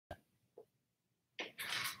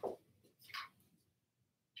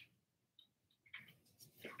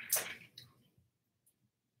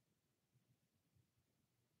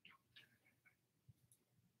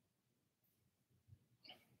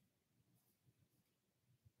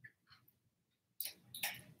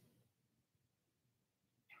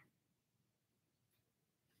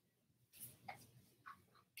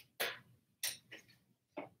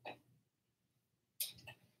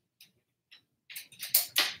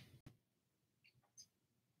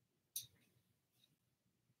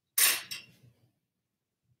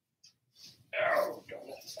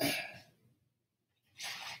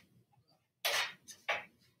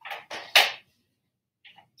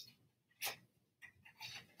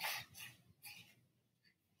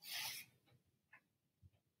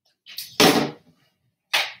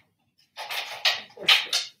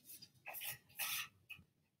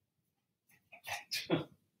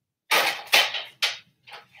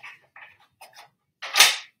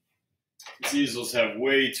These easels have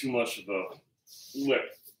way too much of a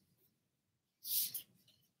lip.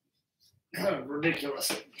 Kind of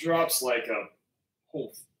ridiculous. It drops like a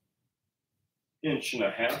whole inch and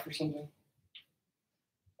a half or something.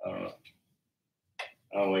 I don't know.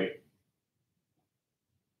 I don't like it.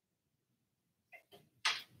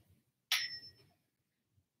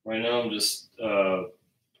 Right now I'm just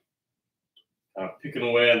picking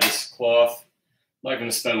away at this cloth. I'm not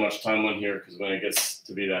going to spend much time on here because when it gets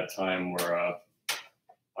to be that time where I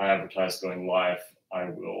advertise going live, I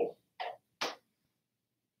will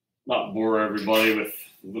not bore everybody with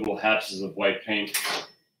little hatches of white paint.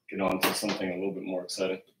 Get on to something a little bit more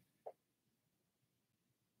exciting.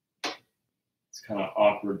 It's kind of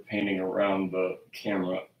awkward painting around the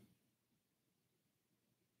camera.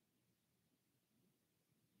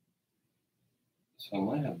 So I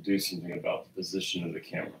might have to do something about the position of the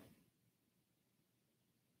camera.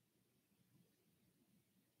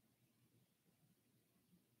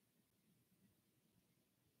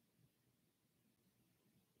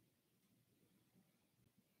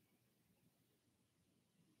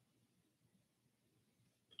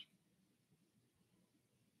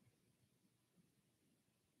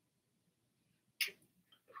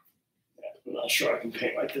 I'm not sure I can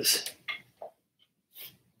paint like this.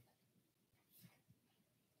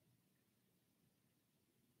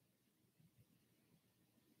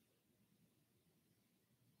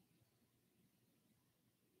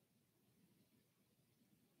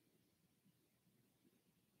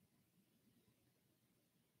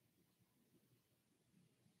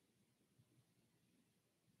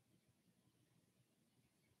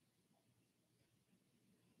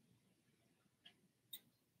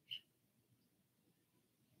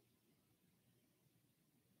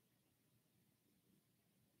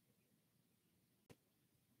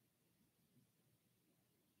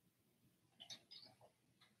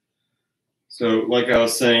 So, like I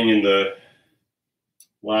was saying in the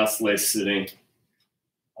last lace sitting,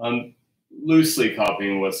 I'm loosely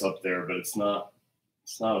copying what's up there, but it's not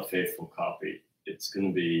a faithful copy. It's going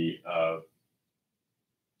to be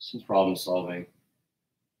some problem solving,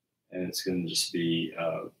 and it's going to just be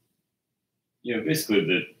basically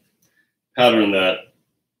the pattern that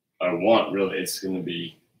I want. Really, it's going to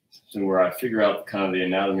be something where I figure out kind of the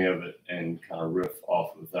anatomy of it and kind of riff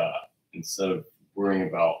off of that instead of worrying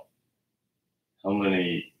about how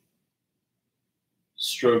many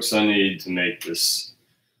strokes I need to make this,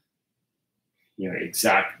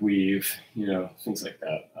 exact weave, things like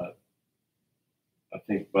that. I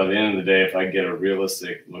think by the end of the day, if I get a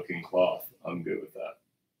realistic looking cloth, I'm good with that.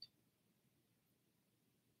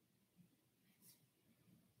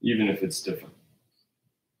 Even if it's different.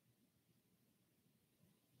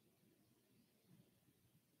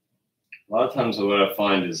 A lot of times what I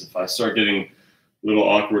find is if I start getting a little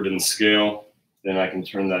awkward in the scale, then I can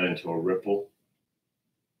turn that into a ripple.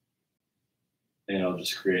 And I'll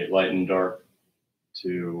just create light and dark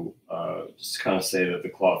to just kind of say that the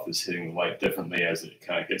cloth is hitting the light differently as it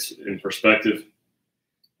kind of gets in perspective.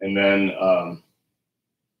 And then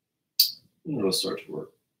it'll start to work.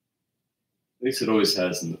 At least it always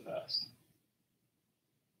has in the past.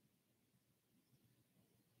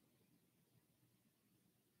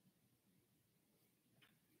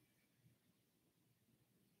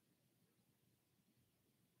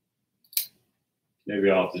 Maybe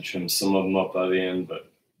I'll have to trim some of them up by the end, but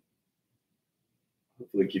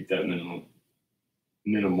hopefully keep that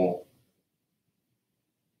minimal.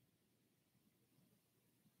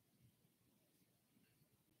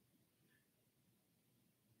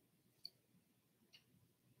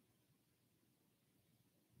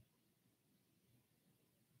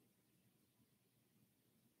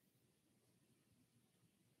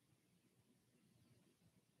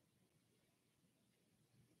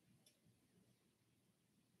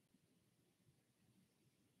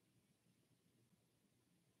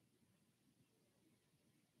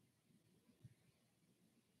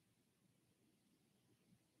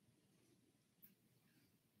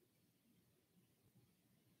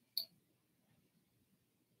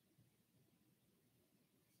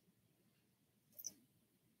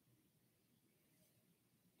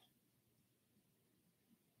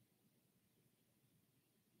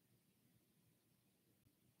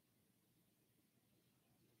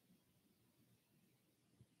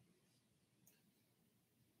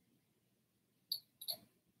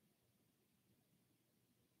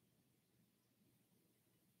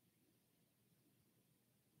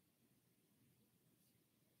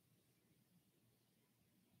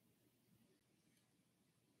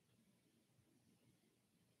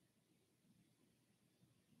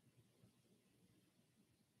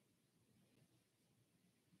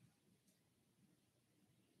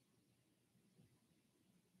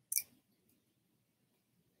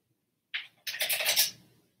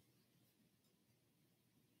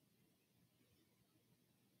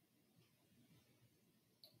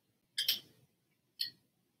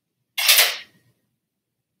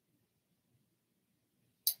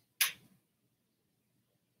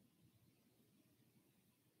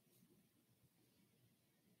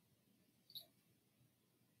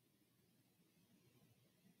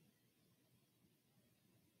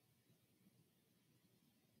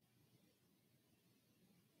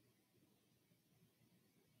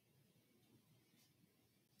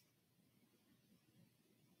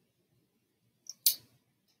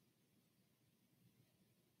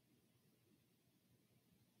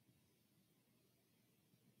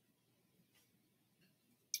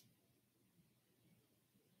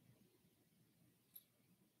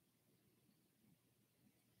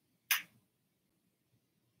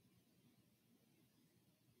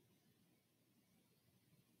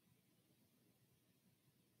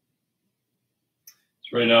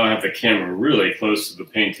 So right now I have the camera really close to the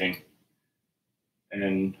painting,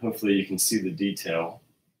 and hopefully you can see the detail.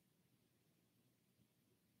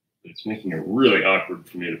 It's making it really awkward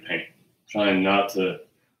for me to paint. Trying not to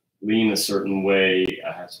lean a certain way,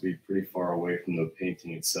 I have to be pretty far away from the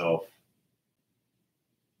painting itself.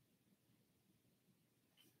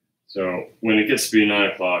 So when it gets to be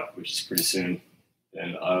 9 o'clock, which is pretty soon,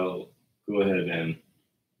 then I'll go ahead and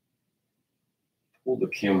pull the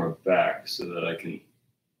camera back so that I can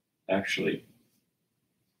actually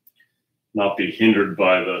not be hindered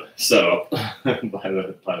by the setup by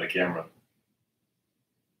the camera.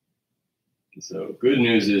 So good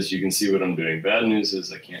news is you can see what I'm doing. Bad news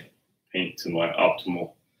is I can't paint to my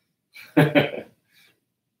optimal.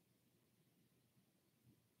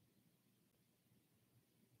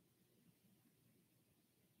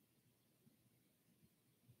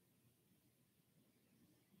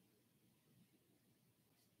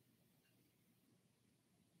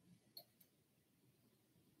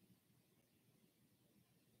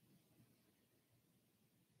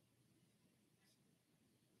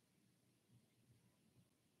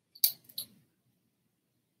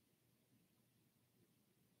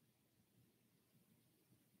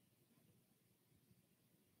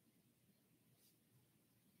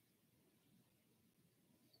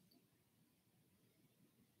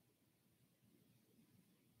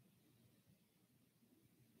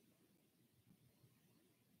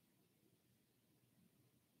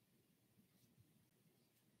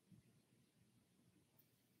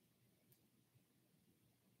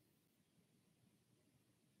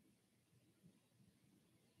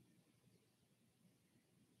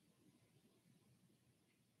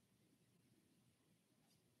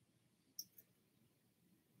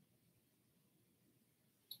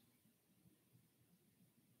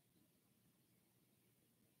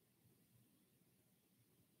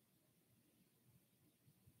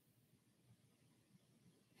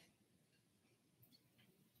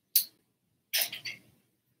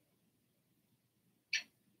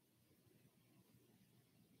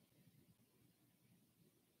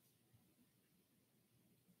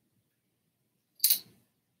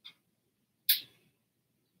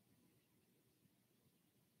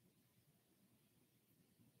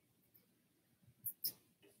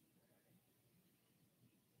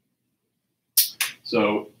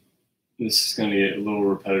 So this is going to get a little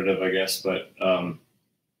repetitive, I guess, but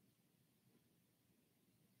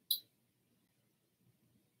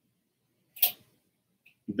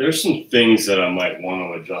there's some things that I might want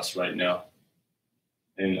to adjust right now.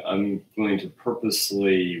 And I'm going to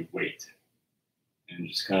purposely wait and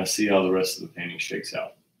just kind of see how the rest of the painting shakes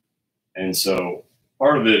out. And so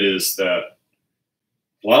part of it is that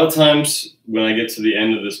a lot of times when I get to the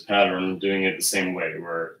end of this pattern, I'm doing it the same way,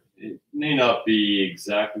 where it may not be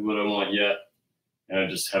exactly what I want yet, and I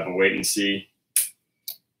just have a wait and see.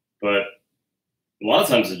 But a lot of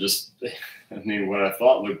times it just, I mean, what I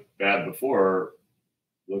thought looked bad before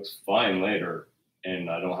looks fine later, and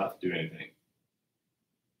I don't have to do anything.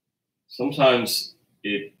 Sometimes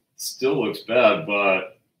it still looks bad,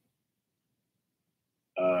 but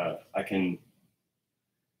I can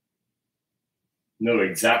know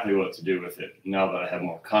exactly what to do with it now that I have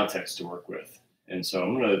more context to work with. And so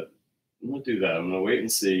I'm gonna do that. I'm gonna wait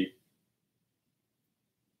and see.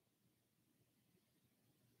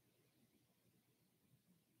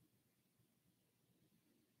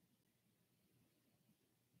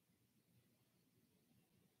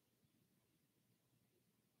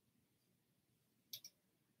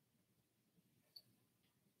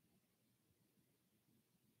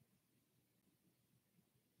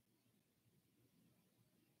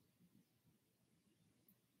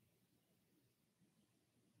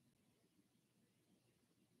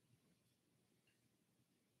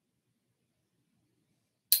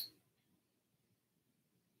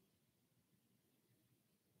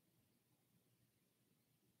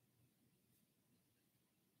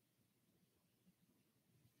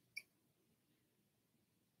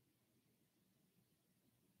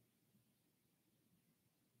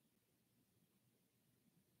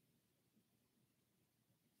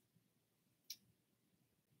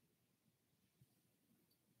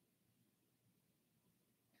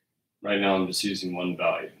 Right now, I'm just using one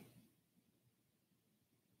value.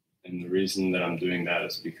 And the reason that I'm doing that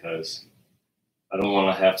is because I don't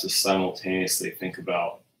want to have to simultaneously think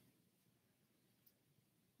about,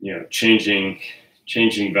 changing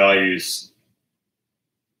values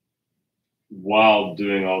while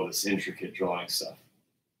doing all this intricate drawing stuff.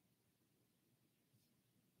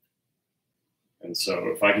 And so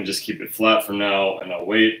if I can just keep it flat for now, and I'll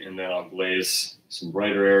wait, and then I'll glaze some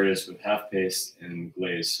brighter areas with half paste and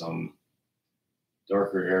glaze some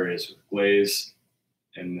darker areas with glaze,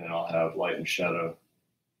 and then I'll have light and shadow.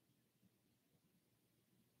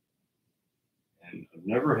 And I've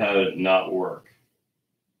never had it not work,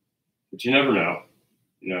 but you never know,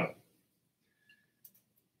 you know.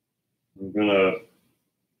 I'm gonna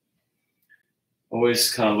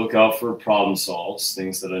always kind of look out for problem solves,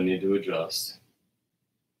 things that I need to adjust,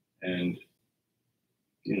 and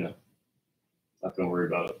you know, not gonna worry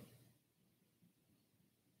about it.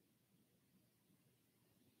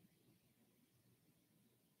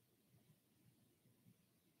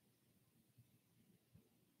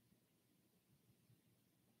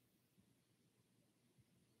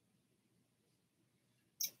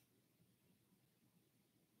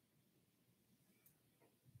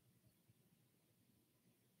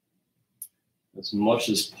 As much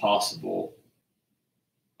as possible,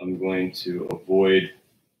 I'm going to avoid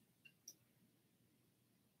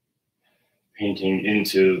painting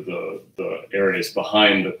into the areas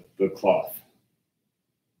behind the cloth.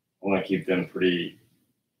 I want to keep them pretty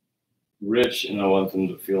rich, and I want them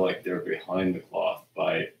to feel like they're behind the cloth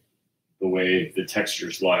by the way the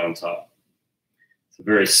textures lie on top. It's a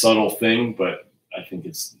very subtle thing, but I think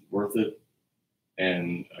it's worth it.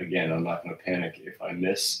 And again, I'm not going to panic if I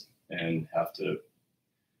miss and have to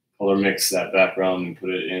color mix that background and put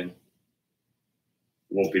it in. It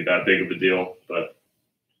won't be that big of a deal, but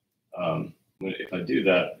if I do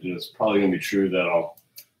that, it's probably going to be true that I'll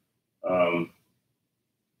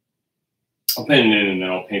paint it in, and then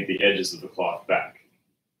I'll paint the edges of the cloth back.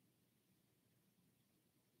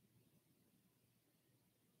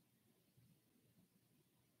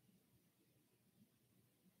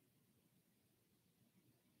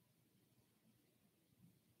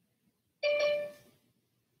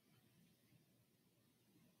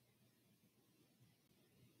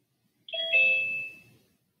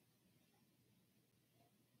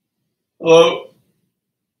 Hello.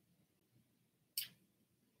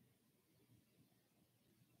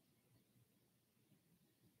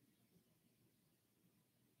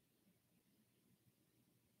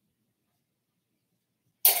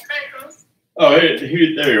 Oh, hey,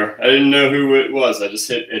 there you are. I didn't know who it was. I just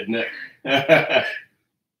hit admit. I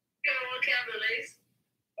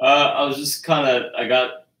was just kind of, I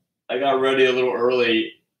got ready a little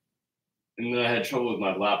early, and then I had trouble with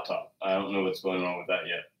my laptop. I don't know what's going on with that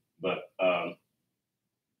yet, but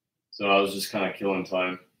so I was just kind of killing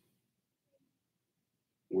time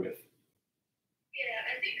with. Yeah,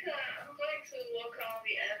 I think I'm going to work on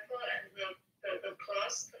the apple and the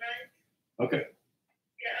cross tonight. Okay.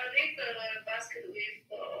 Yeah, I'll leave the basket with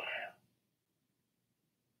for a while.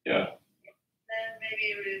 Yeah. Then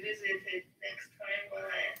maybe revisit it next time when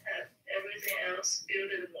I have everything else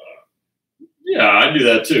built more. Yeah, I do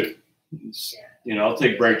that too. Yeah. You know, I'll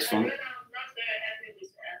take breaks from it. I'm not very happy with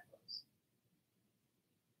the apples.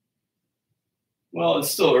 Well,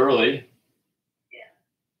 it's still early. Yeah.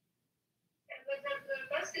 And the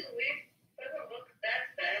basket width doesn't look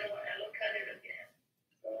that bad when I look at it again.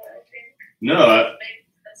 So I think. No,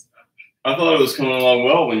 I thought it was coming along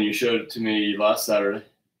well when you showed it to me last Saturday.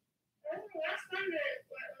 Well, last time when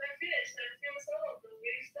I finished, I feel some of the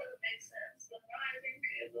widths doesn't make sense. But now I think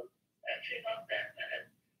it looks actually not that bad.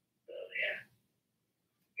 So yeah.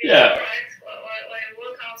 Yeah. Right. Well, when you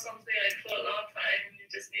work on something like for a long time, you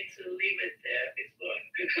just need to leave it there before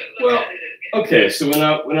you look at it again. Okay. So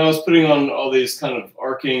when I was putting on all these kind of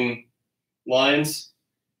arcing lines,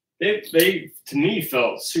 they to me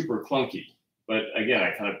felt super clunky. But again,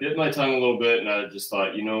 I kind of bit my tongue a little bit, and I just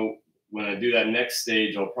thought, you know, when I do that next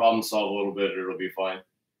stage, I'll problem solve a little bit, it'll be fine.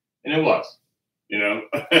 And it was, you know.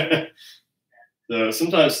 So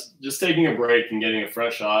sometimes just taking a break and getting a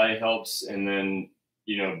fresh eye helps, and then,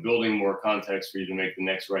 you know, building more context for you to make the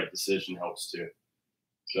next right decision helps too.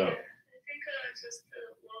 So. Yeah, I think just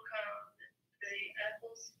work on the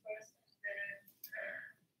apples first, and then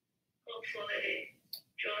hopefully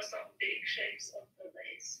draw some big shapes of the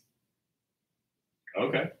lace.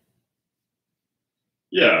 Okay.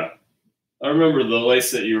 Yeah, I remember the lace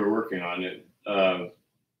that you were working on. It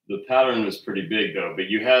the pattern was pretty big though, but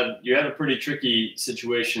you had a pretty tricky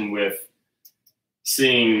situation with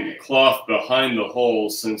seeing cloth behind the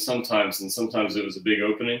holes, and sometimes it was a big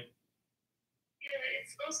opening. Yeah,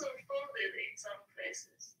 it's also folded in some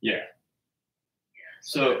places. Yeah. Yeah.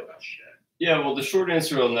 So I'm not sure. Yeah, well, the short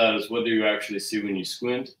answer on that is what do you actually see when you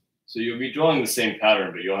squint? So you'll be drawing the same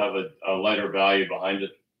pattern, but you'll have a lighter value behind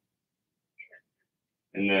it.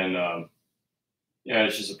 And then, yeah,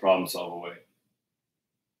 it's just a problem solve away.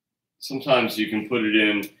 Sometimes you can put it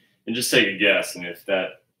in and just take a guess. And if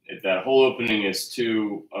that whole opening is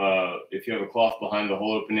too, if you have a cloth behind the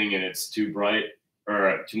whole opening and it's too bright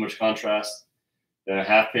or too much contrast, then a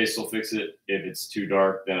half paste will fix it. If it's too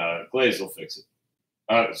dark, then a glaze will fix it.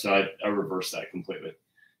 So I reverse that completely.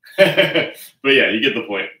 But yeah, you get the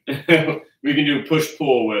point. We can do push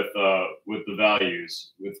pull with the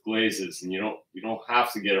values with glazes, and you don't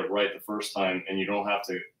have to get it right the first time, and you don't have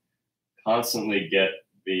to constantly get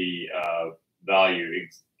the value,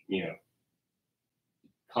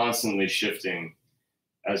 constantly shifting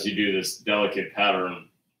as you do this delicate pattern.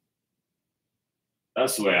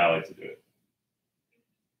 That's the way I like to do it.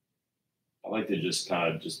 I like to just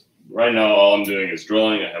kind of right now, all I'm doing is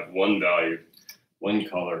drawing. I have one value, one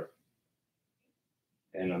color,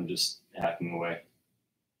 and I'm just hacking away.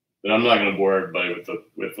 But I'm not going to bore everybody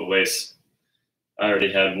with the lace. I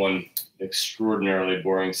already had one extraordinarily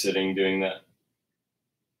boring sitting doing that.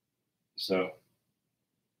 So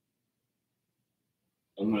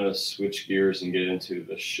I'm going to switch gears and get into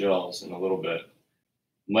the shells in a little bit.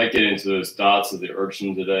 Might get into those dots of the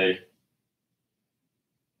urchin today.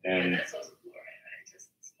 And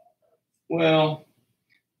well,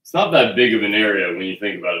 it's not that big of an area when you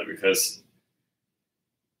think about it, because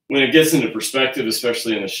when it gets into perspective,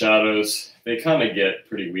 especially in the shadows, they kind of get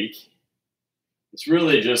pretty weak. It's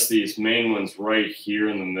really just these main ones right here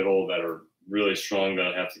in the middle that are really strong that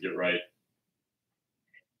I have to get right.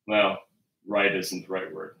 Well, right isn't the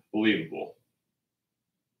right word. Believable.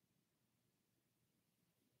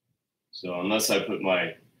 So unless I put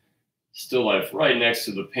my still life right next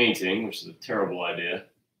to the painting, which is a terrible idea,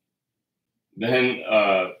 then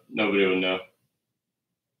nobody would know.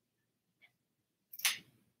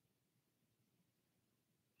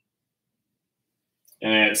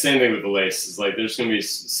 And same thing with the lace. It's like there's going to be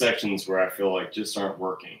sections where I feel like just aren't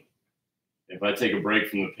working. If I take a break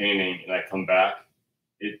from the painting and I come back,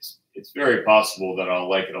 it's very possible that I'll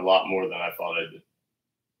like it a lot more than I thought I did.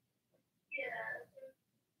 Yeah,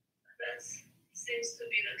 that seems to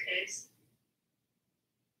be the case.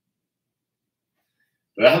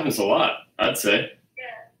 But that happens a lot, I'd say.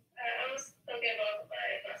 Yeah, I was talking about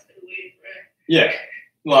my basket weave, right? Yeah.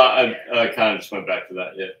 Well, I kind of just went back to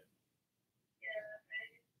that, yeah. I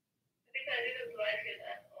think I didn't like it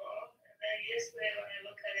at all. And then yesterday when I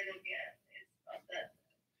look at it again, it's not that.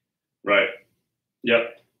 Right.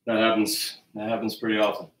 Yep. That happens pretty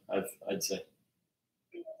often, I'd say.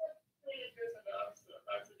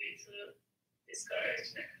 Not to be too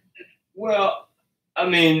discouraged. Well, I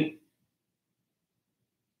mean,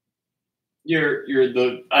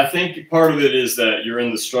 I think part of it is that you're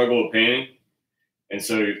in the struggle of painting, and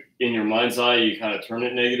so in your mind's eye you kind of turn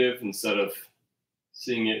it negative instead of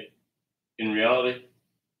seeing it in reality.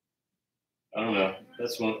 I don't know.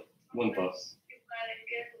 That's one thought. You might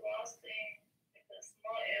get lost in the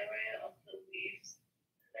small area of the weaves.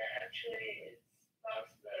 That actually it's not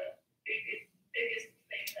the biggest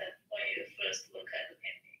thing that when you first look at the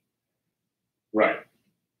painting. Right.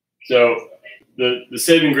 So the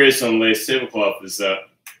saving grace on lace tablecloth is that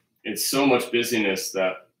it's so much busyness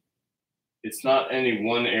that it's not any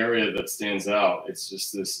one area that stands out. It's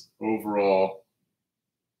just this overall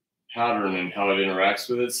pattern and how it interacts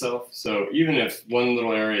with itself. So even if one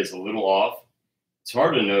little area is a little off, it's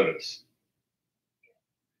hard to notice.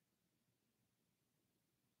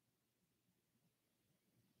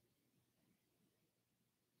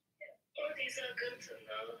 All these are good to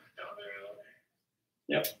know down the road.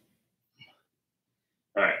 Yep.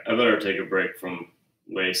 All right, I better take a break from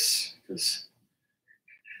lace because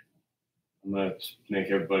I'm gonna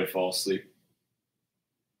make everybody fall asleep.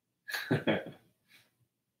 Have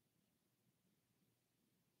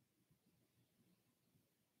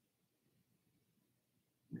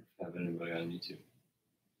anybody on YouTube?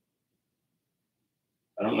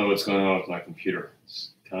 I don't know what's going on with my computer.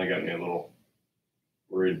 It's kind of got me a little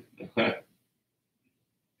worried.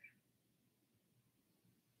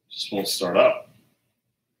 Just won't start up.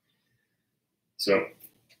 So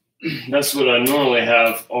that's what I normally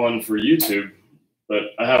have on for YouTube,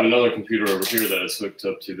 but I have another computer over here that is hooked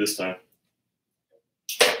up to this time.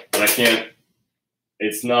 But I can't,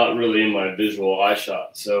 it's not really in my visual eye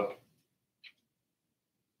shot, so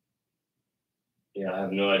yeah, I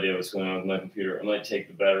have no idea what's going on with my computer. I might take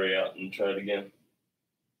the battery out and try it again.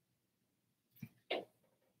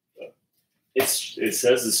 But it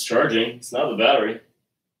says it's charging. It's not the battery.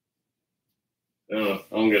 I don't know.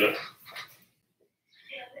 I don't get it.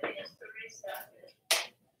 Yeah, maybe just to restart it.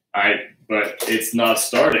 All right, but it's not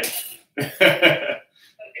starting. Okay.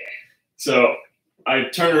 So I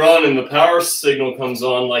turn it on and the power signal comes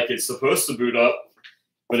on like it's supposed to boot up,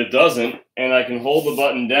 but it doesn't. And I can hold the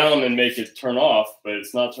button down and make it turn off, but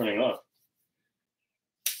it's not turning on.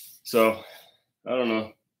 So I don't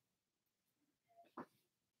know.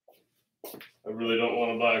 I really don't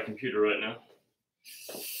want to buy a computer right now.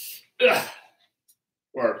 Ugh.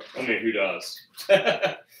 Or, I mean, who does?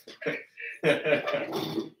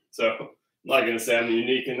 So, I'm not going to say I'm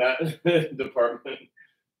unique in that department.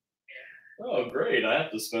 Oh, great. I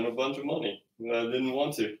have to spend a bunch of money. I didn't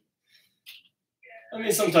want to. I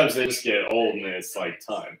mean, sometimes they just get old and it's like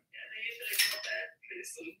time.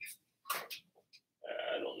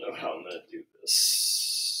 I don't know how I'm going to do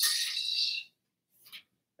this.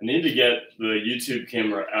 I need to get the YouTube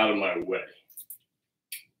camera out of my way.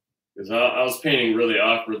 Because I was painting really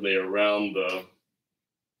awkwardly around the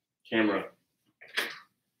camera.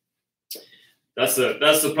 That's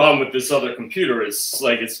the problem with this other computer. It's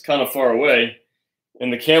like it's kind of far away,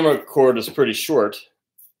 and the camera cord is pretty short,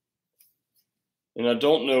 and I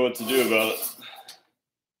don't know what to do about it.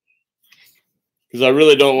 Because I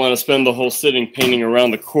really don't want to spend the whole sitting painting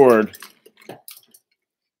around the cord.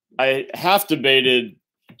 I half debated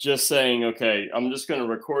just saying, okay, I'm just going to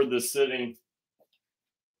record this sitting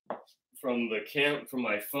from from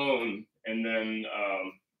my phone, and then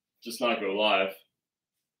just not go live.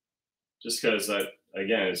 Just because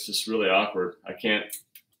again, it's just really awkward. I can't.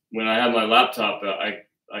 When I have my laptop, I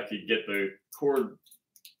could get the cord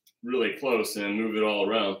really close and move it all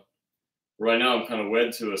around. Right now, I'm kind of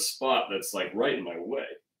wed to a spot that's like right in my way.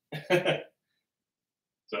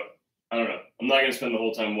 So I don't know. I'm not going to spend the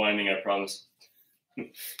whole time whining. I promise. Yeah,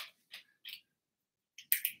 at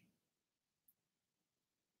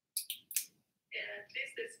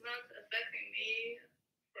least it's not affecting me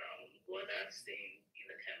from what I've seen in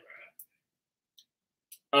the camera.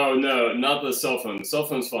 Oh no, not the cell phone. The cell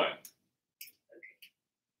phone's fine. Okay.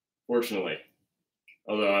 Fortunately.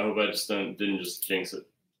 Although I hope I just didn't just jinx it.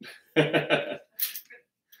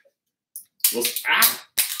 Well, ah!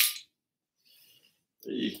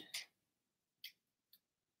 Okay.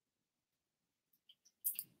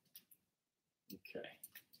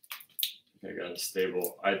 I got it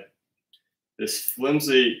stable. This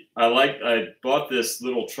flimsy. I bought this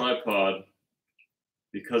little tripod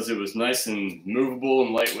because it was nice and movable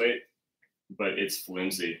and lightweight, but it's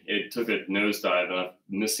flimsy. It took a nosedive, and I'm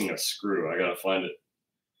missing a screw. I gotta find it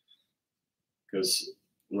because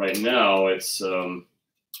right now it's kind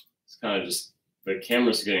of just the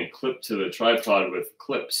camera's getting clipped to the tripod with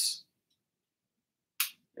clips,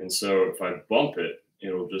 and so if I bump it,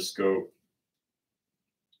 it'll just go.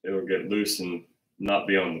 It'll get loose and not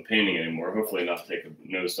be on the painting anymore. Hopefully, not take a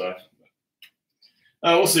nosedive.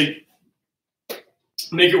 We'll see.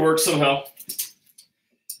 Make it work somehow.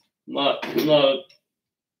 Not a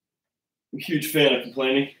huge fan of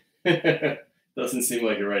complaining. Doesn't seem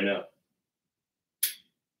like it right now.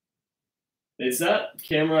 Is that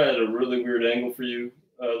camera at a really weird angle for you,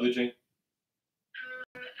 Lu Jing?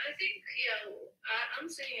 I think, yeah, I'm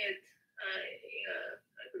seeing it in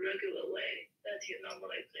a regular way that you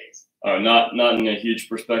normally place. Oh, not in a huge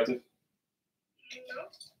perspective?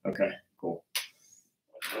 No. Okay, cool.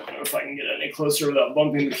 I don't know if I can get any closer without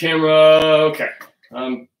bumping the camera. Okay,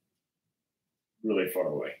 I'm really far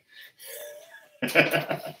away.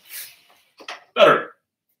 Better.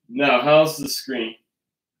 Now, how's the screen?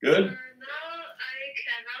 Good? Now I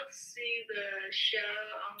cannot see the shell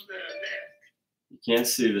on the left. You can't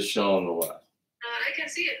see the shell on the left. I can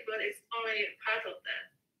see it, but it's only part of that.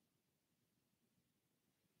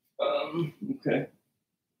 Okay.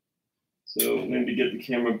 So maybe get the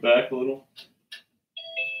camera back a little.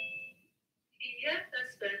 Yeah,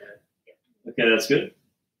 that's better. Yeah. Okay, that's good.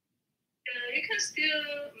 You can still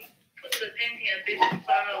put the painting a bit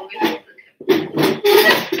far away from the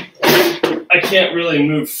camera. I can't really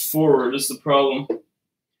move forward, is the problem.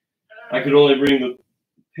 I could only bring the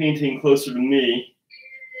painting closer to me.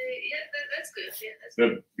 Yeah, that's good. Yeah, that's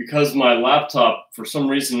good. But because my laptop, for some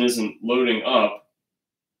reason, isn't loading up,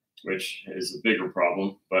 which is a bigger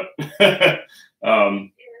problem, but yeah, I think now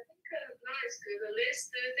it's good. At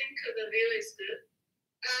least I think the view is good.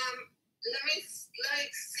 Let me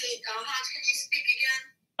see. Can you speak again?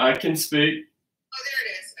 I can speak. Oh, there it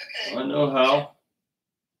is. Okay. I know how.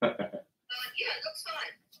 Yeah, it looks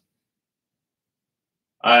fine.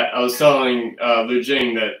 I was telling Lu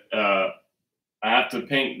Jing that I have to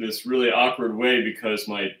paint this really awkward way because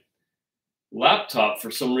my laptop,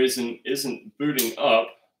 for some reason, isn't booting up.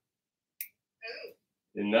 Oh.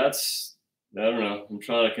 And that's, I don't know, I'm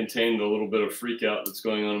trying to contain the little bit of freak out that's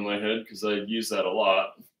going on in my head because I use that a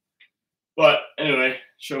lot. But anyway,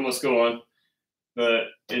 show must go on. But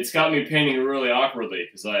it's got me painting really awkwardly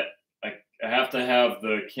because I have to have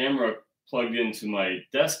the camera plugged into my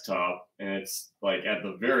desktop, and it's like at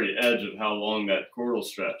the very edge of how long that cord will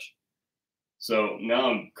stretch. So now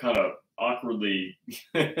I'm kind of awkwardly.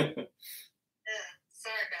 Yeah,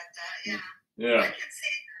 sorry about that. Yeah. Yeah. I can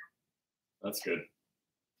see That's good.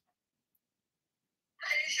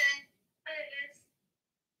 Hi, Lucian. Hi, Liz.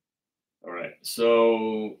 All right,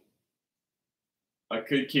 so I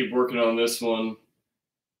could keep working on this one.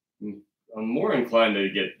 I'm more inclined to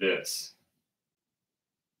get this.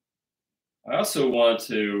 I also want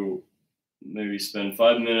to maybe spend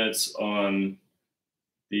 5 minutes on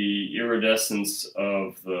the iridescence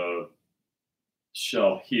of the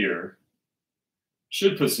shell here.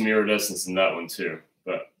 Should put some iridescence in that one too,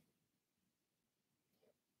 but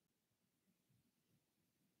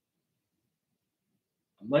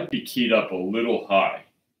I might be keyed up a little high,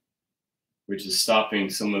 which is stopping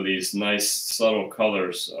some of these nice subtle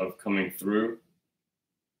colors of coming through.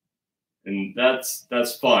 And that's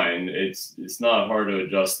fine. It's not hard to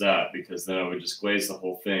adjust that, because then I would just glaze the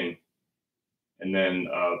whole thing and then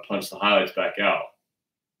punch the highlights back out.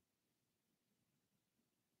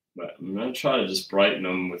 But I'm going to try to just brighten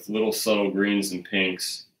them with little subtle greens and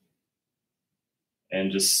pinks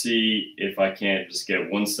and just see if I can't just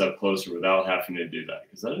get one step closer without having to do that,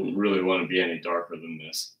 because I didn't really want to be any darker than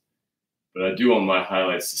this. But I do want my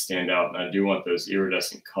highlights to stand out, and I do want those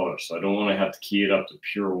iridescent colors. So I don't want to have to key it up to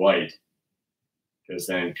pure white, because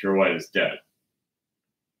then pure white is dead.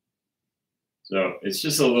 So it's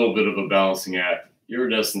just a little bit of a balancing act.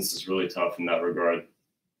 Iridescence is really tough in that regard. I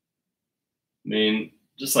mean,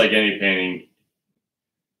 just like any painting,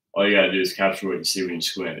 all you got to do is capture what you see when you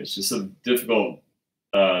squint. It's just a difficult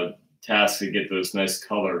task to get those nice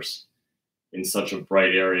colors in such a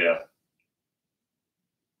bright area.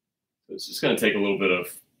 So it's just going to take a little bit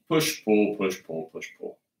of push, pull, push, pull, push,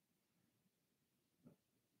 pull.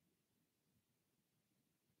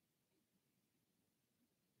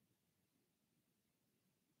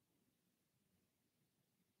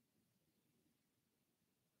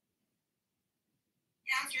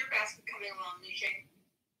 How's your basket coming along, Lucian?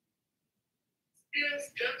 Still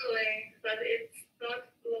struggling, but it's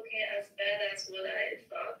not looking as bad as what I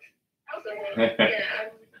thought. Okay. So,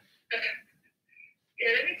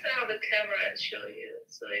 yeah, let me turn on the camera and show you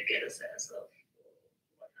so you get a sense of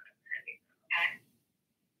what I'm having. Okay.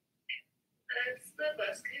 That's the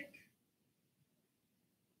basket.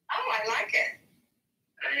 Oh, I like it.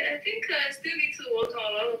 I think I still need to work on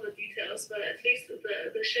a lot of the details, but at least the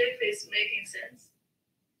shape is making sense.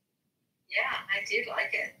 Yeah, I did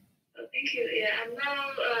like it. Oh, thank you. Yeah, I'm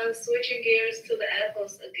now switching gears to the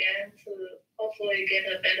apples again to hopefully get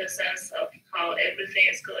a better sense of how everything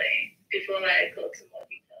is going before I go to more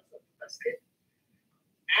details of the basket.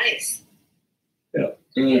 Nice. Yeah,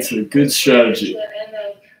 that's a good strategy. It will end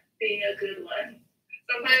up being a good one.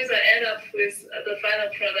 Sometimes I end up with the final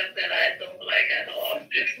product that I don't like at all.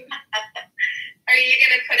 Are you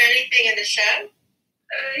going to put anything in the show?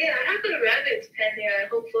 Yeah, I have a rabbit painting.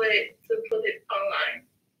 Hopefully to put it online.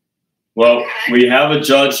 Well, we have a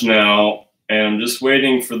judge now, and I'm just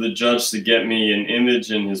waiting for the judge to get me an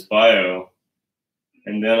image in his bio,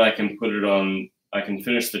 and then I can put it on. I can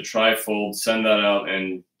finish the trifold, send that out,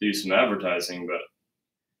 and do some advertising. But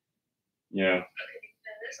yeah. Okay,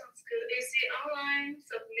 that sounds good. Is the online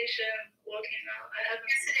submission working now? I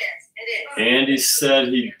haven't. Yes, it is. It is. Andy said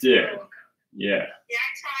he did. Yeah. Yeah,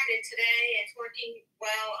 I tried it today. It's working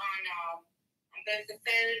well on both the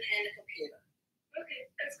phone and the computer.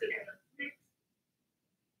 Okay, that's good enough.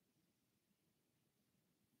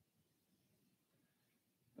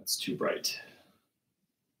 That's too bright.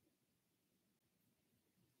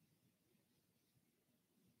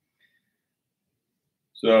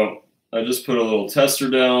 So I just put a little tester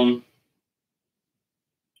down.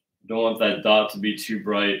 Don't want that dot to be too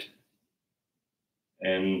bright.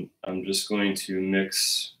 And I'm just going to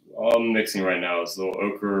mix, all I'm mixing right now is little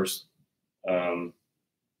ochres, raw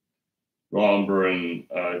umber, and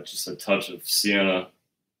just a touch of sienna.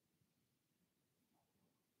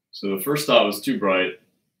 So the first dot was too bright.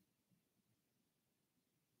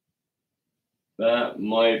 That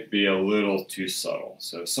might be a little too subtle.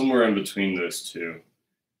 So somewhere in between those two,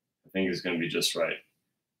 I think is going to be just right.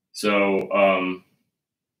 So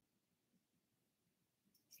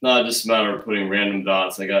it's not just a matter of putting random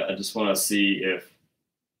dots. I just want to see if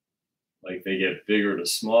like they get bigger to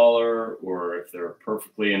smaller, or if they're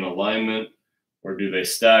perfectly in alignment, or do they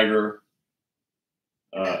stagger.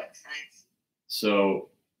 So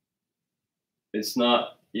it's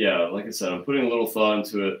not, yeah, like I said, I'm putting a little thought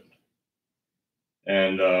into it.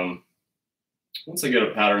 And once I get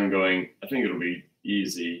a pattern going, I think it'll be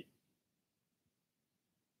easy.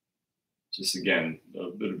 Just again,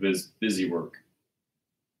 a bit of busy work.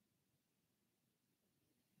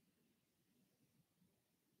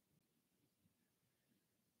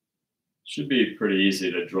 Should be pretty easy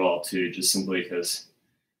to draw too, just simply because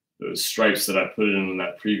those stripes that I put in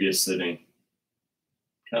that previous sitting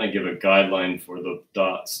kind of give a guideline for the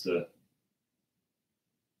dots to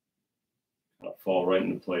fall right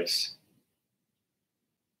into place.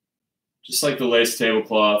 Just like the lace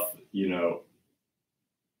tablecloth, you know,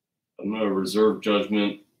 I'm going to reserve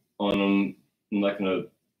judgment on them. I'm not going to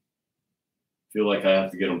feel like I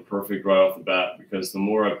have to get them perfect right off the bat, because the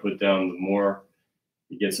more I put down, the more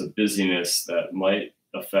it gets a busyness that might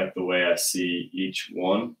affect the way I see each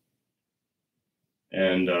one.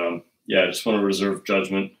 And yeah, I just want to reserve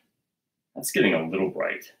judgment. That's getting a little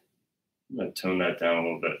bright. I'm going to tone that down a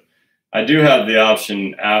little bit. I do have the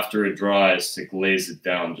option after it dries to glaze it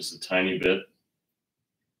down just a tiny bit.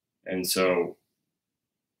 And so,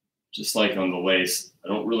 just like on the lace, I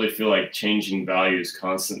don't really feel like changing values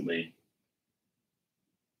constantly.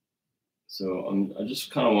 So I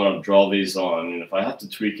just kind of want to draw these on, and if I have to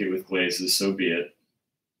tweak it with glazes, so be it.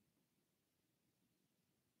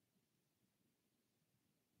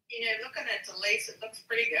 You know, looking at the lace, it looks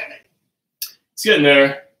pretty good. It's getting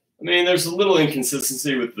there. I mean, there's a little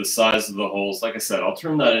inconsistency with the size of the holes. Like I said, I'll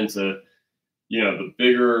turn that into, you know, the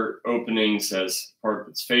bigger openings as part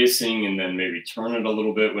that's facing, and then maybe turn it a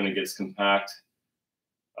little bit when it gets compact.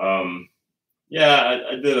 Yeah,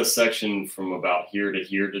 I did a section from about here to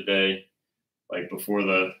here today, like before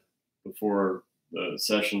the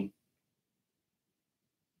session.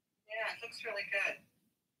 Yeah, it looks really good.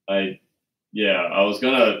 I was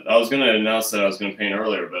gonna announce that I was gonna paint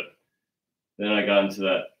earlier, but then I got into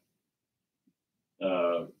that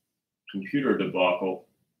computer debacle,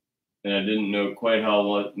 and I didn't know quite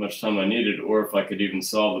how much time I needed, or if I could even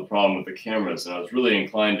solve the problem with the cameras. And I was really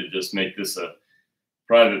inclined to just make this a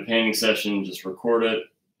private painting session, just record it,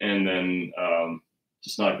 and then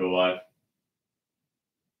just not go live.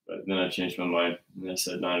 But then I changed my mind, and I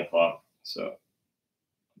said 9 o'clock. So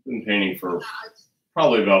I've been painting for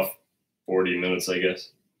probably about 40 minutes, I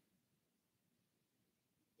guess.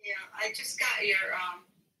 Yeah, I just got your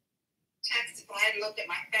text. If I hadn't looked at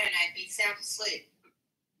my phone, I'd be sound asleep.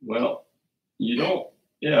 Well, you don't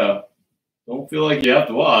feel like you have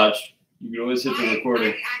to watch. You can always hit the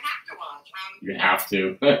recording. I have to watch. You have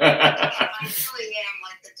to. I really am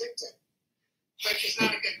like addicted, which is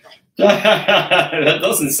not a good thing. That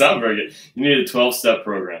doesn't sound very good. You need a 12-step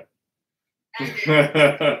program.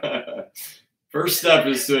 First step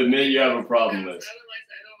is to admit you have a problem with this. Otherwise,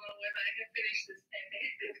 I don't know when I can finish this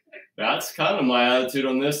painting. That's kind of my attitude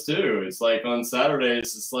on this too. It's like on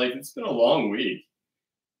Saturdays, it's like, it's been a long week.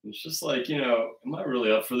 It's just like, you know, am I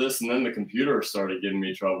really up for this? And then the computer started giving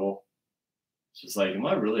me trouble. It's just like, am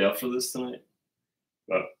I really up for this tonight?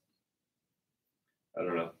 But I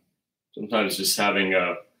don't know. Sometimes just having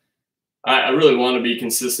I really want to be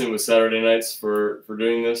consistent with Saturday nights for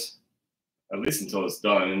doing this, at least until it's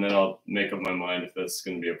done, and then I'll make up my mind if that's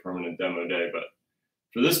going to be a permanent demo day. But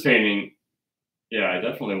for this painting, yeah, I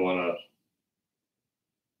definitely want to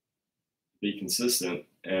be consistent,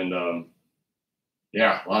 and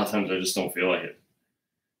yeah, a lot of times I just don't feel like it.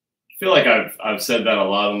 I feel like I've said that a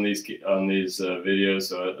lot on these videos,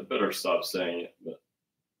 so I better stop saying it. But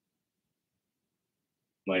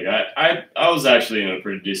like I was actually in a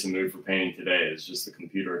pretty decent mood for painting today. It's just the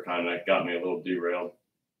computer kind of got me a little derailed.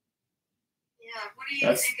 Yeah, what do you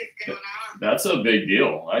think is going on? That's a big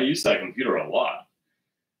deal. I use that computer a lot.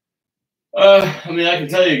 I mean, I can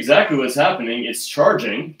tell you exactly what's happening. It's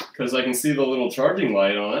charging, because I can see the little charging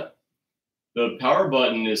light on it. The power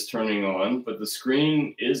button is turning on, but the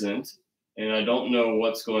screen isn't, and I don't know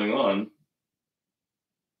what's going on.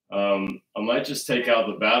 I might just take out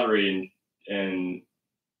the battery and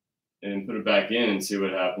put it back in and see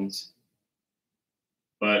what happens.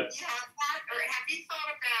 But yeah, or have you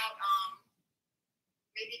thought about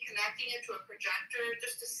maybe connecting it to a projector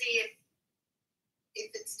just to see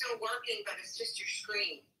if it's still working, but it's just your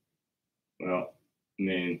screen? Well,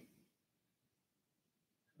 I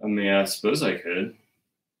mean, I suppose I could.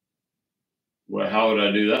 Well, how would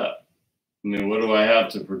I do that? I mean, what do I have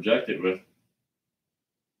to project it with?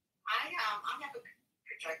 I have a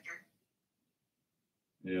projector.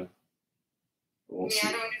 Yeah. We'll see.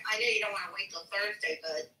 I know you don't want to wait till Thursday,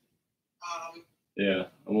 but yeah,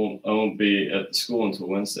 I won't be at the school until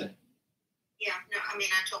Wednesday. Yeah, no, I mean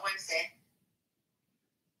until Wednesday.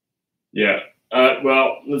 Yeah.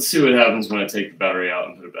 Well, let's see what happens when I take the battery out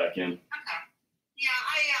and put it back in. Okay. Yeah,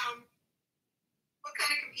 what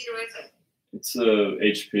kind of computer is it? It's a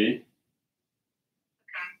HP. Okay.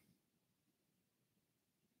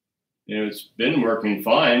 You know, it's been working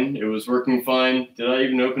fine. It was working fine. Did I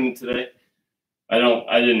even open it today? I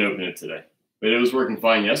didn't open it today, but it was working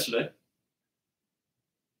fine yesterday.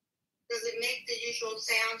 Does it make the usual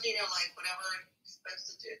sounds, you know, like whatever it's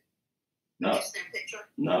supposed to do? No, Just their picture?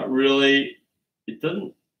 not really. It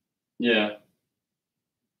doesn't. Yeah.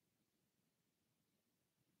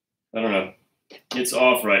 I don't know. It's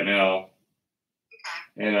off right now,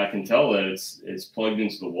 and I can tell that it's plugged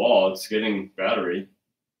into the wall. It's getting battery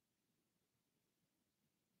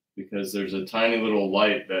because there's a tiny little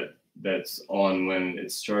light that's on when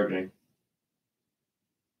it's charging.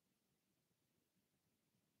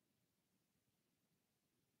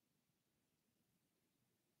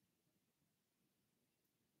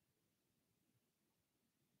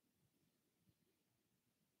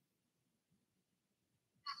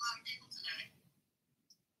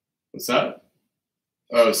 What's that?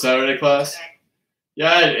 Oh, Saturday class? Yeah,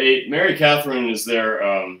 I had 8. Mary Catherine is there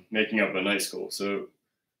making up a night school, so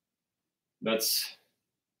that's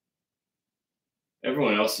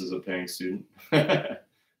everyone else is a paying student.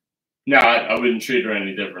 No, I wouldn't treat her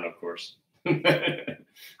any different, of course. You know, I'm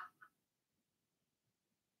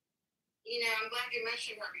glad you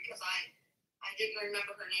mentioned her because I didn't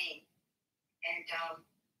remember her name, and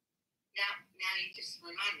now you just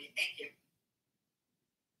remind me. Thank you.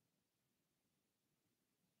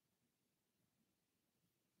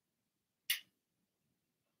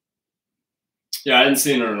 Yeah, I hadn't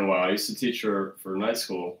seen her in a while. I used to teach her for night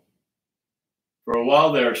school. For a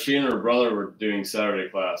while there, she and her brother were doing Saturday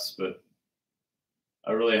class, but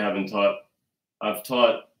I really haven't taught. I've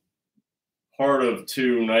taught part of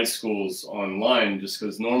 2 night schools online just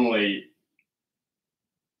because normally,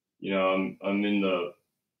 you know, I'm in the,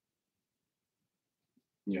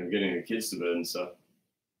 you know, getting the kids to bed and stuff.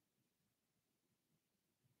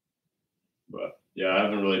 But yeah, I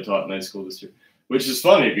haven't really taught night school this year, which is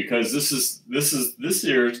funny because this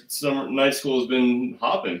year summer night school has been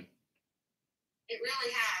hopping. It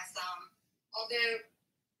really has. Although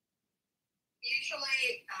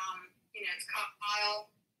usually, you know, it's Kyle,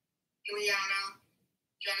 Ileana,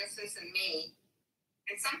 Genesis, and me,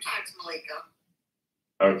 and sometimes Malika.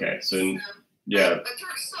 Okay, so yeah. But there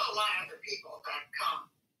are still a lot of other people that come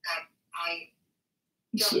that I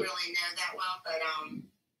don't really know that well, but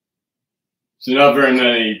So not very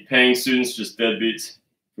many paying students, just deadbeats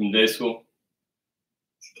from day school.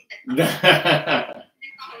 you call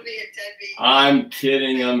me a deadbeat. I'm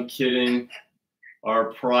kidding.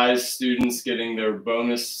 Our prize students getting their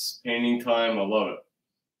bonus painting time. I love it.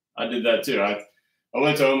 I did that too. I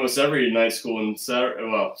went to almost every night school and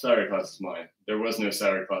Saturday class is mine. There was no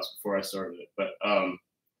Saturday class before I started it, but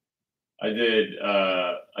I did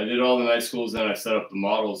all the night schools. Then I set up the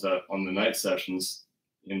models on the night sessions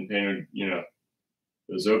and painted, you know,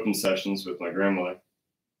 those open sessions with my grandmother.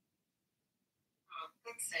 Oh,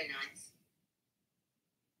 that's so nice.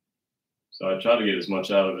 So I tried to get as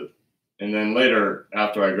much out of it. And then later,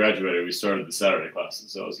 after I graduated, we started the Saturday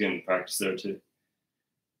classes. So I was getting practice there too.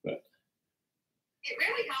 But it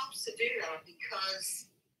really helps to do that because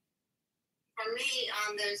for me,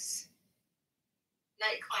 on those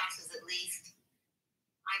night classes at least,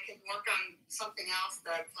 I can work on something else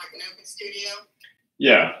that's like an open studio.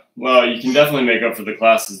 yeah, well, you can definitely make up for the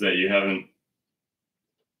classes that you haven't,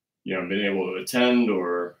 you know, been able to attend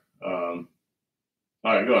or.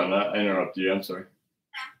 All right, go on. I interrupted you. I'm sorry.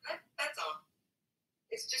 Yeah, that's all.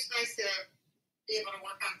 It's just nice to be able to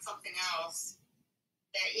work on something else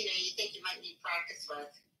that, you know, you think you might need practice with.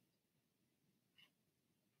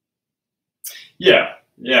 Yeah.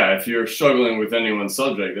 If you're struggling with any one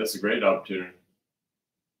subject, that's a great opportunity.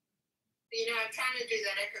 You know, I'm trying to do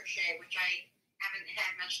that crochet, which I haven't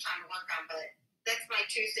had much time to work on, but that's my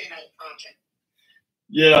Tuesday night project.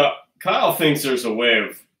 Yeah, Kyle thinks there's a way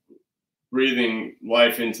of breathing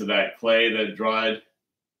life into that clay that dried.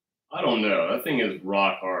 I don't know. That thing is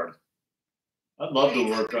rock hard. I'd love to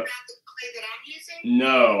work on. The clay that I'm using?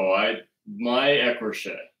 No, my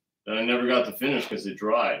crochet that I never got to finish because it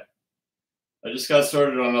dried. I just got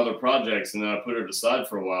started on other projects and then I put it aside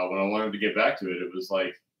for a while. When I wanted to get back to it, it was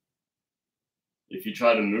like if you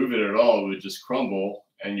try to move it at all, it would just crumble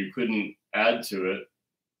and you couldn't add to it.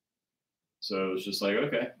 So it was just like,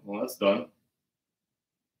 okay, well, that's done.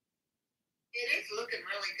 It is looking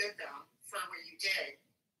really good though for what you did.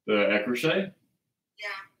 The crochet?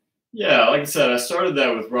 Yeah. Yeah, like I said, I started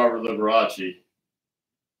that with Robert Liberace,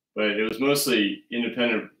 but it was mostly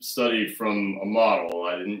independent study from a model.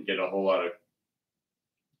 I didn't get a whole lot of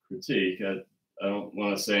critique. I don't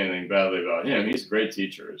want to say anything badly about him. He's a great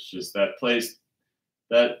teacher. It's just that place,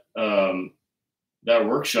 that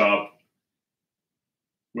workshop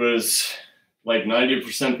was like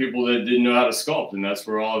 90% people that didn't know how to sculpt, and that's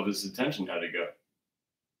where all of his attention had to go.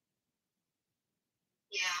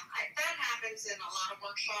 Yeah, that happens in a lot of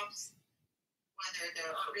workshops whether they're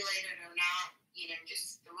art related or not. You know,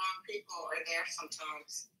 just the wrong people are there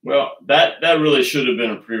sometimes. Well, that really should have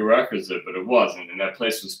been a prerequisite, but it wasn't. And that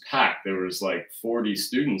place was packed. There was like 40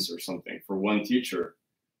 students or something for one teacher.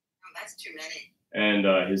 Oh, that's too many. And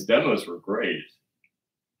his demos were great.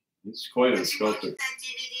 He's quite a sculptor. Have you watched that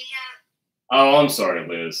DVD yet? Oh, I'm sorry,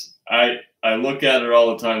 Liz. I look at it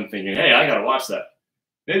all the time thinking, hey, I got to watch that.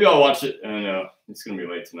 Maybe I'll watch it. No, it's going to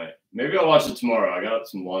be late tonight. Maybe I'll watch it tomorrow. I got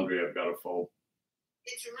some laundry I've got to fold.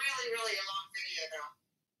 It's really, really a long video, though.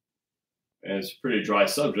 And it's a pretty dry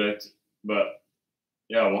subject, but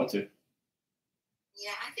yeah, I want to.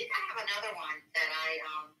 Yeah, I think I have another one that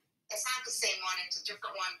it's not the same one, it's a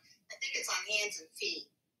different one. I think it's on hands and feet.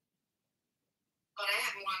 But I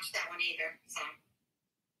haven't watched that one either, so.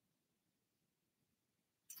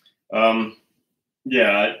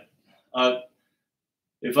 Yeah,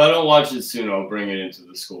 if I don't watch it soon, I'll bring it into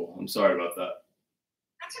the school. I'm sorry about that.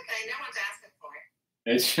 That's okay, no one's asking for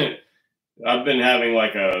it. I've been having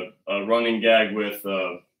like a running gag with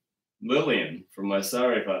Lillian from my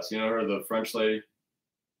Saturday class. You know her, the French lady?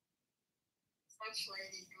 French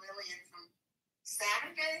lady, Lillian from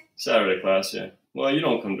Saturday? Saturday class, yeah. Well, you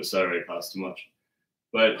don't come to Saturday class too much.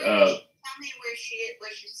 But tell me where she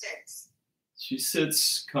sits. She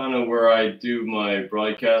sits kind of where I do my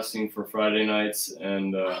broadcasting for Friday nights.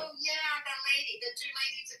 And oh, yeah, the two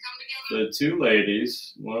ladies that come together? The two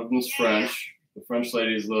ladies, one of them's French. The French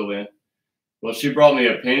lady is Lillian. Well, she brought me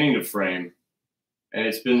a painting to frame, and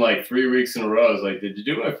it's been like 3 weeks in a row. I was like, did you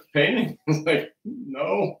do my painting? I was like,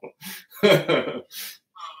 no.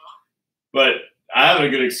 But I had a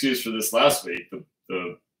good excuse for this last week.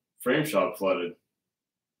 The frame shop flooded.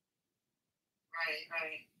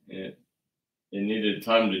 Right. It needed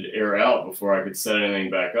time to air out before I could set anything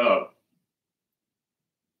back up.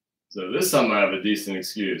 So this time I have a decent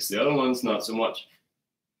excuse. The other one's not so much.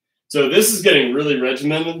 So this is getting really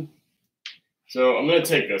regimented. So I'm going to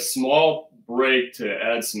take a small break to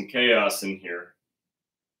add some chaos in here.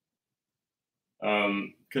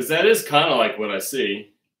 Because that is kind of like what I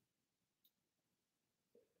see.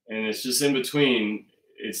 And it's just in between.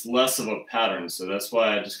 It's less of a pattern. So that's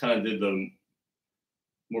why I just kind of did the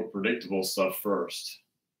more predictable stuff first.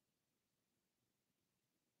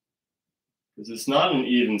 Because it's not an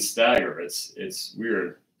even stagger. It's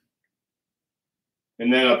weird.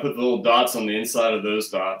 And then I put the little dots on the inside of those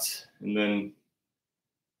dots. And then,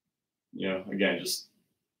 you know, again, just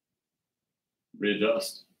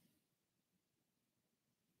readjust.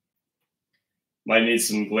 Might need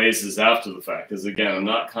some glazes after the fact. Because again, I'm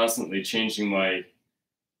not constantly changing my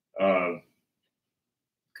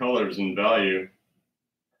colors and value.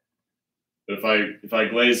 But if I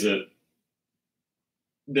glaze it,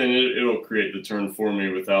 then it'll create the turn for me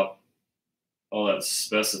without all that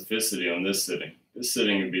specificity on this sitting. This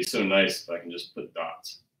sitting would be so nice if I can just put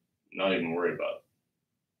dots, not even worry about it.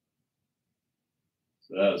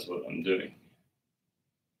 So that is what I'm doing.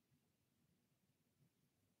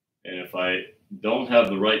 And if I don't have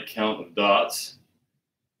the right count of dots,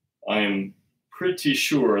 I am pretty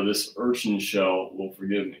sure this urchin shell will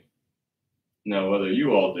forgive me. Now, whether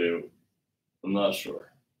you all do, I'm not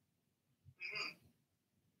sure.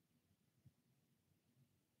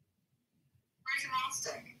 Where's your mall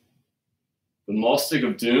stick? The mall stick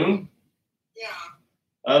of doom? Yeah.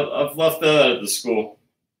 I've left that at the school.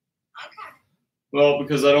 Okay. Well,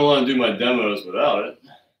 because I don't want to do my demos without it.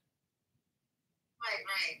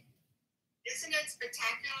 Right. Isn't it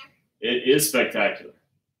spectacular? It is spectacular.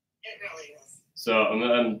 It really is. So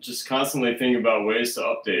I'm just constantly thinking about ways to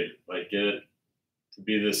update it, like get it to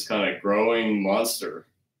be this kind of growing monster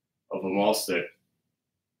of a mall stick.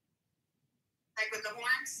 Like with the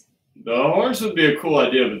horns? The horns would be a cool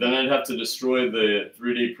idea, but then I'd have to destroy the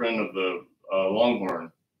 3D print of the longhorn.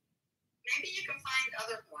 Maybe you can find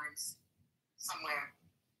other horns somewhere.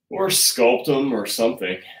 Or sculpt them or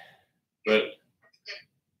something. But good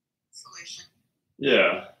solution.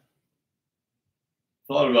 Yeah.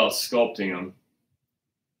 Thought about sculpting them.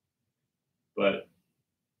 But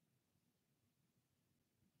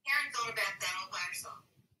Karen thought about that all by herself.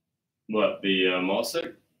 what, the mall stick?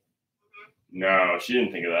 Mm-hmm. No, she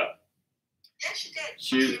didn't think of that. Yeah,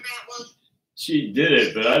 she did. She did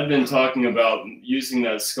it, but I've been talking about using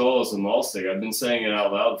that skull as a mall stick. I've been saying it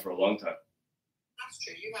out loud for a long time. That's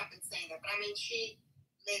true. You have been saying that, but I mean, she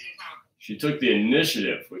made it happen. She took the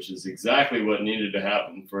initiative, which is exactly what needed to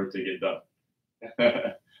happen for it to get done.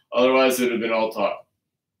 Otherwise, it would have been all talk.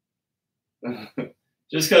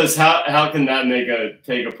 Just because how can that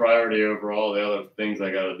take a priority over all the other things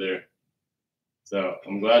I got to do? So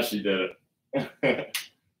I'm glad she did it. Yeah, it kind of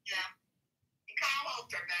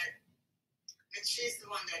helped her, but she's the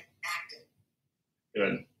one that acted.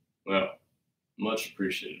 Good. Well, much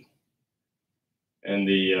appreciated. And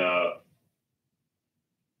the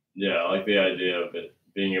yeah, I like the idea of it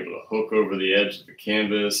being able to hook over the edge of the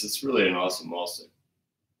canvas. It's really an awesome wall stick.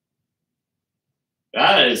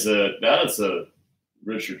 That is a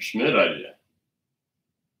Richard Schmidt idea.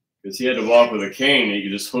 Because he had to walk with a cane, he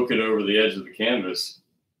could just hook it over the edge of the canvas.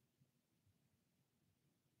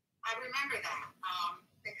 I remember that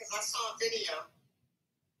because I saw a video of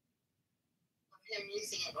him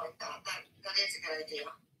using it like that. That is a good idea.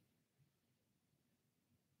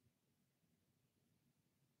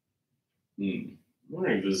 I'm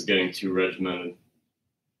wondering if this is getting too regimented. I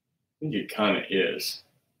think it kind of is.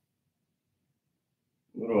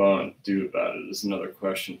 What do I want to do about it is another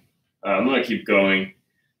question. I'm going to keep going.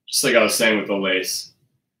 Just like I was saying with the lace.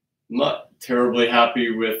 I'm not terribly happy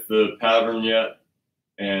with the pattern yet,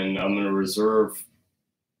 and I'm going to reserve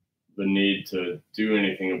the need to do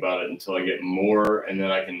anything about it until I get more, and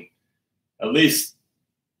then I can at least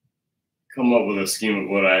come up with a scheme of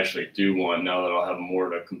what I actually do want now that I'll have more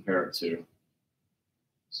to compare it to.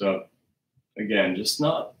 So again, just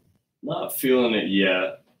not feeling it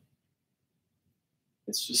yet.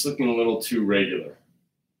 It's just looking a little too regular.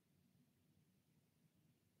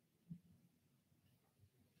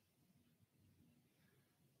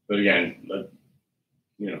 But again,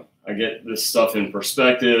 you know, I get this stuff in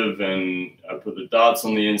perspective and I put the dots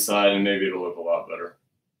on the inside and maybe it'll look a lot better.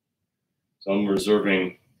 So I'm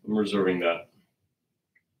reserving that.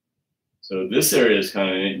 So this area is kind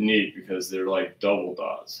of neat because they're like double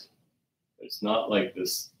dots. It's not like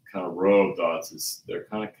this kind of row of dots. They're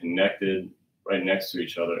kind of connected right next to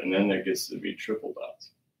each other, and then there gets to be triple dots.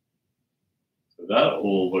 So that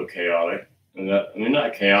will look chaotic, and that, I mean,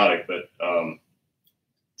 not chaotic, but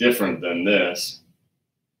different than this.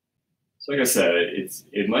 So like I said,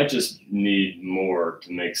 it might just need more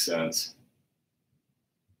to make sense.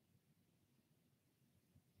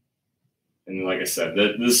 And like I said,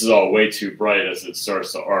 this is all way too bright as it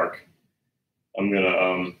starts to arc. I'm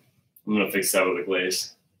gonna fix that with a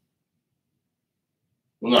glaze.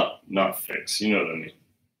 Well, not fix. You know what I mean.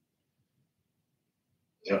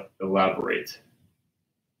 Yeah, elaborate.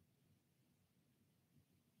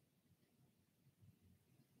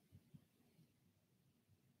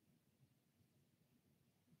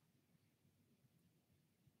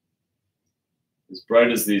 As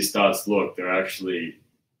bright as these dots look, they're actually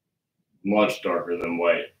much darker than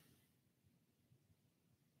white.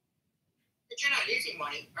 But you're not using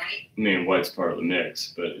white, right? I mean, white's part of the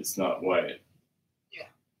mix, but it's not white. Yeah.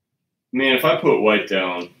 I mean, if I put white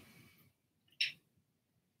down,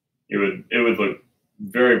 it would look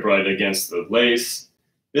very bright against the lace.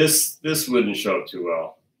 This wouldn't show up too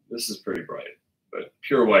well. This is pretty bright, but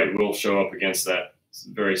pure white will show up against that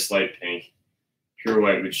very slight pink. Pure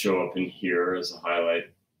white would show up in here as a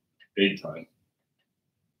highlight, big time.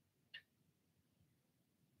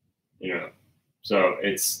 You know, so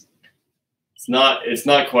it's not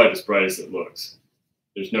quite as bright as it looks.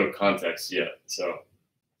 There's no context yet, so.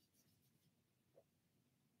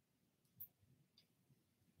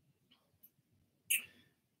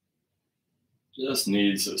 Just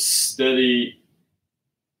needs a steady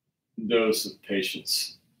dose of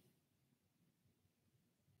patience.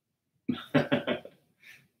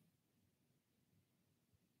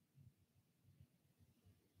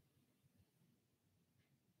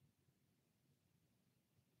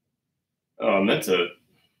 Oh, I meant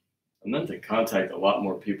to contact a lot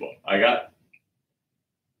more people. I got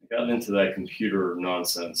into that computer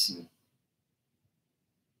nonsense and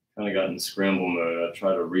kind of got in scramble mode. I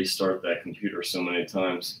tried to restart that computer so many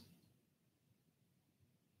times.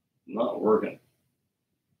 Not working.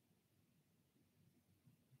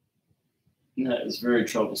 And that is very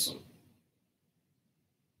troublesome.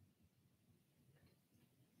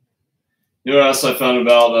 You know what else I found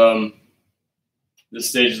about this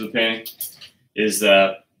stage of the painting is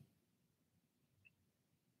that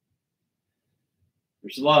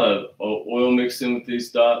there's a lot of oil mixed in with these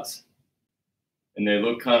dots, and they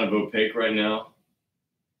look kind of opaque right now.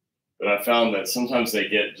 But I found that sometimes they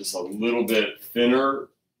get just a little bit thinner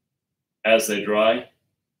as they dry,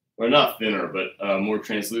 or not thinner, but more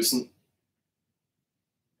translucent.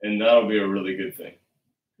 And that'll be a really good thing,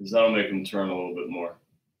 because that'll make them turn a little bit more.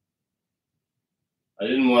 I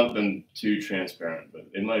didn't want them too transparent, but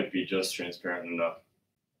it might be just transparent enough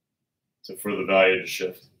for the value to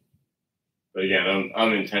shift. But again,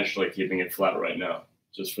 I'm intentionally keeping it flat right now,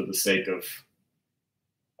 just for the sake of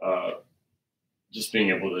just being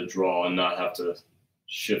able to draw and not have to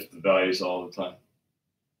shift the values all the time.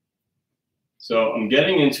 So I'm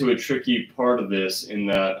getting into a tricky part of this in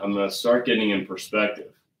that I'm going to start getting in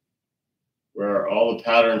perspective. where all the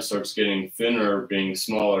pattern starts getting thinner, being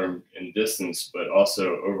smaller in distance, but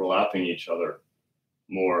also overlapping each other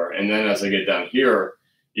more. And then as I get down here,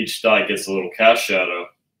 each dot gets a little cast shadow.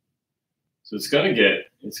 So it's gonna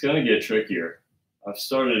get trickier. I've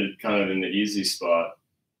started kind of in the easy spot,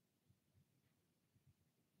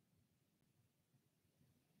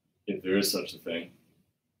 if there is such a thing.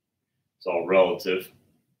 It's all relative.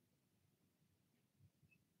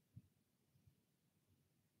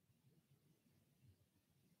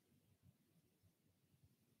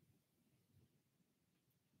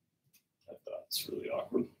 I thought it's really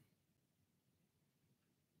awkward.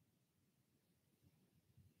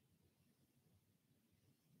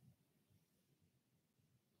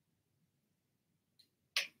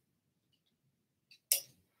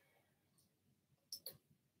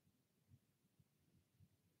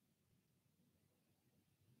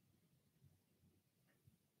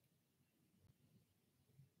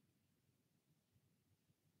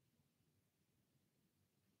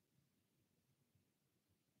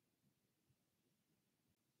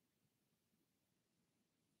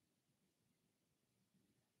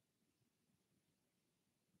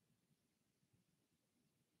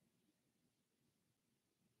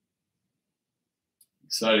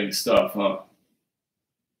 Exciting stuff, huh?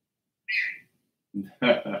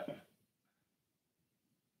 I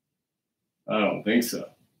don't think so.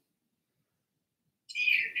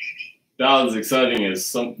 Not as exciting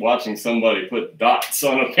as watching somebody put dots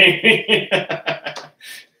on a painting. Well,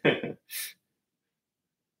 you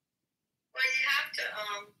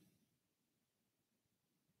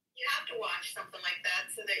have to watch something like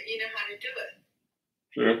that so that you know how to do it.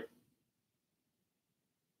 Sure.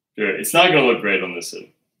 Sure. It's not going to look great on this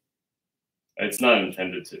end. It's not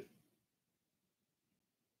intended to.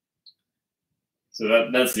 So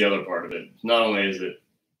that's the other part of it. Not only is it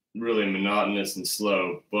really monotonous and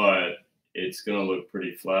slow, but it's going to look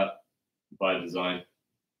pretty flat by design,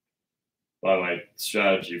 by my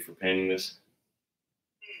strategy for painting this.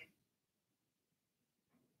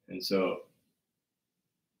 And so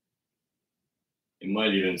it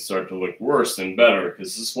might even start to look worse than better,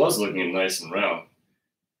 because this was looking nice and round.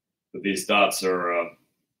 But these dots are, I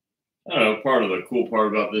don't know, part of the cool part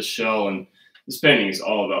about this shell. And this painting is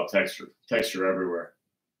all about texture everywhere.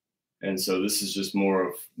 And so this is just more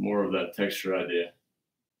of that texture idea.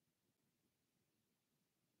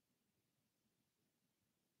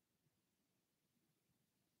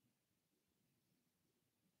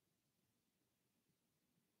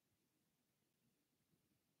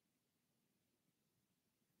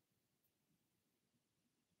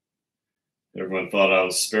 Everyone thought I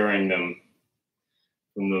was sparing them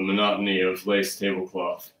from the monotony of lace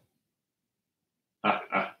tablecloth. Ha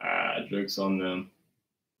ha ha, joke's on them.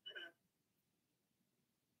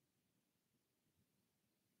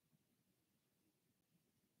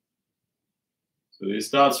 So these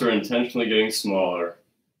dots are intentionally getting smaller.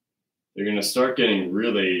 They're going to start getting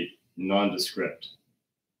really nondescript.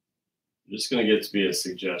 I'm just going to get to be a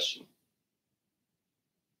suggestion.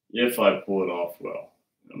 If I pull it off well,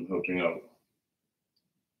 I'm hoping I will.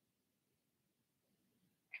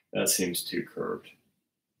 That seems too curved.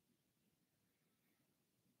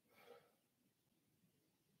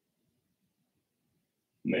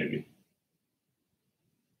 Maybe.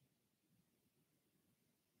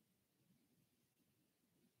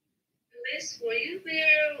 Liz, were you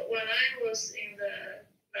there when I was in the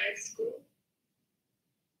night school?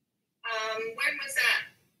 When was that?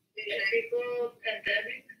 Before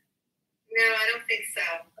pandemic? No, I don't think so.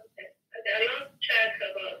 Okay. I lost track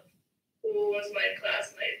about who was my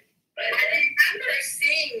classmate. But I remember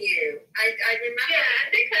seeing you. I remember. Yeah, I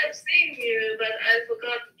think I've seen you, but I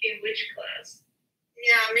forgot in which class.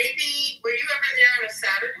 Yeah, maybe. Were you ever there on a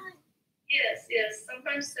Saturday? Yes.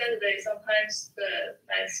 Sometimes Saturday, sometimes the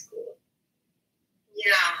night school.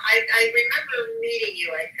 Yeah, I remember meeting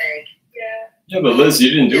you, I think. Yeah. Yeah, but Liz, you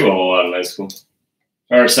didn't do a whole lot in high school.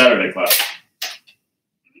 Or Saturday class.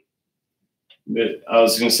 I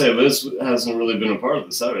was going to say, Liz hasn't really been a part of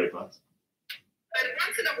the Saturday class. But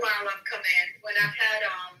once in a while I've come in when I've had,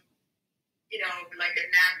 like an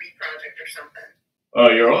anatomy project or something.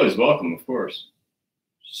 Oh, you're always welcome, of course.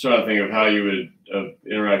 Just trying to think of how you would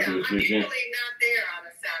interact with I'm Eugene. usually not there on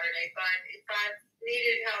a Saturday, but if I've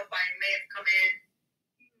needed help, I may have come in,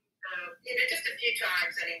 just a few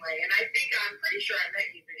times anyway. And I'm pretty sure I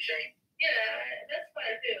met you, Eugene. Yeah, that's what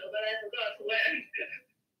I do, but I forgot when.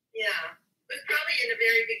 Yeah, it was probably in the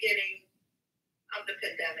very beginning of the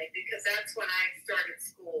pandemic, because that's when I started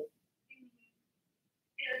school.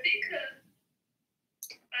 Yeah, I think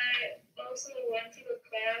I also went to the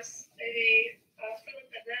class maybe after the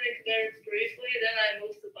pandemic very briefly, then I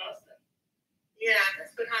moved to Boston. Yeah,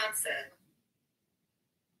 that's what Han said.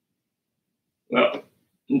 Well,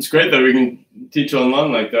 it's great that we can teach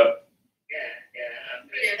online like that.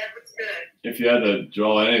 Yeah, that was good. If you had to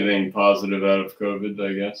draw anything positive out of COVID,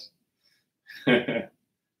 I guess.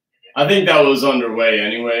 I think that was underway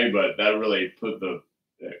anyway, but that really put the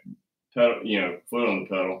pedal, foot on the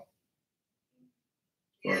pedal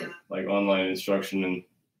for like online instruction and.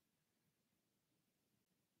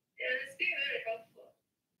 Yeah, it's been very helpful.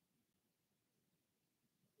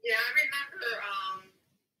 Yeah, I remember.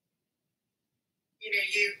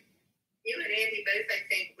 You and Andy both, I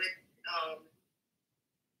think, would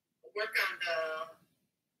work on the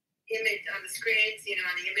image on the screens,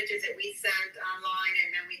 on the images that we sent online,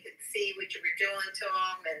 and then we could see what you were doing to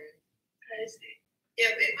them. And I see.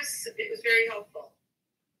 Yeah, it was very helpful.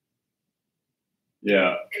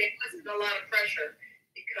 Yeah. And it wasn't a lot of pressure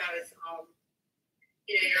because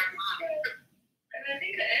you're online. And I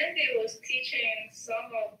think Andy was teaching some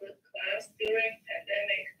of the class during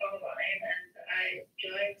pandemic online, and I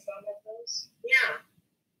joined some of those. Yeah.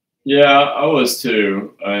 Yeah, I was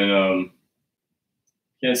too. And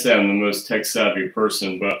can't say I'm the most tech savvy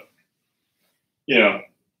person, but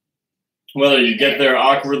whether you get there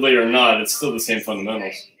awkwardly or not, it's still the same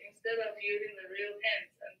fundamentals. Instead of using the real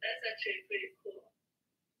pens, and that's actually pretty cool.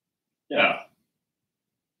 Yeah.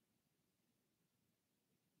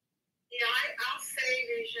 Yeah, I'll say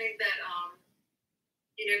usually that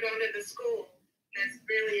going to the school has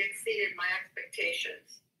really exceeded my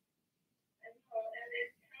expectations. And it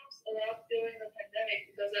helps a lot during the pandemic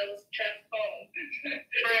because I was trapped home. my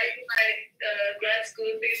grad school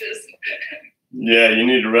thesis. Yeah, you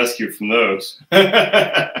need a rescue from those.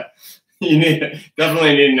 Definitely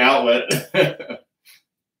need an outlet. Yeah, and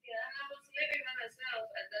I was living by myself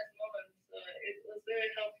at that moment, so it was very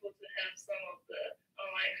helpful to have some of the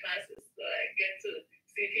online classes so I get to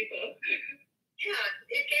see people. Yeah,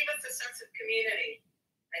 it gave us a sense of community,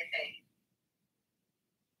 I think.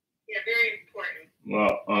 Yeah, very important.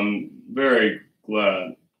 Well, I'm very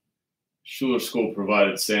glad Schuler School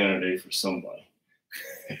provided sanity for somebody.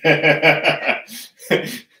 That's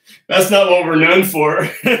not what we're known for.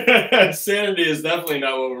 Sanity is definitely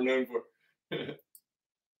not what we're known for.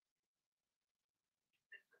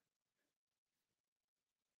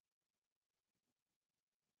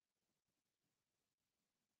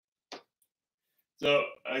 So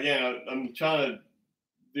again, I'm trying to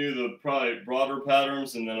do the probably broader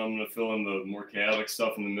patterns, and then I'm going to fill in the more chaotic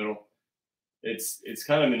stuff in the middle. It's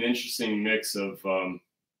kind of an interesting mix of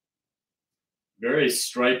very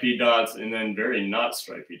stripy dots and then very not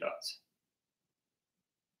stripy dots.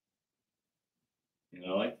 And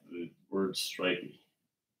I like the word stripy.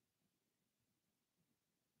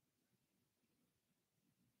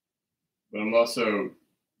 But I'm also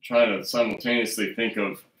trying to simultaneously think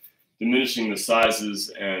of diminishing the sizes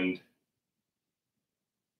and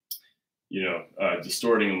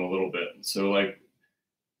distorting them a little bit. So like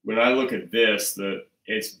when I look at this,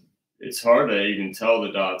 it's hard to even tell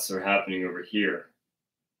the dots are happening over here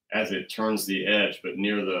as it turns the edge, but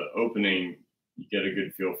near the opening, you get a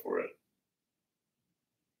good feel for it.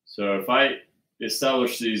 So if I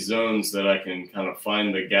establish these zones that I can kind of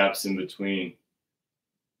find the gaps in between,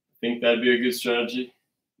 I think that'd be a good strategy.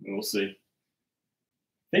 We'll see.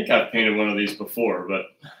 I think I've painted one of these before, but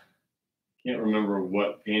can't remember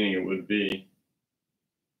what painting it would be.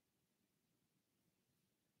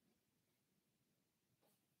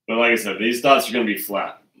 But like I said, these dots are going to be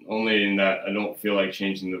flat, only in that I don't feel like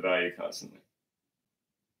changing the value constantly.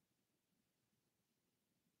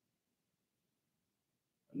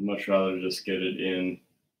 I'd much rather just get it in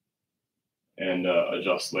and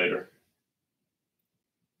adjust later.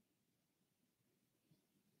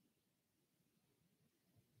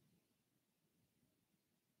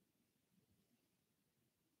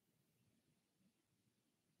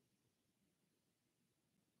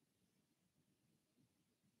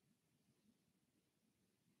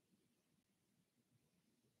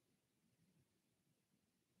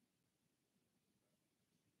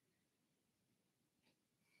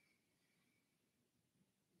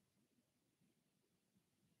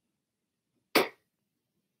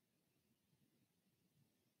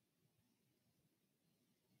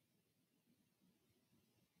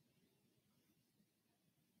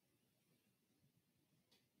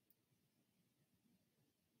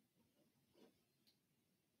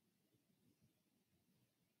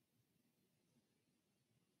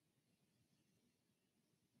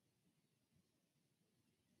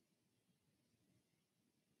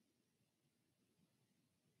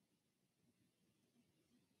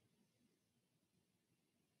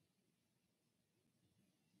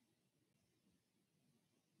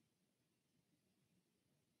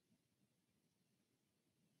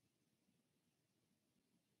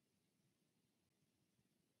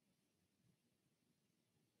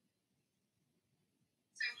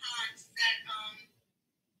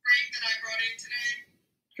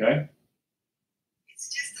 Okay. It's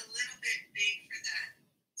just a little bit big for that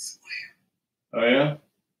square. Oh yeah.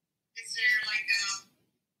 Is there like a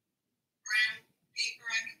brown paper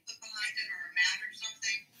I can put behind it, or a mat or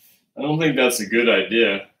something? I don't think that's a good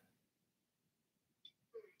idea.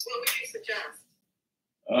 What would you suggest?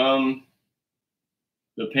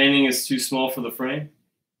 The painting is too small for the frame.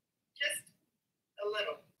 Just a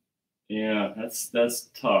little. Yeah, that's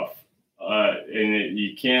tough. And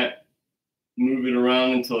you can't move it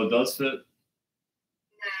around until it does fit.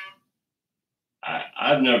 No.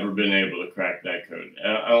 I've never been able to crack that code.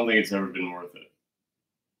 I don't think it's ever been worth it.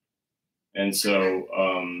 And so,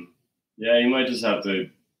 yeah, you might just have to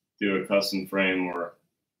do a custom frame, or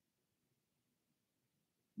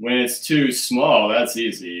when it's too small, that's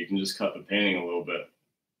easy. You can just cut the painting a little bit.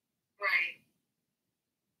 Right.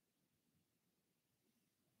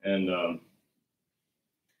 And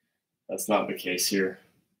that's not the case here.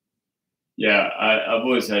 Yeah, I've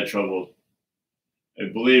always had trouble.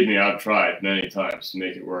 And believe me, I've tried many times to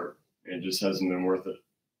make it work. It just hasn't been worth it.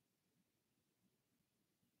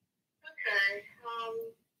 Okay.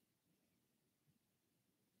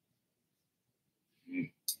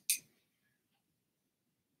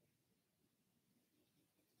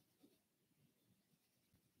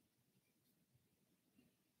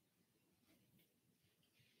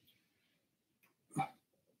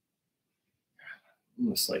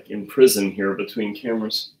 Almost like in prison here between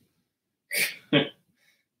cameras. Are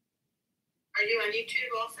you on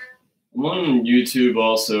YouTube also? I'm on YouTube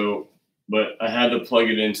also, but I had to plug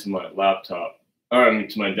it into my laptop, or I mean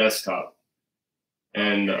to my desktop,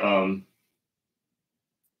 and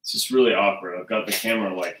it's just really awkward. I've got the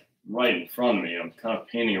camera like right in front of me. I'm kind of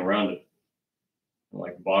painting around it,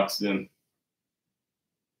 like boxed in,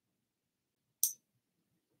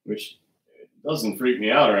 which doesn't freak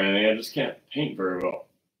me out or anything. I just can't paint very well.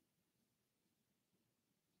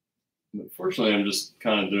 But fortunately, I'm just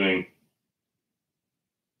kind of doing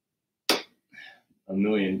a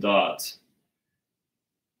million dots.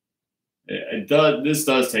 This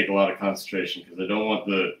does take a lot of concentration, because I don't want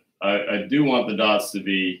I do want the dots to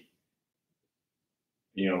be,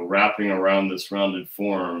 wrapping around this rounded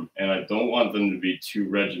form, and I don't want them to be too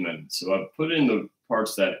regimented. So I've put in the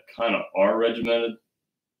parts that kind of are regimented,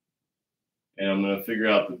 and I'm going to figure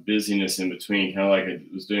out the busyness in between, kind of like I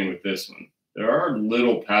was doing with this one. There are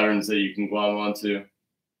little patterns that you can glom onto.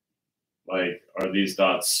 Like, are these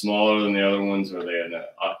dots smaller than the other ones? Are they an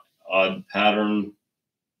odd pattern?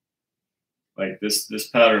 Like this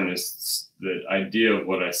pattern is the idea of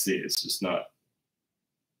what I see. It's just not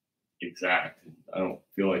exact. I don't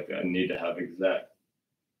feel like I need to have exact.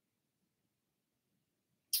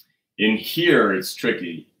 In here, it's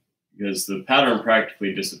tricky because the pattern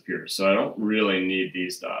practically disappears. So I don't really need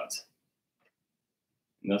these dots.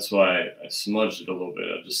 And that's why I smudged it a little bit.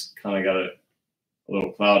 I just kind of got it a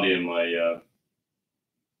little cloudy in my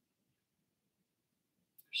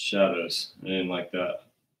shadows. I didn't like that.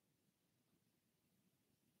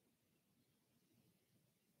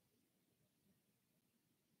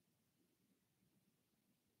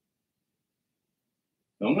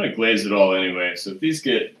 I'm going to glaze it all anyway. So if these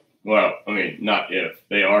get, well, I mean, not if,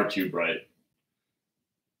 they are too bright.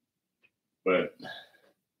 But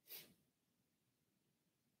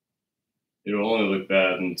it'll only look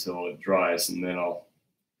bad until it dries, and then I'll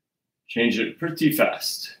change it pretty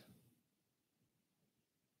fast.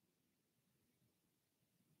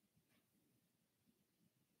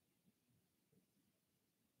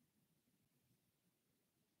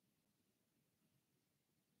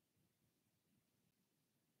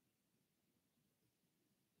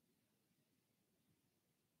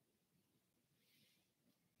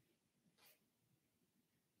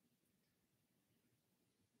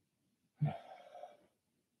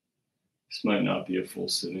 This might not be a full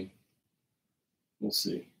sitting. We'll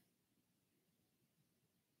see.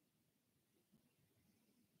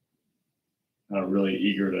 I'm really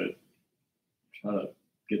eager to try to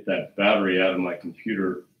get that battery out of my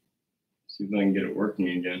computer, see if I can get it working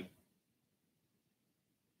again.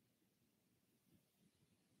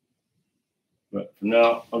 But for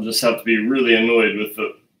now, I'll just have to be really annoyed with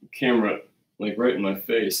the camera, like right in my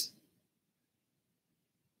face.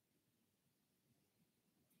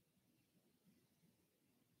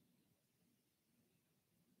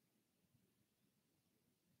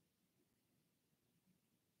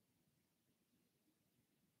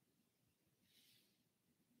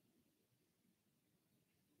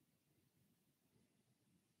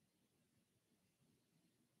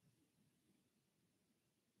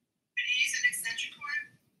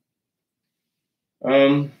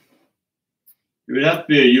 It would have to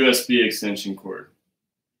be a USB extension cord.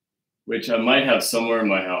 which I might have somewhere in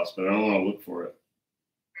my house, but I don't want to look for it.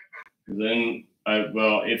 Then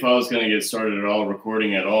well, if I was going to get started at all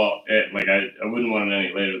recording at all, like I wouldn't want it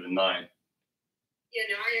any later than 9. Yeah,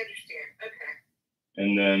 no, I understand. Okay.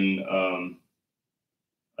 And then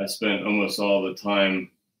I spent almost all the time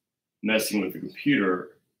messing with the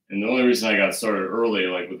computer. And the only reason I got started early,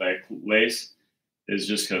 like with that lace, is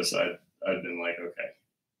just because I've been like, okay,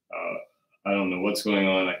 I don't know what's going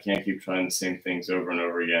on. I can't keep trying the same things over and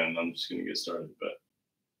over again. I'm just going to get started. But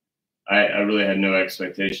I really had no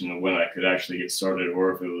expectation of when I could actually get started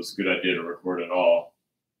or if it was a good idea to record at all.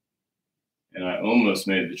 And I almost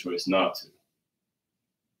made the choice not to.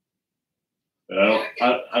 But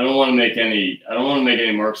I don't want to make any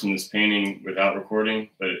marks on this painting without recording.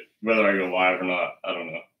 But whether I go live or not, I don't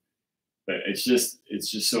know. But it's just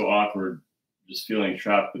so awkward, just feeling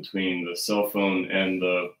trapped between the cell phone and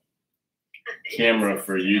the camera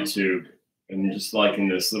for YouTube, and just like in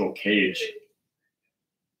this little cage.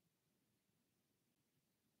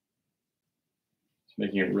 It's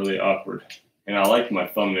making it really awkward. And I like my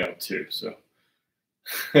thumbnail too, so.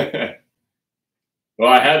 Well,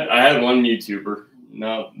 I had one YouTuber.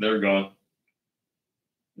 Now they're gone.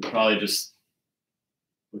 They're probably just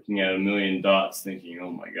looking at a million dots thinking, oh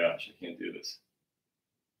my gosh, I can't do this.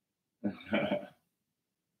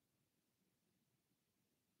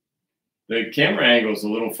 The camera angle is a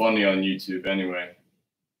little funny on YouTube anyway.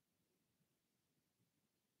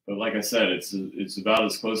 But like I said, it's about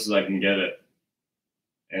as close as I can get it.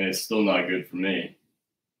 And it's still not good for me.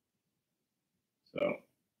 So a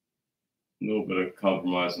little bit of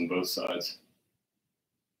compromise on both sides.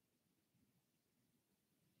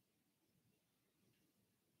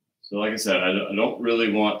 So like I said, I don't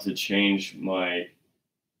really want to change my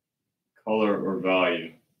color or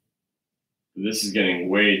value. This is getting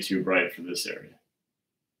way too bright for this area.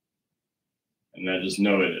 And I just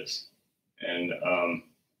know it is. And I'm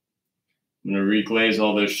going to reglaze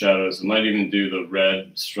all those shadows. I might even do the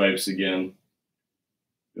red stripes again.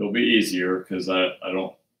 It'll be easier because I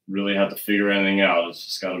don't really have to figure anything out. It's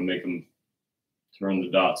just got to make them turn the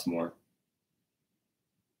dots more.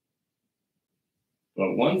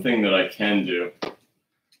 But one thing that I can do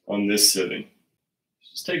on this sitting is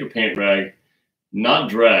just take a paint rag, not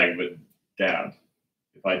drag, but dab.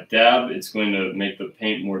 If I dab, it's going to make the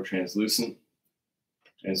paint more translucent,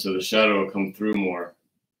 and so the shadow will come through more.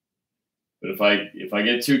 But if I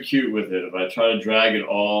get too cute with it, if I try to drag it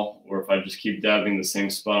all, or if I just keep dabbing the same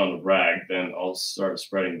spot on the rag, then I'll start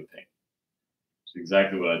spreading the paint. It's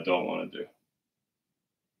exactly what I don't want to do.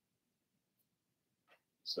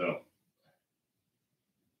 So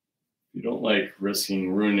if you don't like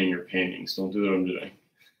risking ruining your paintings, don't do what I'm doing.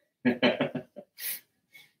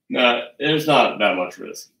 No, there's not that much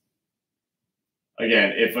risk.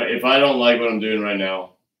 Again, if I don't like what I'm doing right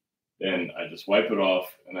now, then I just wipe it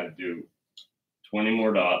off and I do 20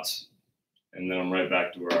 more dots, and then I'm right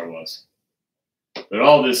back to where I was. But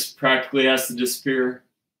all this practically has to disappear,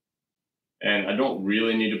 and I don't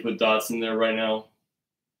really need to put dots in there right now.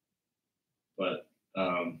 But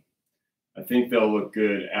I think they'll look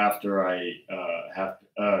good after I have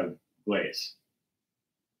glaze.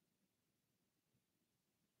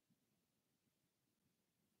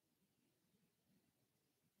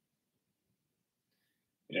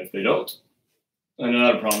 And if they don't, then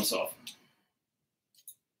another problem solved.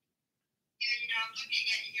 Yeah, I'm looking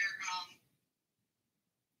at your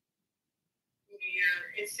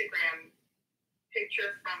Instagram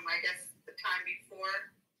picture from, I guess, the time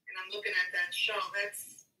before, and I'm looking at that shell.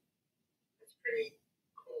 That's pretty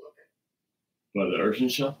cool looking. What, the urchin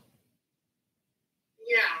shell?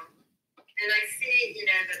 Yeah, and I see,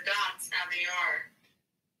 the dots, how they are.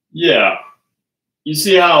 Yeah. You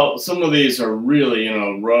see how some of these are really in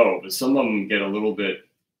a row, but some of them get a little bit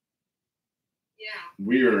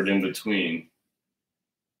weird in between.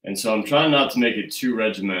 And so I'm trying not to make it too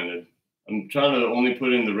regimented. I'm trying to only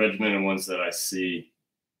put in the regimented ones that I see,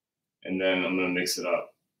 and then I'm going to mix it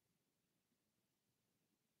up.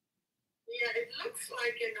 Yeah, it looks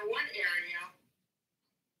like in the one area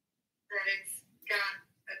that it's got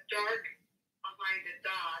a dark behind the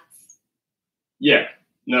dots. Yeah.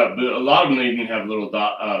 No, but a lot of them even have little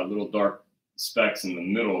dark specks in the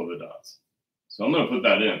middle of the dots. So I'm going to put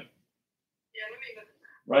that in. Yeah, let me look at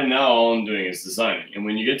that. Right now, all I'm doing is designing. And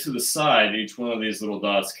when you get to the side, each one of these little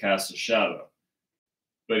dots casts a shadow.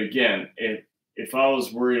 But again, if I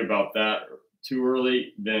was worried about that too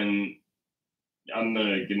early, then I'm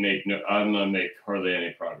going to make hardly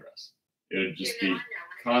any progress. It would just be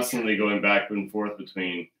constantly going back and forth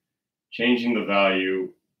between changing the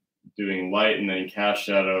value, doing light and then cast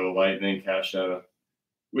shadow, light and then cast shadow,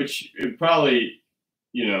 which it probably,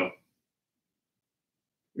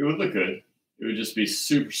 it would look good. It would just be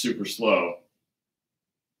super, super slow.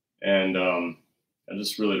 And I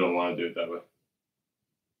just really don't want to do it that way.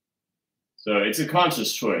 So it's a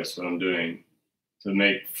conscious choice what I'm doing to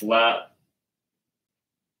make flat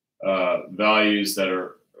values that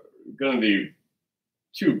are going to be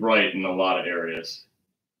too bright in a lot of areas.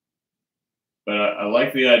 But I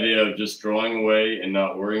like the idea of just drawing away and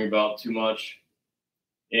not worrying about too much.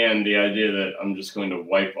 And the idea that I'm just going to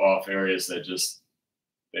wipe off areas that just,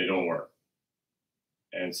 they don't work.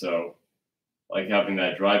 And so I like having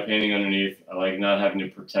that dry painting underneath. I like not having to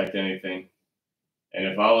protect anything. And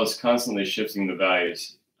if I was constantly shifting the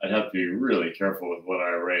values, I'd have to be really careful with what I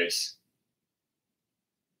erase.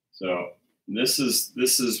 So this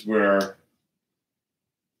is where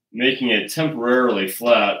making it temporarily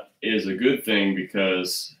flat is a good thing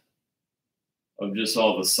because of just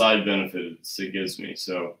all the side benefits it gives me.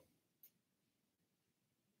 So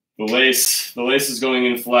the lace is going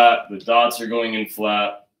in flat, the dots are going in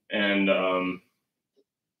flat, and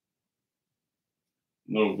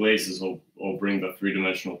little glazes will bring the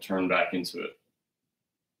three-dimensional turn back into it.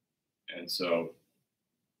 And so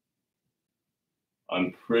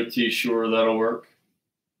I'm pretty sure that'll work.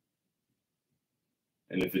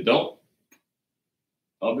 And if it don't,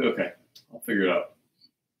 I'll be okay. I'll figure it out.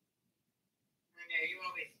 I know, you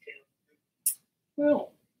always do.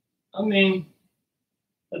 Well, I mean,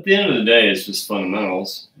 at the end of the day, it's just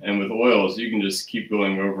fundamentals. And with oils, you can just keep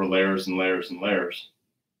going over layers and layers and layers.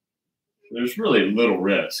 There's really little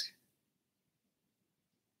risk.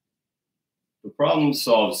 The problem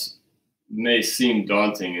solves may seem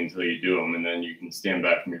daunting until you do them, and then you can stand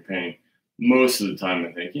back from your painting. Most of the time,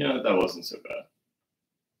 I think, you know, that wasn't so bad.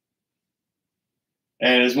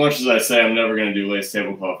 And as much as I say I'm never going to do lace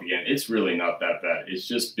tablecloth again, it's really not that bad. It's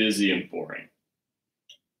just busy and boring,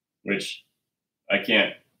 which I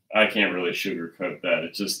can't really sugarcoat that.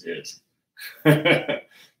 It just is.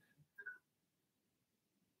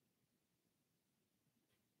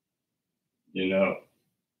 You know,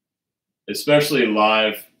 especially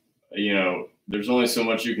live, you know, there's only so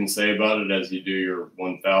much you can say about it as you do your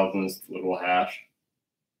 1,000th little hash.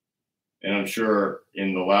 And I'm sure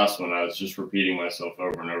in the last one, I was just repeating myself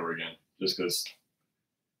over and over again, just because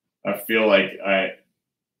I feel like I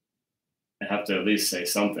have to at least say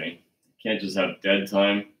something. You can't just have dead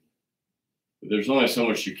time. But there's only so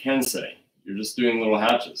much you can say. You're just doing little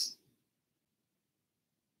hatches,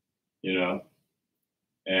 you know?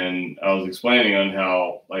 And I was explaining on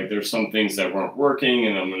how, like, there's some things that weren't working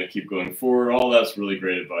and I'm going to keep going forward. All that's really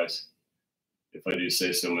great advice, if I do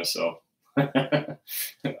say so myself.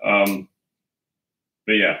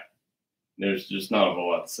 But yeah, there's just not a whole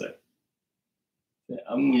lot to say.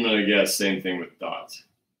 I'm going to guess same thing with dots.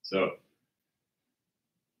 So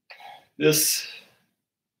this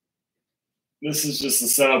is just the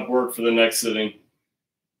setup work for the next sitting.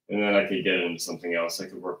 And then I could get into something else. I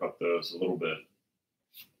could work up those a little bit.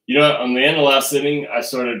 You know, on the end of last sitting, I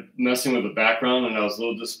started messing with the background and I was a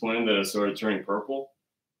little disappointed that it started turning purple.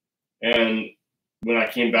 And when I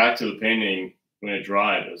came back to the painting, when it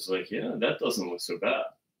dried, I was like, yeah, that doesn't look so bad.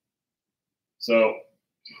 So,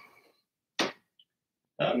 I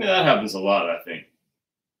mean, that happens a lot, I think.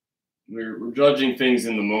 We're judging things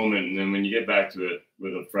in the moment, and then when you get back to it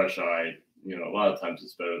with a fresh eye, you know, a lot of times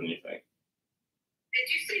it's better than you think. Did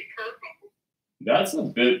you say purple? That's a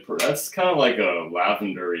bit, that's kind of like a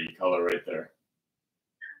lavender-y color right there.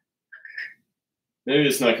 Maybe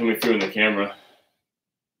it's not coming through in the camera. I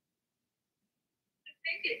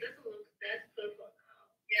think it doesn't look that purple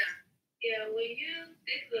now. Yeah. Yeah, when you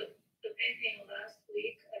did the painting last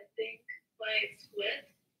week, I think when it's wet,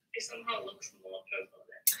 it somehow looks more purple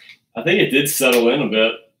then. I think it did settle in a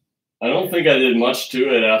bit. I don't think I did much to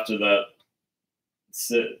it after that.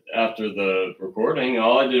 After the recording,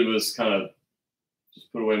 all I did was kind of just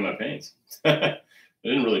put away my paints. I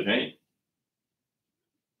didn't really paint.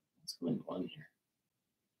 What's going on here?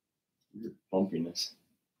 Weird bumpiness.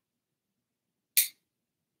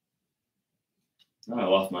 Oh, I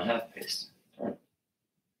lost my half paste. Darn.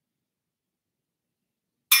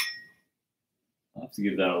 I'll have to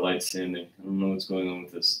give that a light sanding. I don't know what's going on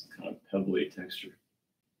with this kind of pebbly texture.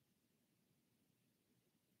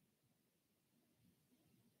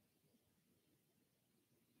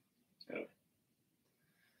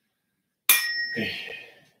 Okay.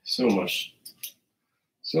 So much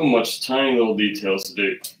tiny little details to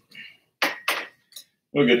do.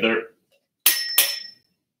 We'll get there.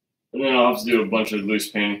 And then I'll have to do a bunch of loose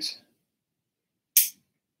paintings.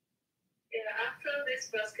 Yeah, after this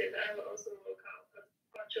basket, I will also work out a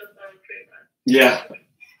bunch of refinement. Yeah.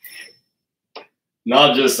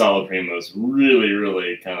 Not just solid primos, really,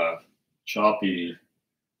 really kind of choppy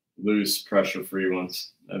loose, pressure-free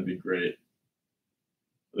ones. That'd be great.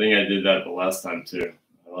 I think I did that the last time too.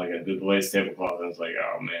 Like I did the lace tablecloth, and I was like,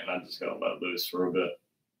 oh man, I'm just gonna let loose for a bit.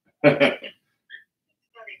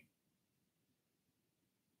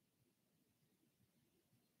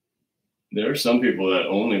 There are some people that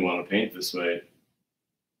only want to paint this way,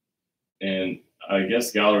 and I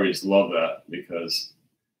guess galleries love that because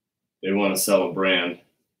they want to sell a brand.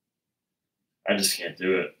 I just can't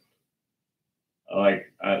do it. I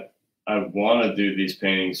want to do these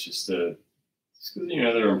paintings just because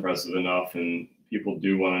they're impressive enough, and people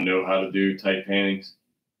do want to know how to do tight paintings.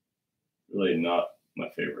 Really not my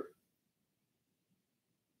favorite.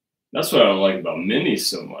 That's what I like about minis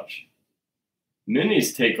so much.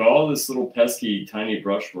 Minis take all this little pesky tiny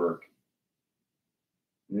brushwork,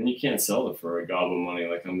 and then you can't sell it for a gob of money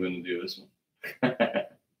like I'm going to do this one.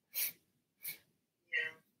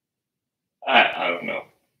 I don't know.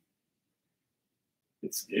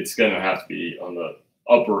 It's going to have to be on the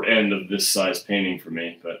upper end of this size painting for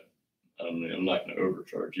me, but I'm not going to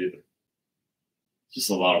overcharge either. It's just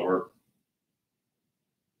a lot of work.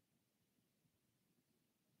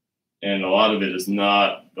 And a lot of it is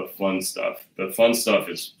not the fun stuff. The fun stuff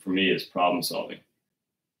is, for me, is problem solving.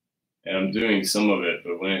 And I'm doing some of it,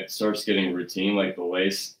 but when it starts getting routine, like the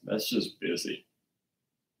lace, that's just busy.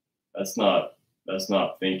 That's not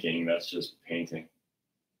thinking, that's just painting.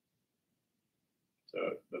 So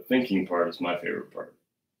the thinking part is my favorite part.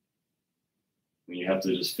 When you have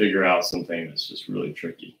to just figure out something that's just really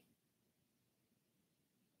tricky.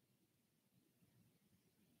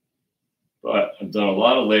 But I've done a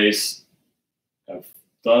lot of lace. I've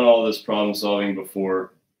done all this problem solving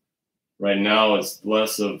before. Right now, it's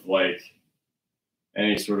less of like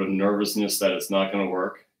any sort of nervousness that it's not going to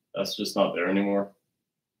work. That's just not there anymore.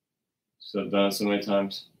 So I've done it so many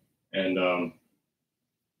times. And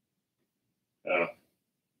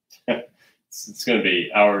it's going to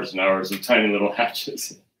be hours and hours of tiny little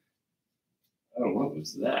hatches. Oh, what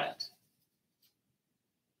was that?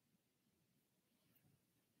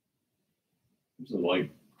 There's a like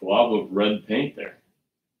glob of red paint there.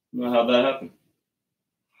 I don't know how that happened.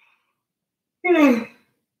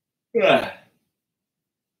 Yeah.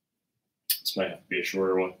 This might have to be a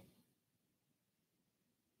shorter one.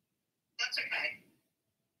 That's okay.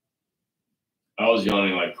 I was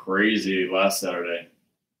yawning like crazy last Saturday.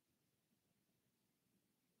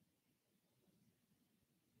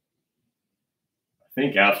 I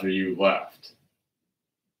think after you left,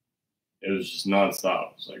 it was just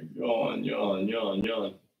nonstop. It was like yawn, yawn, yawn,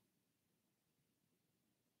 yawn.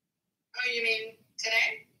 Oh, you mean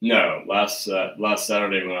today? No, last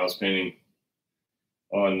Saturday when I was painting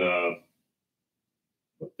on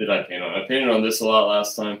what did I paint on? I painted on this a lot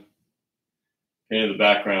last time. Painted the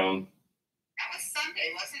background. That was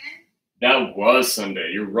Sunday, wasn't it? That was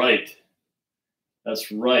Sunday. You're right.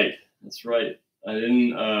 That's right. That's right. I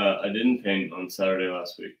didn't paint on Saturday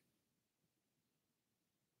last week.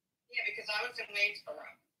 Yeah, because I was in Waynesboro.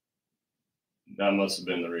 That must have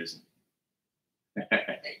been the reason. That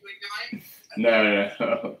you were doing?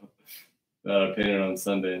 No. I painted on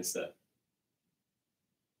Sunday instead.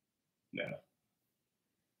 No.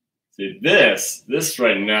 See, this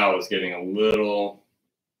right now is getting a little,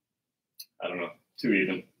 I don't know, too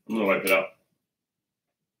even. I'm gonna wipe it out.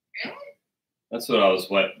 Really? That was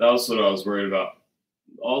what I was worried about.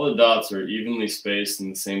 All the dots are evenly spaced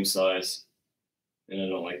and the same size, and I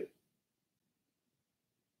don't like it.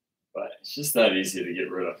 But it's just that easy to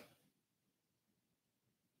get rid of.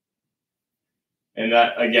 And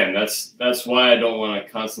that, again, that's why I don't want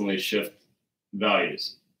to constantly shift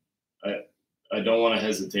values. I don't want to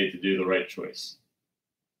hesitate to do the right choice.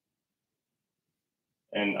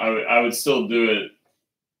 And I would still do it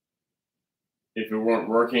if it weren't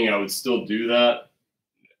working. I would still do that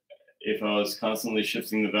if I was constantly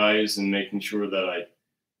shifting the values and making sure that I,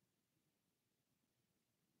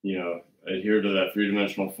 adhere to that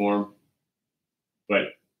three-dimensional form.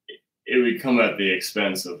 But it would come at the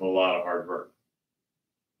expense of a lot of hard work.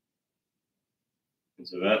 And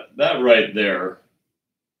so that right there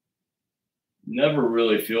never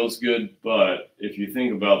really feels good, but if you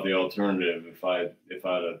think about the alternative, if I'd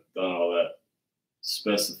have done all that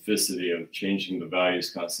specificity of changing the values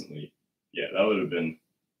constantly, yeah, that would have been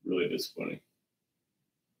really disappointing.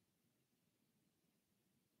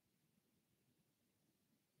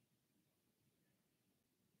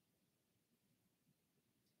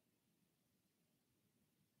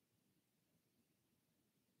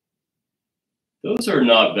 Those are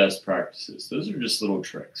not best practices. Those are just little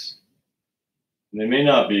tricks. And they may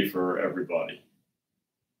not be for everybody.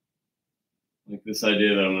 Like this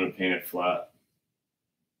idea that I'm going to paint it flat.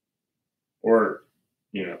 Or,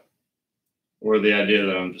 or the idea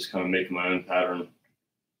that I'm just kind of making my own pattern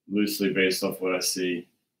loosely based off what I see.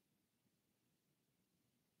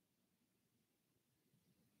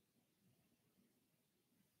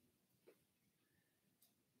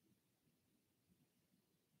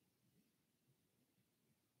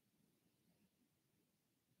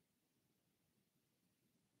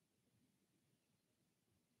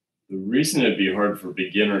 The reason it'd be hard for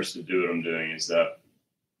beginners to do what I'm doing is that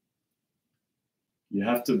you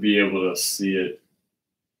have to be able to see it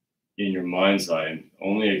in your mind's eye, and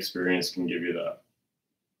only experience can give you that.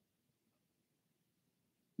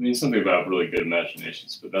 I mean, something about really good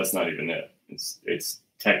imaginations, but that's not even it. It's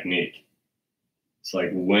technique. It's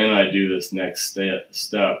like when I do this next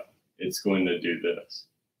step, it's going to do this.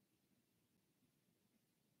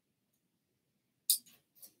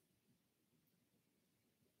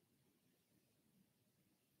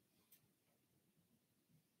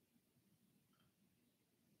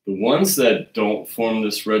 The ones that don't form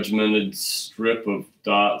this regimented strip of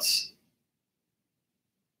dots,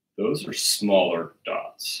 those are smaller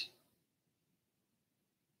dots.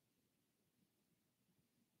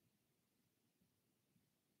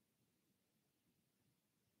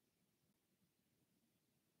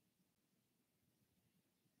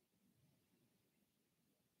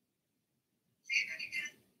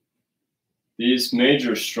 These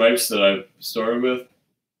major stripes that I've started with,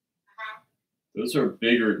 those are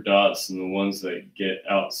bigger dots than the ones that get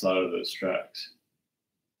outside of those tracks.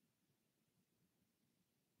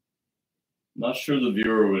 I'm not sure the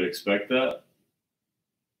viewer would expect that.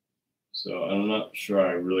 So I'm not sure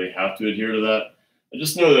I really have to adhere to that. I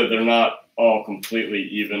just know that they're not all completely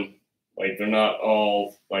even. Like they're not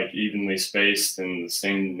all like evenly spaced and the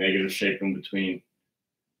same negative shape in between.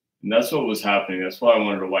 And that's what was happening. That's why I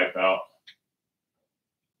wanted to wipe out.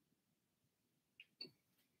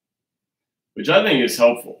 Which I think is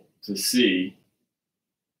helpful to see.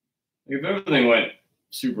 If everything went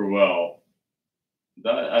super well,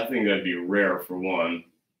 I think that'd be rare for one.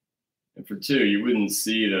 And for two, you wouldn't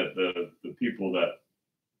see that the people that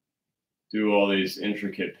do all these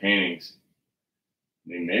intricate paintings, I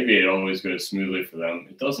mean, maybe it always goes smoothly for them.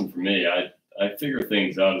 It doesn't for me. I figure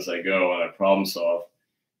things out as I go and I problem solve.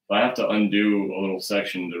 If I have to undo a little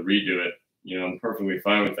section to redo it, I'm perfectly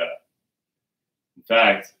fine with that. In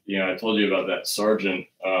fact, I told you about that Sargent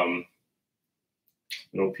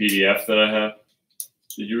little PDF that I have.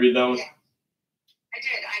 Did you read that one? Yeah, I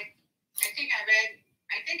did. I think I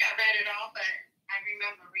read it all, but I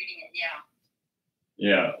remember reading it. Yeah.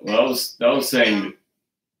 Yeah. Well, that was saying. Go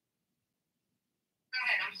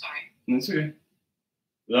ahead. I'm sorry. That's okay.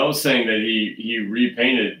 That was saying that he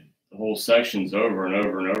repainted the whole sections over and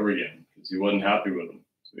over and over again because he wasn't happy with them.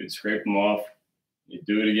 So he'd scrape them off, he'd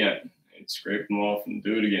do it again. He'd scrape them off and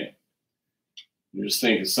do it again. You just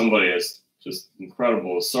think if somebody as just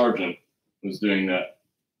incredible as Sargent was doing that,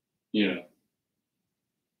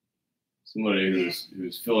 somebody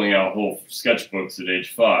who's filling out whole sketchbooks at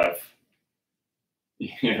age 5,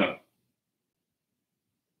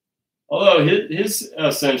 Although his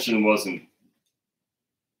ascension wasn't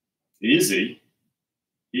easy.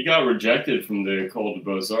 He got rejected from the École des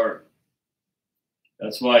Beaux-Arts.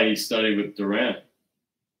 That's why he studied with Duran.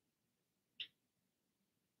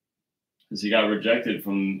 Because he got rejected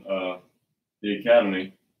from the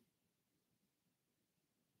academy.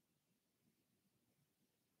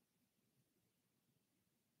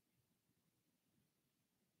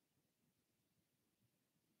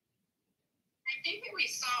 I think that we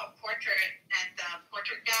saw a portrait at the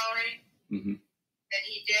portrait gallery that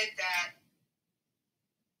he did that,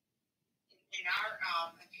 in our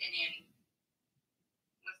opinion,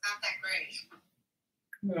 was not that great.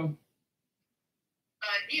 No.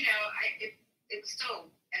 But it's still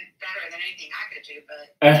better than anything I could do. But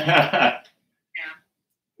yeah.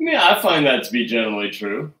 Yeah, I find that to be generally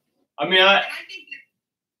true. I mean, I think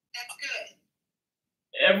that's good.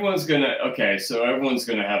 Everyone's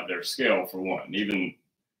gonna have their scale for one. Even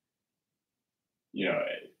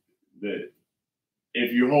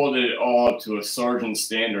if you hold it all up to a Sargent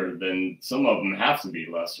standard, then some of them have to be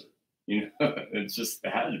lesser. It's just it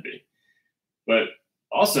had to be. But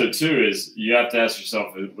also too is you have to ask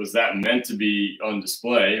yourself, was that meant to be on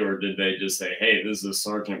display, or did they just say, hey, this is a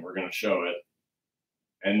Sargent, we're going to show it?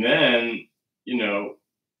 And then,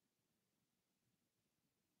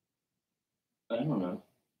 I don't know.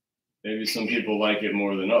 Maybe some people like it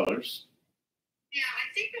more than others. Yeah,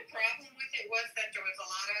 I think the problem with it was that there was a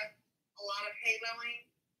lot of haloing.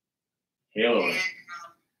 Haloing. And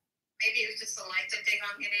maybe it was just the light that they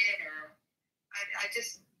hung in it, or I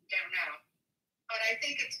just don't know. But I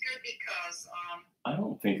think it's good because I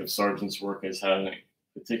don't think of Sargent's work as having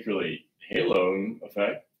particularly halo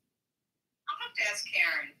effect. I'll have to ask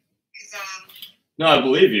Karen because No, I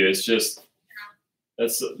believe you. It's just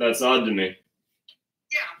that's odd to me.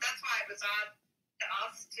 yeah, that's why it was odd to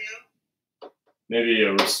us too. Maybe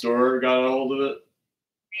a restorer got a hold of it.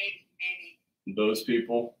 Maybe Those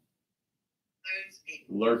people those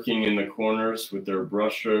people. lurking in the corners with their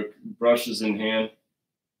brushes in hand,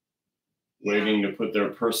 waiting to put their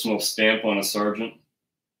personal stamp on a sergeant.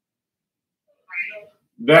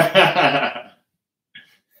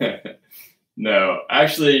 No,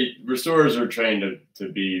 actually, restorers are trained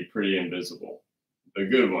to be pretty invisible. The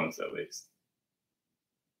good ones, at least.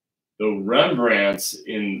 The Rembrandts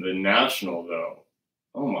in the National, though,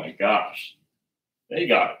 oh my gosh, they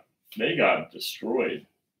got destroyed.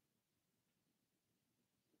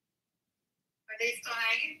 Are they still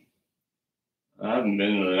hanging? I haven't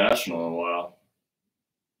been to the National in a while,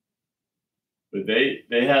 but they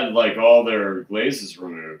had like all their glazes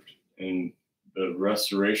removed, and the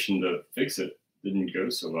restoration to fix it didn't go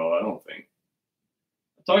so well. I don't think.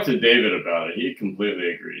 I talked to David about it. He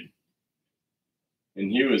completely agreed,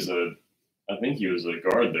 and I think he was a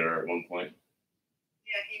guard there at one point.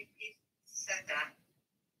 Yeah, he said that.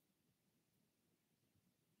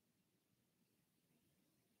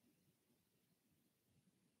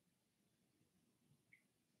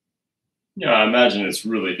 Yeah, I imagine it's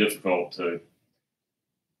really difficult to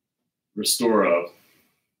restore a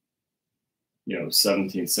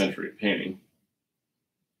 17th century painting.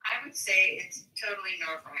 I would say it's totally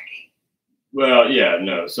nerve-wracking. Well, yeah,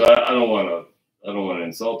 no. So I don't want to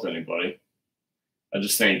insult anybody. I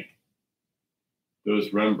just think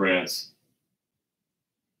those Rembrandts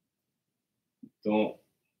don't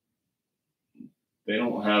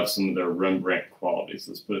have some of their Rembrandt qualities.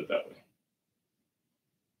 Let's put it that way.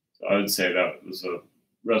 So I would say that was a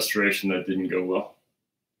restoration that didn't go well.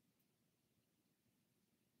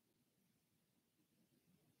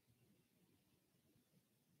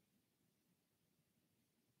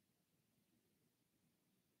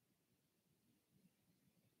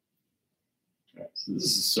 All right, so this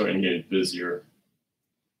is starting to get busier.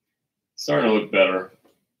 Starting to look better.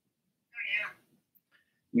 Oh yeah.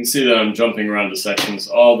 You can see that I'm jumping around to sections.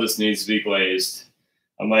 All this needs to be glazed.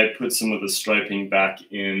 I might put some of the striping back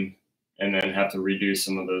in and then have to redo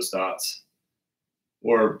some of those dots,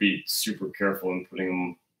 or be super careful in putting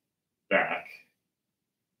them back.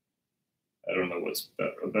 I don't know what's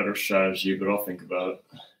a better strategy, but I'll think about it.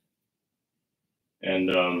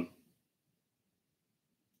 And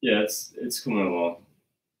yeah, it's coming along.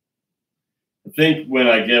 I think when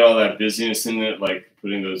I get all that busyness in it, like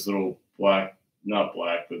putting those little not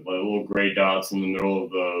black, but like little gray dots in the middle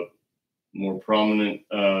of the more prominent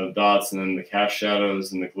dots, and then the cast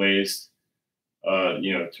shadows and the glazed,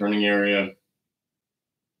 turning area, I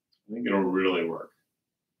think it'll really work.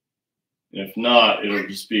 And if not, it'll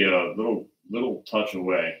just be a little touch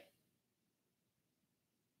away.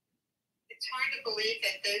 It's hard to believe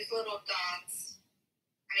that those little dots,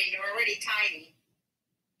 I mean, they're already tiny,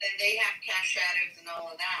 then they have cast shadows and all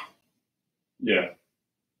of that. Yeah.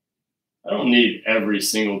 I don't need every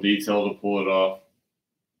single detail to pull it off,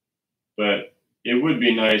 but it would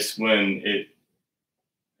be nice when it's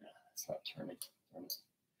not turning.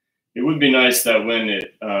 It would be nice that when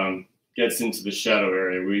it gets into the shadow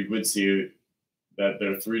area, we would see that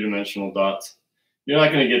they're three-dimensional dots. You're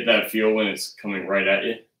not going to get that feel when it's coming right at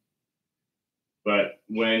you. But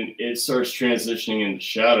when it starts transitioning into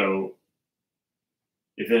shadow,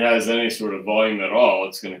 if it has any sort of volume at all,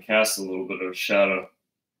 it's going to cast a little bit of shadow.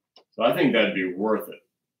 So I think that'd be worth it.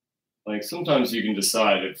 Like sometimes you can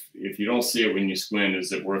decide if you don't see it when you squint,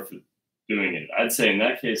 is it worth it doing it? I'd say in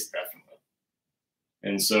that case, definitely.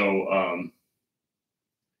 And so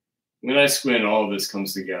when I squint, all of this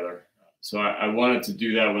comes together. So I wanted to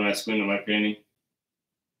do that when I squint at my painting,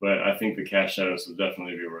 but I think the cast shadows will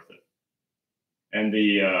definitely be worth it. And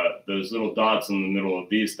those little dots in the middle of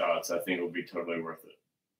these dots, I think will be totally worth it.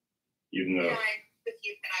 Even though, Yeah, I would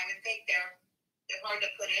think they're hard to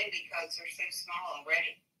put in because they're so small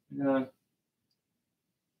already. yeah,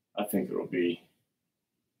 I think it'll be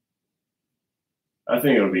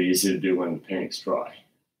easy to do when the paint's dry.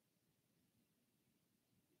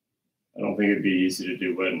 I don't think it'd be easy to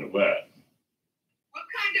do wet in the wet. What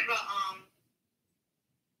kind of a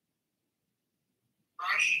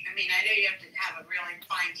brush? I mean, I know you have to have a really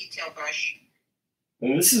fine detail brush.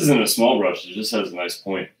 And this isn't a small brush; it just has a nice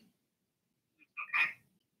point. Okay.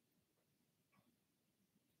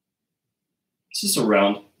 It's just a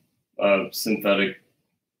round, synthetic,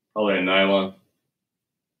 probably a nylon.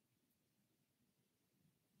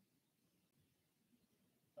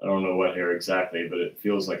 I don't know what hair exactly, but it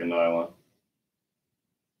feels like a nylon.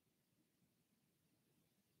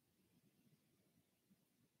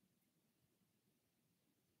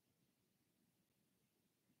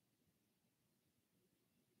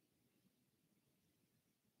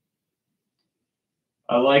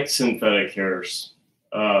 I like synthetic hairs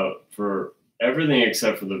for everything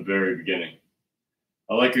except for the very beginning.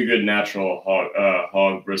 I like a good natural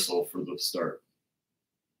hog bristle for the start.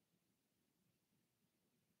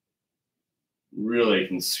 Really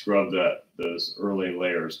can scrub those early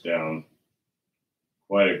layers down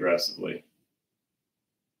quite aggressively.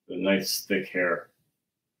 The nice thick hair.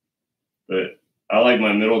 But I like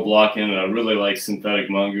my middle block-in, and I really like synthetic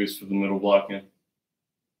mongoose for the middle block-in.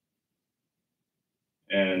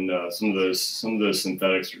 And some of those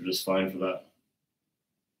synthetics are just fine for that.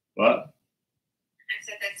 What? I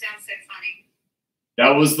said that sounds so funny.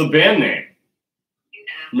 That was the band name. Yeah.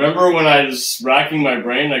 Remember when I was racking my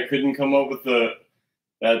brain, I couldn't come up with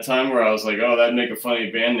that time where I was like, oh, that'd make a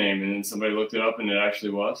funny band name, and then somebody looked it up, and it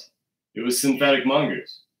actually was. It was synthetic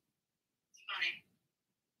mongoose. It's funny.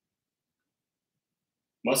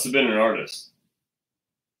 Must have been an artist.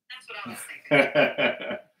 That's what I was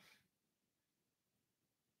thinking.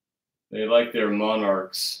 They like their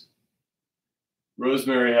monarchs.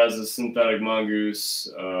 Rosemary has a synthetic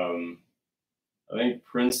mongoose. I think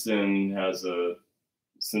Princeton has a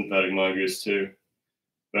synthetic mongoose too.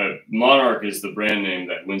 But Monarch is the brand name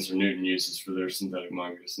that Winsor Newton uses for their synthetic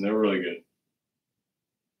mongoose, and they're really good.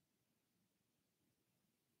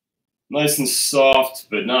 Nice and soft,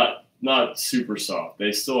 but not super soft.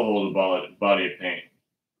 They still hold a body of paint.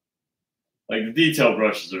 Like the detail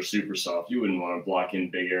brushes are super soft. You wouldn't want to block in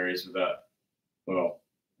big areas with that. Well,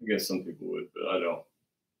 I guess some people would, but I don't.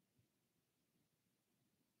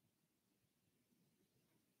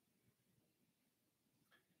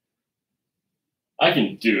 I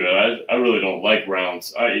can do it. I really don't like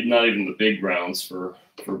rounds. Not even the big rounds for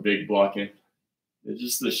big blocking. It's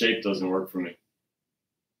just the shape doesn't work for me.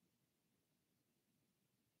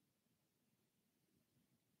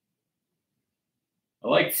 I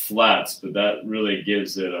like flats, but that really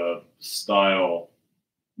gives it a style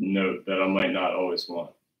note that I might not always want.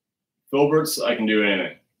 Filberts, I can do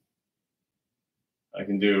anything. I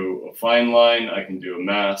can do a fine line. I can do a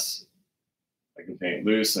mass. I can paint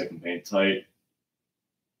loose. I can paint tight.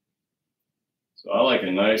 So I like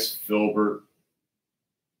a nice filbert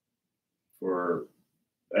for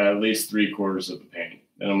at least 3/4 of the paint.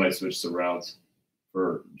 Then I might switch to rounds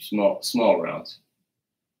for small rounds.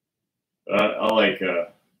 But I like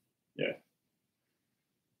I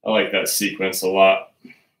like that sequence a lot.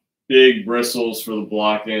 Big bristles for the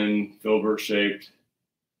block-in, filbert shaped,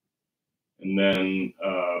 and then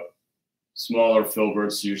smaller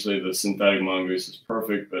filberts. Usually the synthetic mongoose is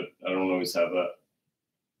perfect, but I don't always have that.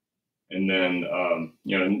 And then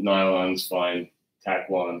nylon's fine,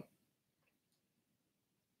 Taklon.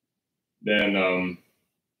 Then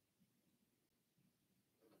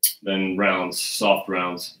rounds, soft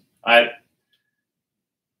rounds.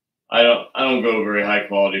 I don't go very high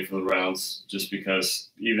quality for the rounds, just because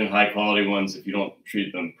even high quality ones, if you don't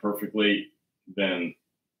treat them perfectly, then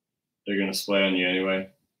they're gonna splay on you anyway.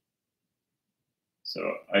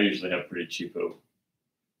 So I usually have pretty cheapo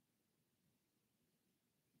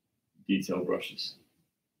detail brushes.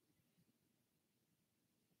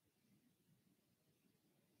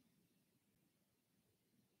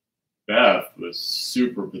 Beth was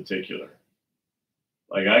super particular.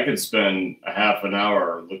 Like I could spend a half an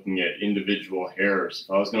hour looking at individual hairs.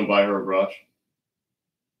 If I was going to buy her a brush,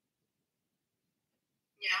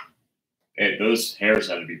 Yeah. Those hairs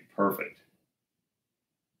had to be perfect.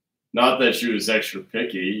 Not that she was extra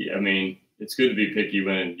picky. I mean, it's good to be picky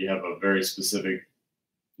when you have a very specific,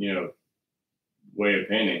 way of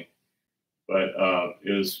painting. But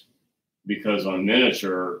it was because on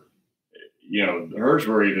miniature, hers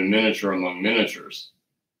were even miniature among miniatures.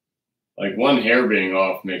 Like one hair being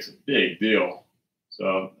off makes a big deal.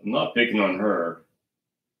 So I'm not picking on her.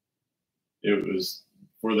 It was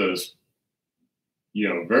for those,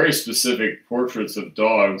 very specific portraits of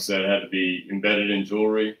dogs that had to be embedded in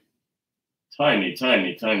jewelry. Tiny,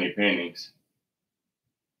 tiny, tiny paintings.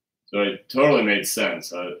 So it totally made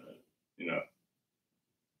sense. Yeah,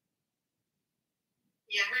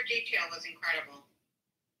 her detail was incredible.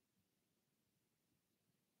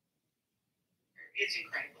 It's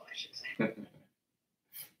incredible, I should say.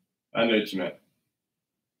 I know what you meant.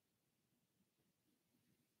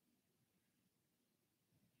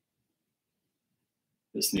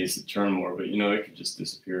 This needs to turn more, but it could just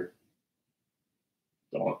disappear.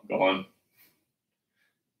 Gone.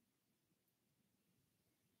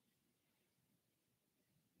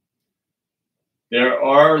 There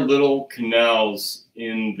are little canals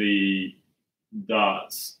in the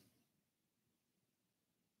dots.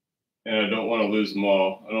 And I don't want to lose them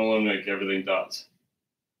all. I don't want to make everything dots.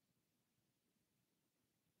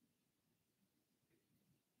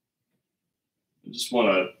 I just want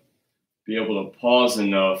to be able to pause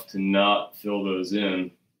enough to not fill those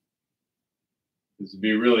in. It'd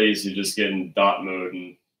be really easy to just get in dot mode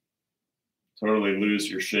and totally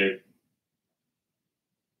lose your shape.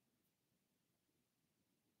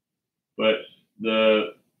 But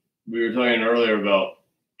we were talking earlier about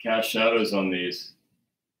cast shadows on these.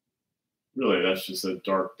 Really, that's just a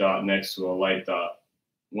dark dot next to a light dot.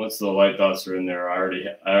 Once the light dots are in there, I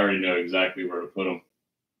already know exactly where to put them.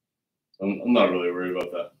 So I'm not really worried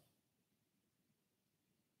about that.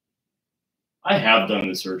 I have done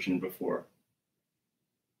this urchin before.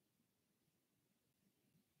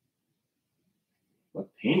 What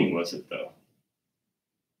painting was it, though?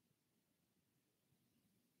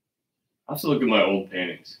 I have to look at my old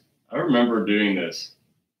paintings. I remember doing this.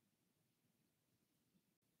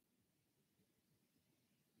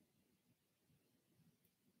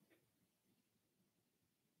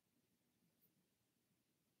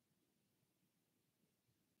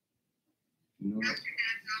 No.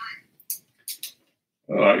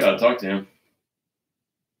 Oh, I gotta talk to him.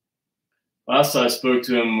 Last I spoke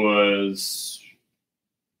to him was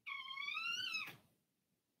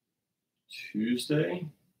Tuesday.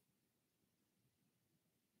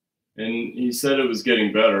 And he said it was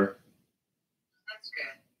getting better. That's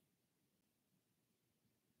good.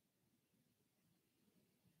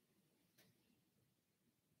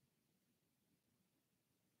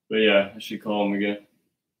 But yeah, I should call him again.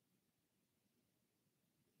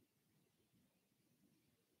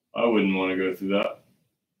 I wouldn't want to go through that.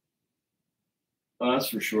 Oh, that's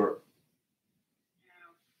for sure.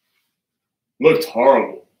 Looked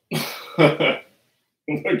horrible. It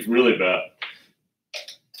looked really bad.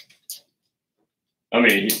 I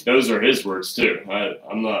mean, those are his words too.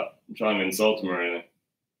 I'm not trying to insult him or anything.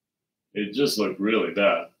 It just looked really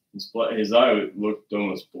bad. His eye looked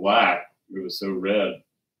almost black. It was so red. It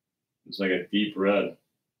was like a deep red.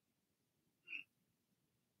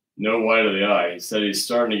 No white of the eye. He said he's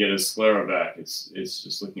starting to get his sclera back. It's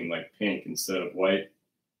just looking like pink instead of white.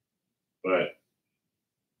 But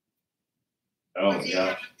oh my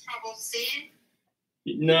gosh. Trouble seeing?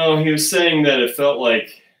 No, he was saying that it felt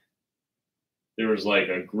like there was like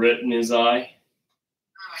a grit in his eye.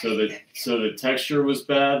 So the texture was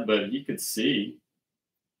bad, but he could see.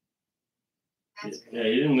 Yeah,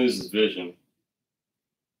 he didn't lose his vision.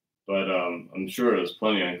 But I'm sure it was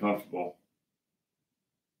plenty uncomfortable.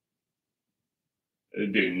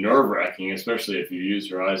 It'd be nerve-wracking, especially if you use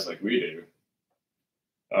your eyes like we do.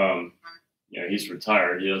 You know, he's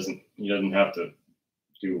retired. He doesn't have to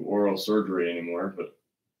do oral surgery anymore, but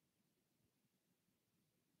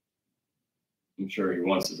I'm sure he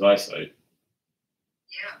wants his eyesight.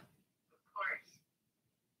 Yeah, of course.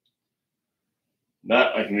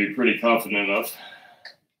 That I can be pretty confident of.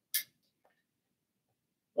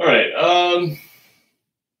 All right.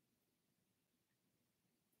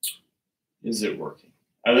 Is it working?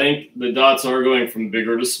 I think the dots are going from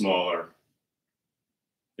bigger to smaller.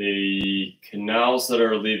 The canals that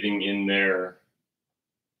are leaving in there,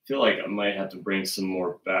 I feel like I might have to bring some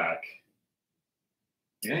more back.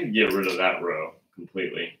 I gotta get rid of that row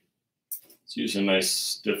completely. Let's use a nice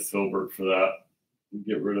stiff filbert for that.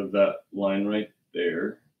 Get rid of that line right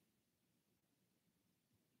there.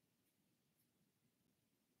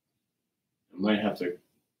 I might have to.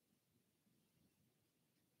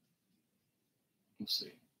 Let's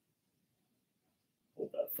see.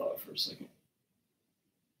 Hold that thought for a second.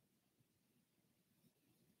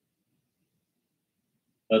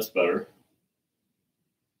 That's better.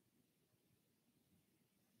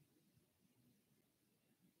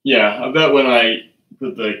 Yeah, I bet when I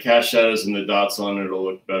put the cast shadows and the dots on, it'll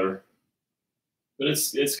look better. But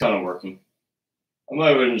it's kind of working. I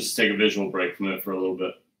might even just take a visual break from it for a little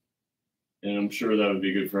bit. And I'm sure that would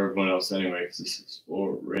be good for everyone else anyway, because this is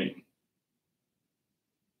full of rain.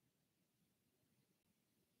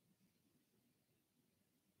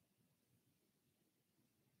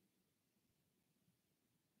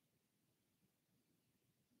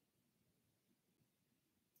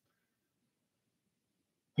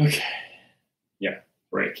 Okay. Yeah,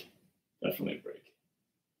 break. Definitely break.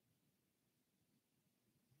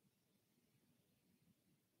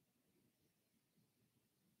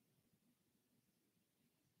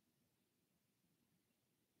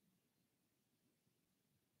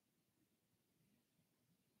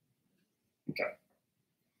 Okay.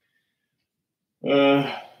 What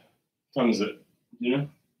time is it? Do you know? Yeah,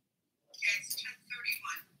 it's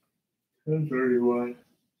 10:31. 10:31.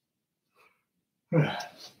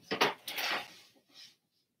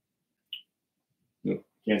 Nope.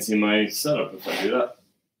 Can't see my setup if I do that.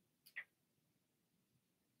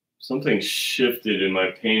 something shifted in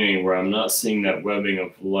my painting where I'm not seeing that webbing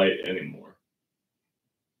of light anymore.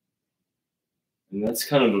 And that's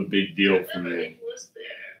kind of a big deal for me.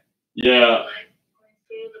 Yeah.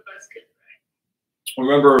 I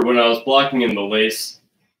remember when I was blocking in the lace,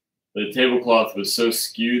 the tablecloth was so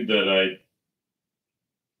skewed that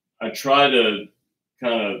I tried to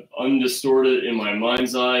kind of undistort it in my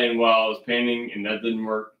mind's eye and while I was painting, and that didn't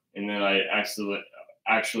work. And then I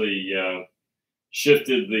actually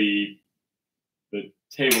shifted the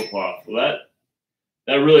tablecloth. Well,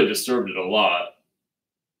 that really disturbed it a lot.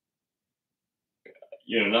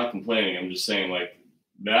 You know, not complaining. I'm just saying, like,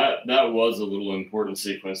 that was a little important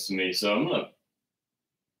sequence to me. So I'm gonna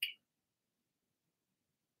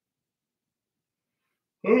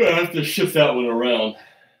have to shift that one around.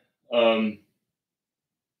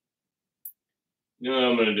 You know what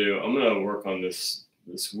I'm gonna do? I'm gonna work on this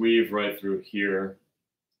weave right through here.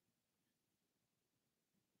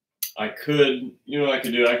 I could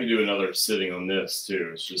do another sitting on this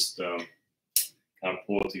too. It's just kind of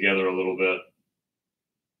pull it together a little bit,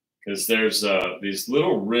 because there's these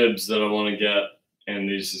little ribs that I want to get, and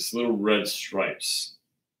these little red stripes.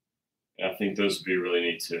 And I think those would be really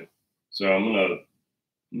neat too. So I'm gonna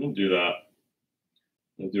do that.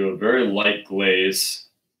 I'm gonna do a very light glaze.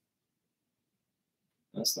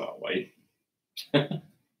 That's not white.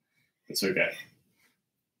 It's okay.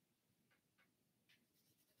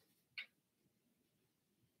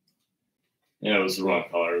 Yeah, it was the wrong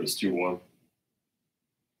color. It was too warm.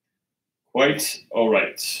 Quite all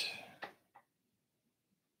right.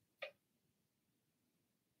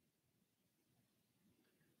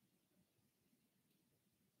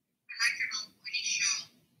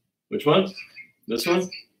 Which one? This one?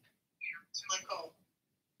 It's really cool.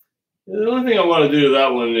 The only thing I want to do to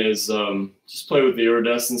that one is just play with the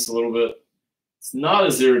iridescence a little bit. It's not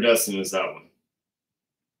as iridescent as that one,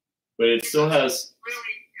 but it still has. Really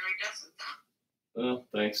iridescent, though. Oh,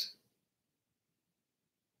 thanks.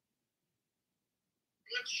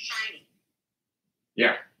 It looks shiny.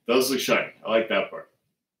 Yeah, those look shiny. I like that part.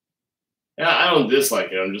 Yeah, I don't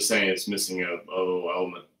dislike it. I'm just saying it's missing a little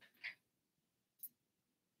element.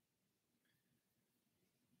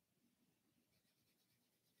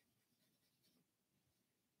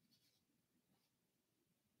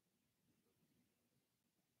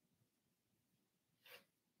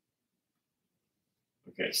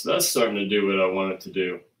 Okay, so that's starting to do what I want it to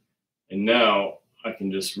do. And now I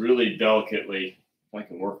can just really delicately, if I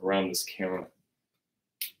can work around this camera.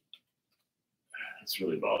 That's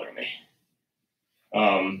really bothering me.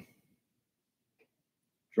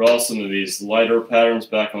 Draw some of these lighter patterns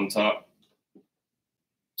back on top,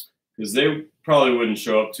 because they probably wouldn't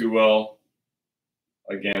show up too well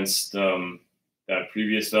against that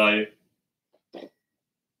previous value.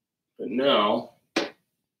 But now,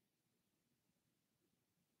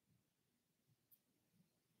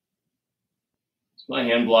 is my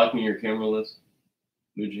hand blocking your camera, Liz?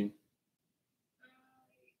 Eugene?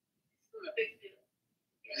 It's not a big deal.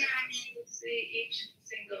 Yeah, I mean, you see each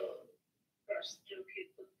single brush stroke you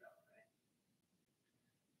put down, right?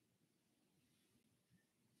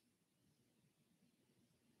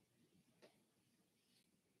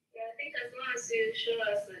 Yeah, I think as long as you show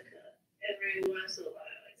us like every once in a while,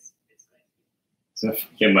 it's going to be. So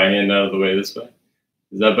get my hand out of the way this way.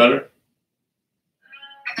 Is that better?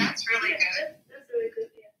 That's really yeah, good. That's really good,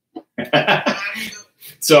 yeah.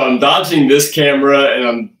 So I'm dodging this camera and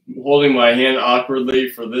I'm holding my hand awkwardly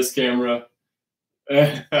for this camera.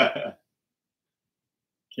 Cameras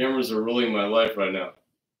are ruling my life right now.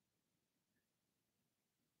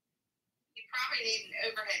 You probably need an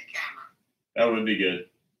overhead camera. That would be good.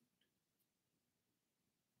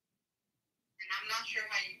 And I'm not sure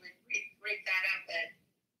how you would rig that up, but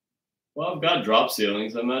Well, I've got drop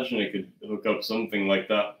ceilings. I imagine I could hook up something like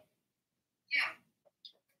that.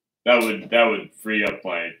 yeah. That would free up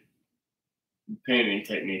my painting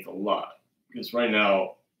technique a lot, because right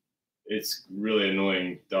now it's really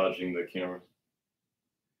annoying dodging the camera.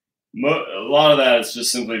 A lot of that is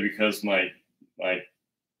just simply because my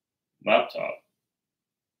laptop.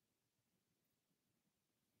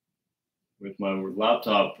 With my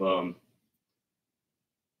laptop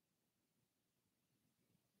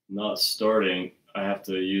not starting, I have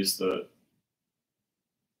to use the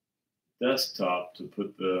desktop to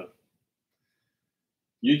put the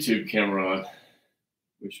YouTube camera on,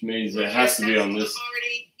 which means it has to be on this.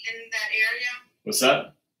 Already in that area? What's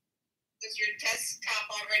that? Was your desktop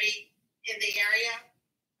already in the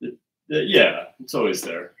area? Yeah, it's always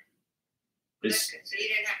there. It's, So you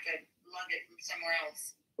didn't have to lug it from somewhere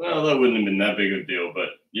else. well, that wouldn't have been that big of a deal, but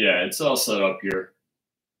yeah, it's all set up here.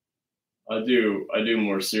 I do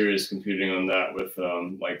more serious computing on that with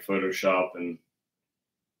like Photoshop and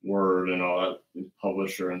Word and all that, and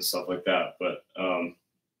Publisher and stuff like that. But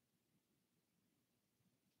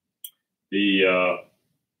the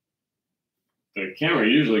camera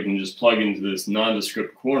usually can just plug into this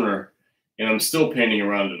nondescript corner, and I'm still painting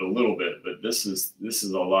around it a little bit. But this is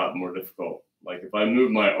a lot more difficult. Like if I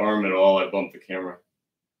move my arm at all, I bump the camera.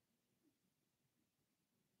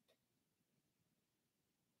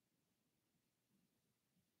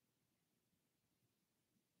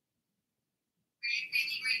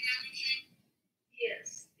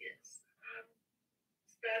 Yes, yes. I'm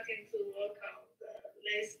starting to work on the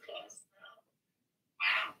lace class now.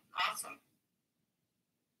 Wow, awesome.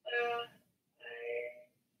 I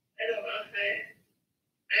don't know.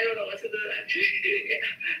 I don't know what to do actually.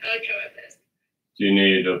 I'll try my best. Do you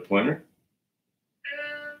need a pointer?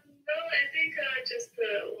 No, I think I'll just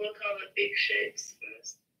work on the big shapes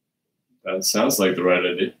first. That sounds like the right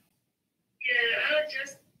idea. Yeah, I'll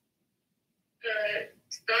just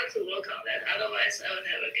start to work on that. Otherwise, I'll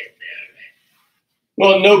never get there. Right?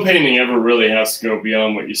 Well, no painting ever really has to go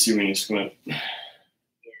beyond what you see when you squint. Yeah.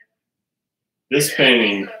 This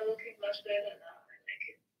painting. It's looking much better now. I like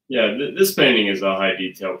it. Yeah, this painting is a high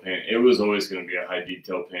detail painting. It was always going to be a high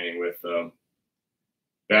detail painting with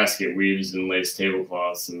basket weaves and lace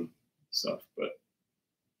tablecloths and stuff. But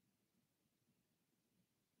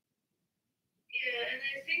yeah, and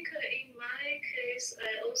I think in my case,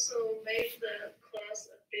 I also made the cloth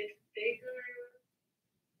a bit bigger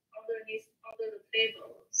under the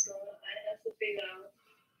table, so I have to figure out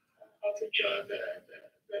how to draw the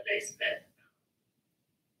lace bed.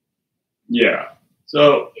 yeah,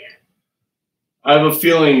 so Yeah. I have a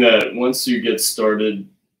feeling that once you get started,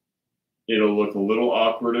 it'll look a little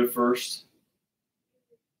awkward at first.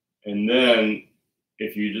 And then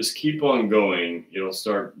if you just keep on going, it'll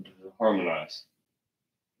start to harmonize.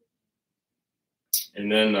 And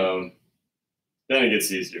then it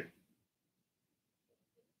gets easier.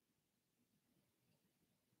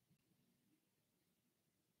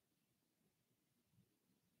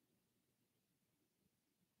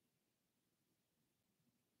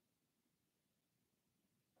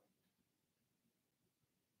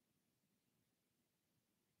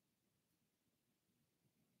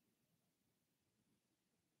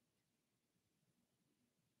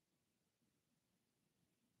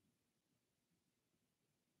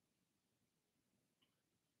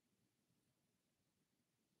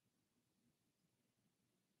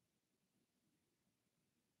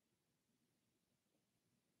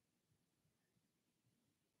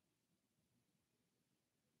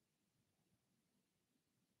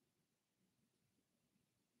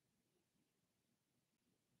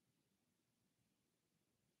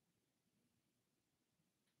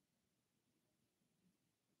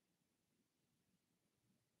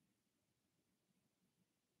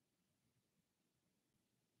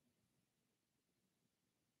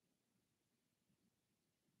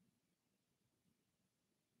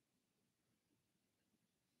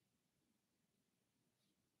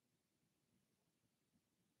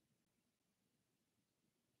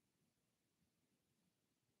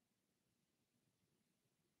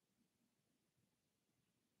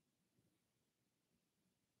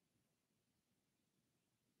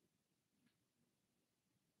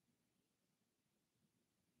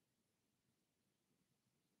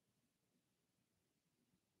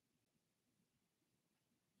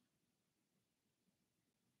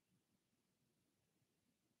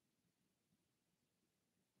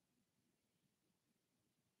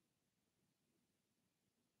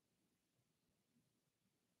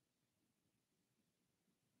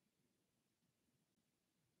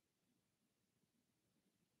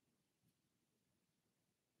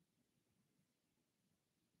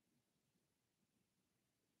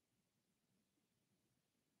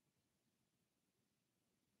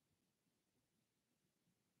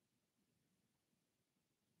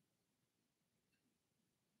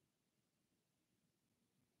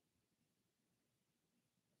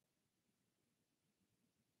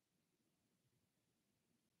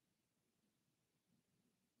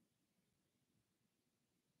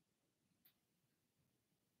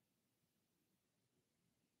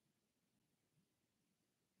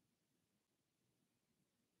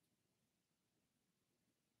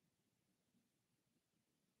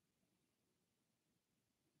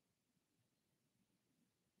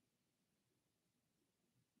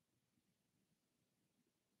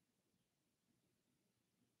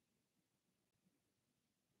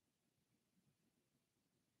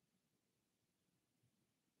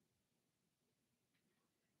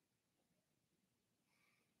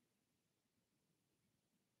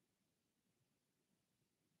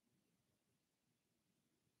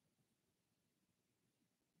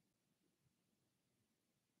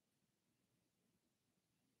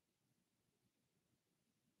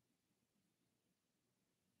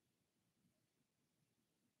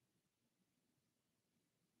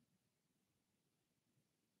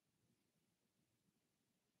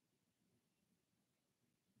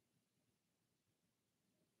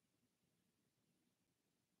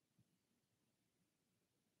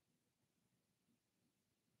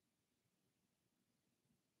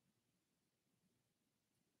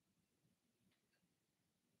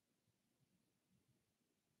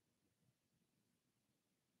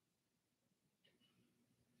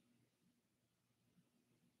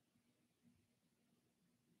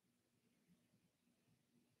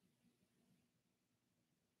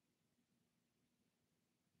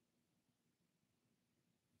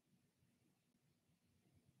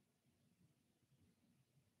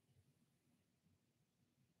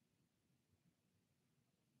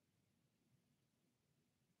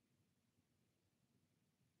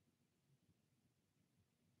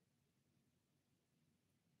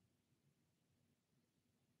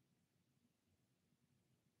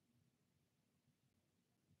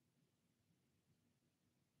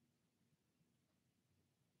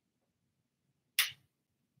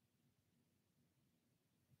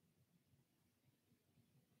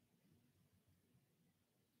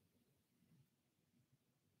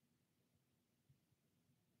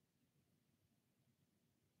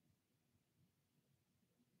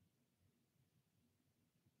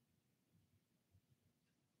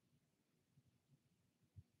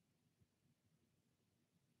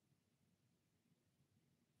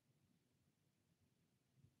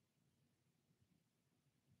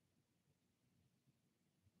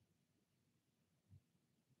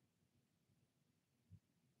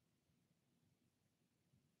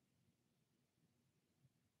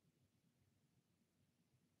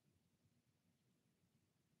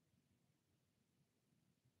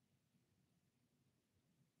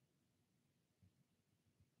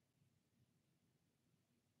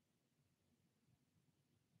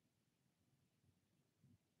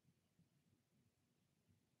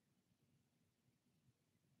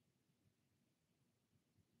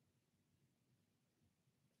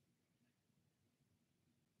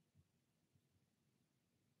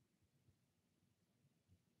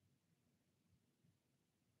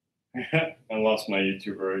 I lost my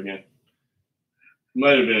YouTuber again.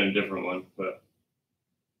 Might have been a different one, but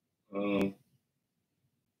I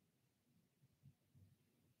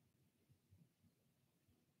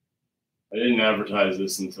didn't advertise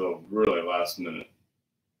this until really last minute,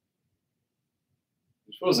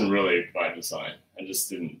 which wasn't really by design. I just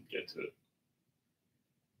didn't get to it.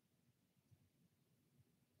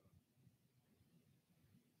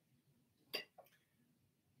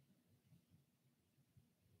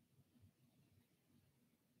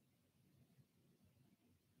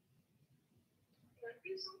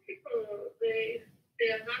 Some people they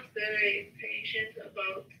are not very patient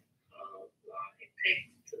about how long it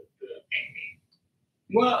takes to do a painting.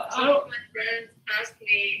 Well, Some of my friends ask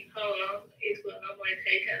me how long it will normally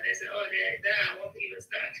take, and they say, "Oh, then I won't even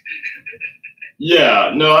start."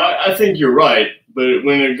 Yeah, no, I think you're right. But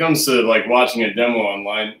when it comes to like watching a demo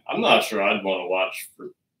online, I'm not sure I'd want to watch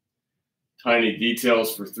for tiny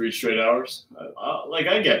details for 3 straight hours.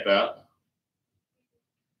 I get that.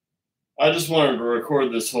 I just wanted to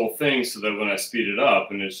record this whole thing so that when I speed it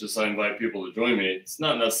up and it's just I invite people to join me, it's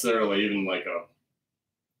not necessarily even like a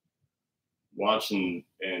watching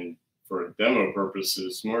and for demo purposes,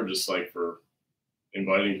 it's more just like for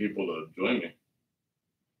inviting people to join me.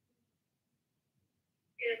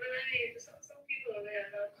 Yeah, but I mean, some people they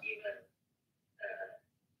are not even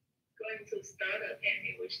going to start a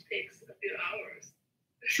painting, which takes a few hours.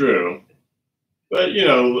 True. But, you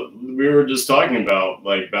know, we were just talking about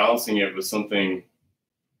like balancing it with something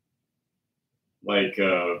like,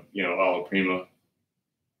 you know, alla prima,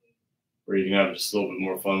 where you can have just a little bit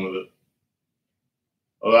more fun with it.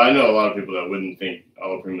 Although I know a lot of people that wouldn't think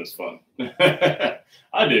alla prima is fun.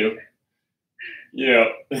 I do. You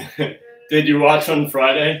know, did you watch on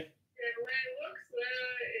Friday? Yeah, when it works well,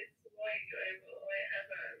 it's more enjoyable. I have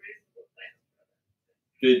a reasonable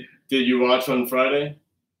plan. Did you watch on Friday?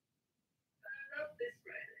 Not this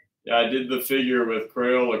Friday. Yeah, I did the figure with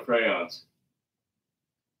Crayola crayons.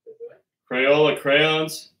 What? Crayola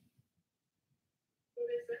crayons?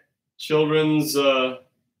 What is that?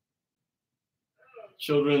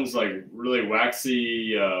 Children's like really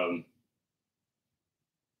waxy, I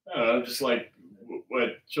don't know, just like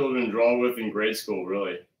what children draw with in grade school,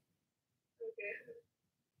 really. Okay.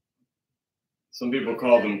 Some people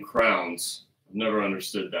call them crowns. I've never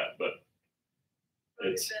understood that, but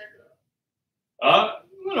it's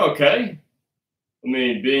went okay. I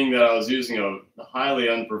mean, being that I was using a highly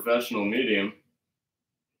unprofessional medium,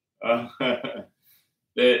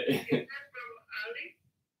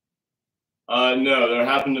 no, there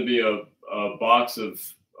happened to be a box of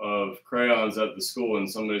crayons at the school, and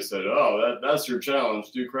somebody said, "Oh, that's your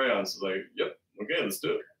challenge. Do crayons." I was like, "Yep, okay, let's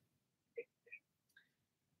do it."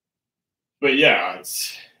 But yeah,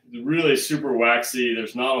 it's really super waxy.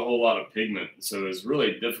 There's not a whole lot of pigment, so it's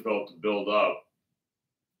really difficult to build up,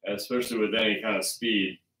 especially with any kind of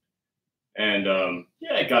speed. And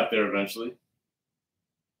yeah, it got there eventually.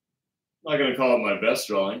 I'm not gonna call it my best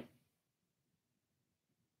drawing.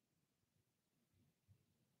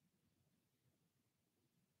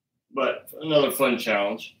 But another fun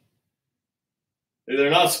challenge. They're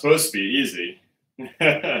not supposed to be easy.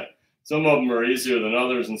 Some of them are easier than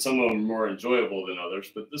others, and some of them are more enjoyable than others,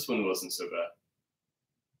 but this one wasn't so bad.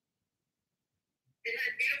 It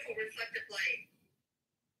had beautiful reflective light.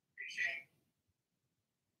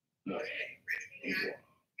 No. Yeah,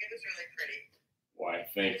 it was really pretty. Why,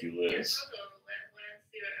 thank you, Liz.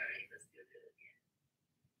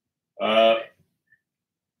 I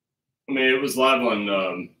mean, it was live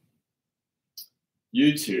on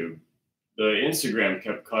YouTube. The Instagram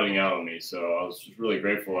kept cutting out on me, so I was just really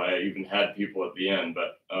grateful I even had people at the end.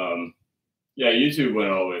 But yeah, YouTube went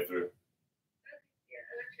all the way through.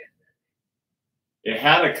 It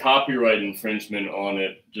had a copyright infringement on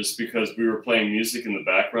it just because we were playing music in the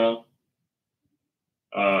background.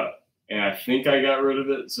 And I think I got rid of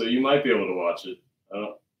it, so you might be able to watch it.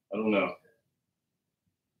 I don't know.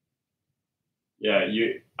 Yeah,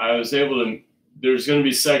 I was able to. There's going to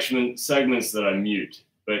be segments that I mute,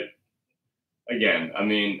 but again, I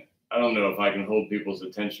mean, I don't know if I can hold people's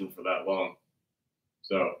attention for that long.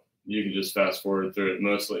 So you can just fast forward through it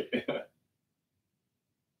mostly. Yeah,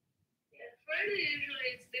 Friday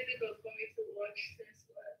usually it's difficult for me to watch since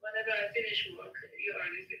whenever I finish work, you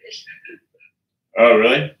already finished. Oh,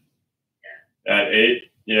 really? Yeah. At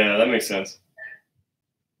 8? Yeah, that makes sense.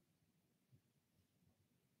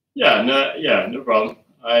 Yeah, no problem.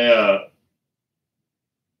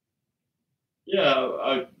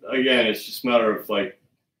 Again, it's just a matter of like,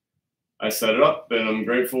 I set it up and I'm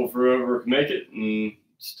grateful for whoever can make it, and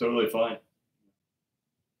it's totally fine.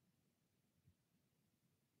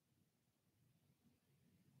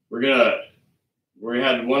 we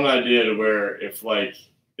had one idea to where if like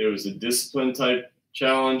it was a discipline type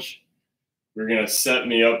challenge, we're gonna set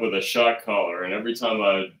me up with a shot collar, and every time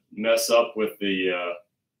I mess up with the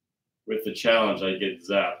challenge, I get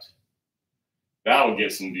zapped. That will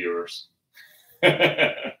get some viewers.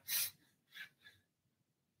 I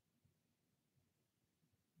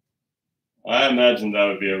imagine that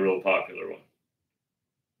would be a real popular one.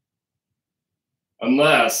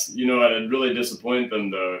 Unless, you know, I'd really disappoint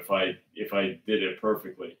them though if I did it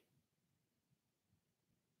perfectly.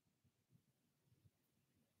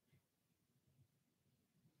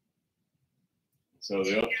 So what's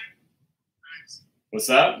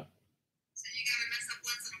that? So you gotta mess up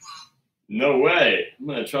once in a while. No way. I'm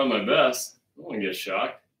gonna try my best. I don't want to get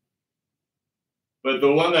shocked. But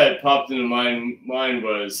the one that popped into my mind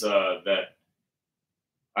was that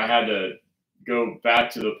I had to go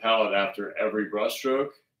back to the palette after every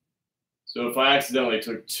brushstroke. So if I accidentally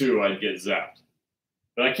took 2, I'd get zapped.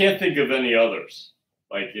 But I can't think of any others.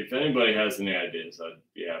 Like if anybody has any ideas, I'd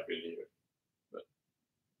be happy to hear.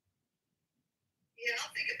 Yeah,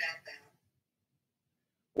 I'll think about that.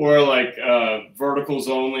 Or like verticals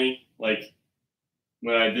only. Like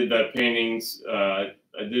when I did that paintings, I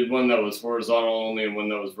did one that was horizontal only and one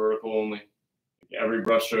that was vertical only. Every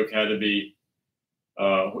brushstroke had to be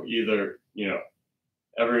either, you know,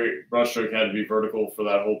 every brushstroke had to be vertical for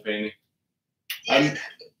that whole painting. Yeah, that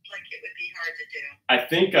looked like it would be hard to do. I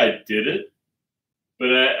think I did it,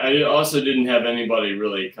 but I also didn't have anybody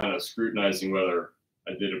really kind of scrutinizing whether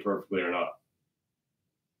I did it perfectly or not.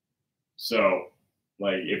 So,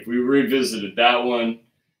 like, if we revisited that one,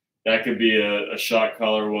 that could be a shot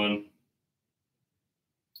collar one.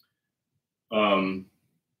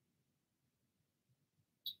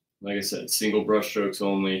 Like I said, single brush strokes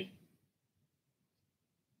only.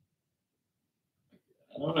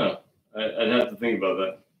 I don't know. I'd have to think about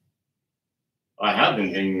that. I have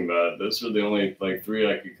been thinking about it. Those are the only like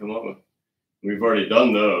 3 I could come up with. We've already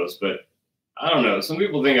done those, but I don't know. Some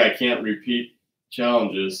people think I can't repeat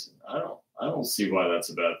challenges. I don't see why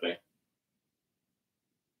that's a bad thing.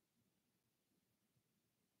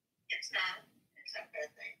 It's not. It's not a bad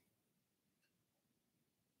thing.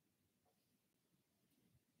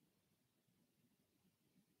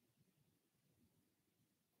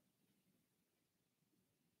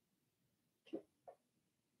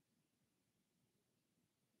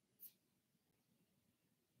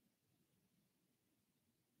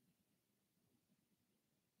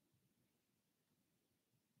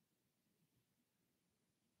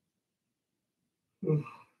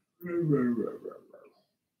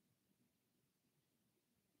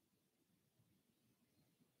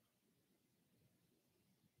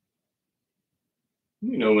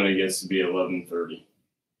 You know when it gets to be 11:30,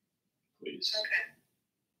 please. Okay.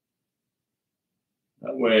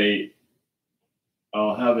 That way,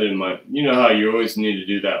 I'll have it in my. You know how you always need to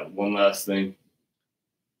do that one last thing.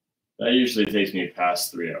 That usually takes me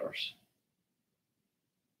past 3 hours.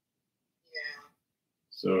 Yeah.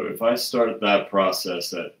 So if I start that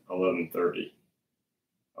process at 11:30,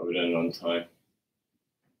 I would end on time.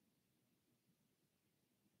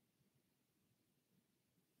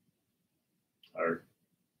 Tired.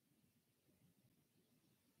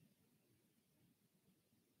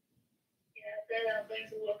 Yeah, then I'm going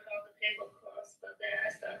to work on the tablecloths, but then I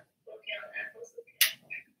start working on apples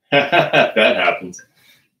again. That happens.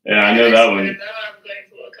 Yeah, I know that one. Now I'm going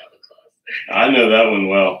to work on the cloths. I know that one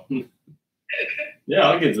well. Yeah,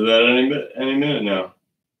 I'll get to that any minute now.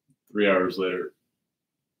 3 hours later.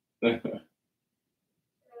 That's why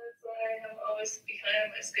I'm always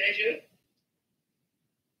behind my schedule.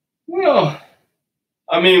 Well,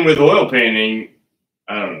 I mean, with oil painting,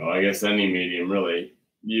 I don't know. I guess any medium, really.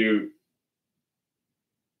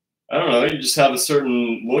 I don't know. You just have a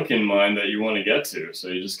certain look in mind that you want to get to, so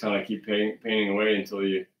you just kind of keep painting away until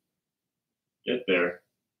you get there.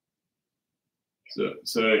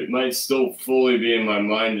 So it might still fully be in my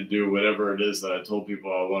mind to do whatever it is that I told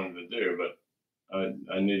people I wanted to do, but I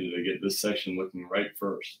needed to get this section looking right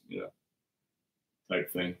first, you know,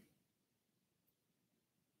 type thing.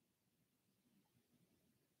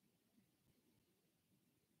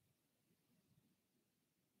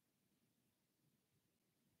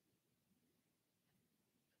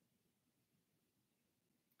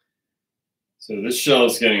 So this shell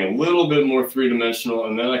is getting a little bit more 3-dimensional,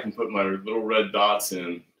 and then I can put my little red dots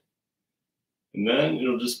in. And then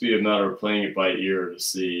it'll just be a matter of playing it by ear to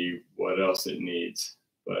see what else it needs.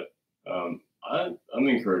 But I'm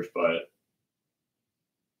encouraged by it.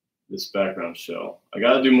 This background shell. I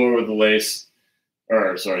got to do more with the lace.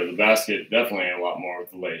 Or, sorry, the basket, definitely a lot more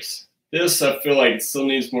with the lace. This, I feel like it still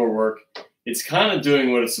needs more work. it's kind of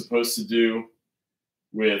doing what it's supposed to do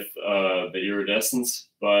with the iridescence,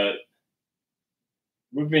 but it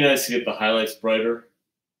would be nice to get the highlights brighter.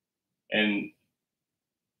 And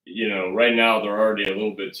you know, right now they're already a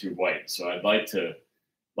little bit too white, so I'd like to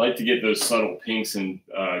get those subtle pinks and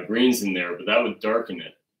greens in there, but that would darken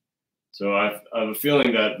it. So I have a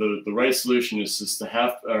feeling that the right solution is just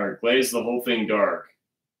to glaze the whole thing dark,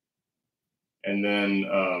 and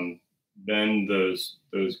then those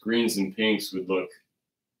greens and pinks would look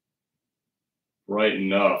bright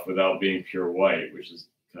enough without being pure white, which is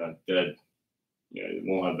kind of dead. You know, it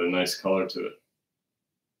won't have the nice color to it.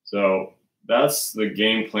 So that's the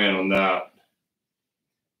game plan on that.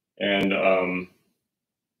 And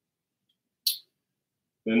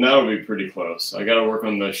then that'll be pretty close. I got to work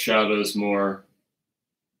on the shadows more.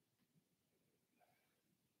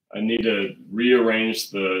 I need to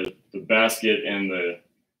rearrange the basket and the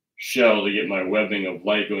shell to get my webbing of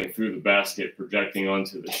light going through the basket projecting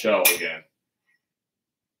onto the shell again.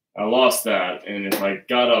 I lost that, and if I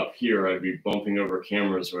got up here, I'd be bumping over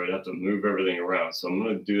cameras where I'd have to move everything around. So I'm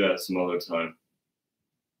going to do that some other time.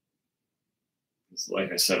 It's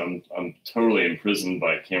like I said, I'm totally imprisoned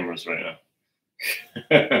by cameras right now.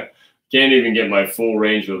 Can't even get my full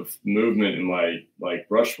range of movement in my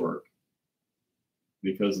brushwork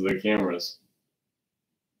because of the cameras.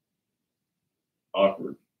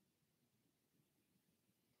 Awkward.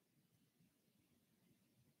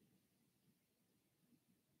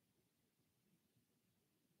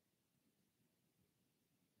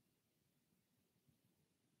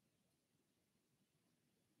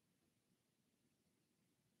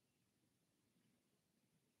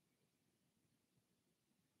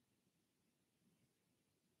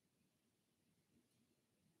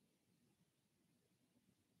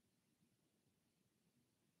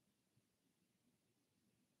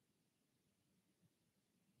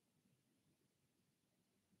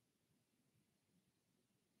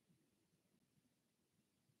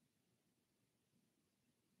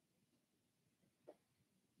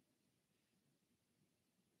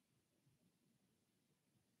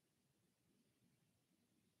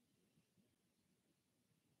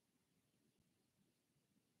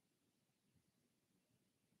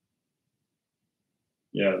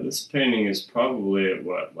 Yeah, this painting is probably at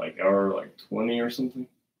what, like hour 20 or something?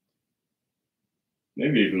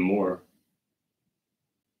 Maybe even more.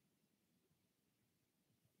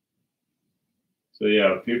 So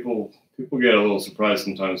yeah, people get a little surprised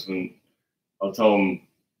sometimes when I'll tell them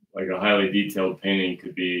like a highly detailed painting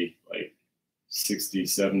could be like 60,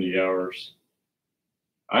 70 hours.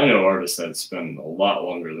 I know artists that spend a lot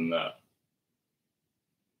longer than that.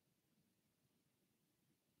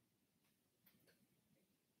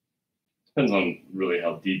 Depends on really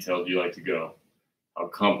how detailed you like to go, how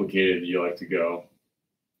complicated you like to go,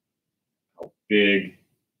 how big.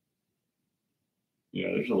 You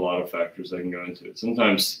know, there's a lot of factors that can go into it.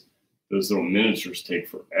 Sometimes those little miniatures take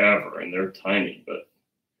forever and they're tiny, but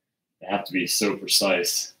they have to be so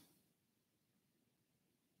precise.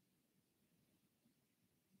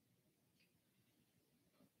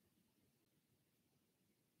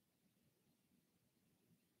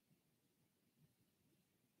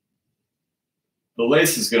 The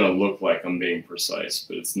lace is going to look like I'm being precise,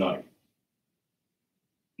 but it's not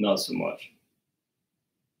so much.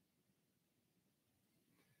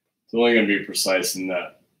 It's only going to be precise in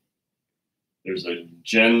that there's a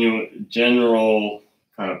general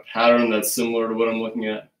kind of pattern that's similar to what I'm looking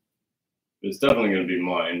at. It's definitely going to be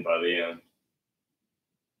mine by the end.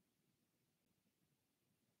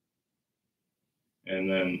 And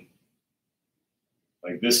then,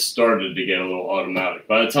 like, this started to get a little automatic.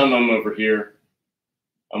 By the time I'm over here,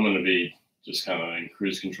 I'm going to be just kind of in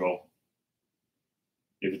cruise control.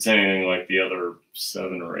 If it's anything like the other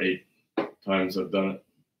 7 or 8 times I've done it.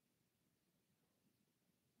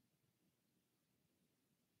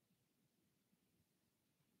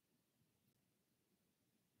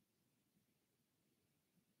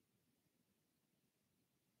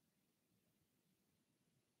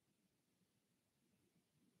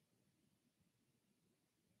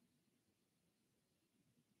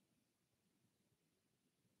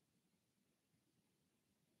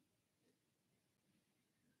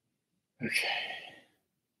 Okay.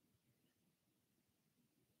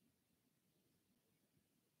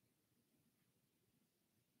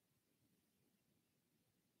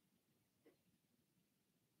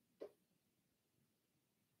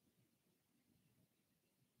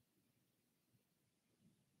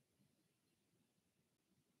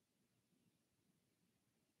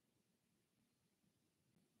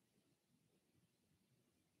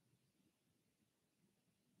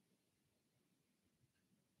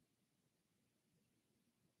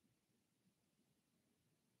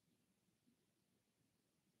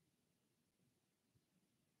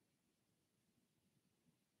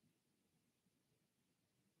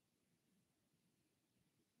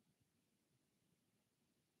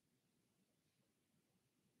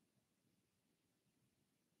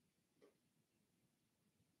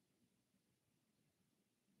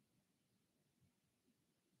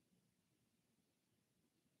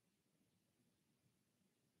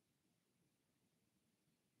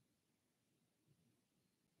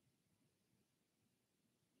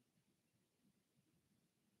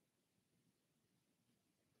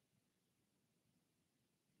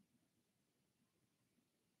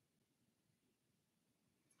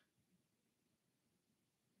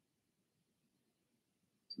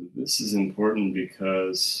 This is important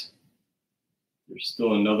because there's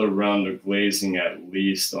still another round of glazing at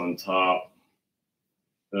least on top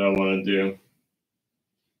that I want to do.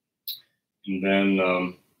 And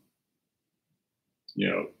then, you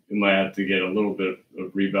know, it might have to get a little bit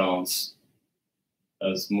of rebalance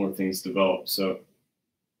as more things develop. So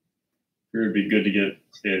it would be good to get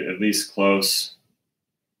it at least close.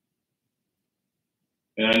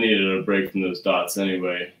 And I needed a break from those dots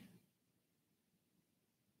anyway.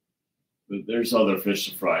 But there's other fish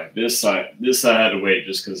to fry. This I had to wait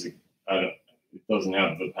just because it doesn't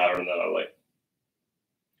have the pattern that I like.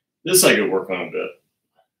 This I could work on a bit.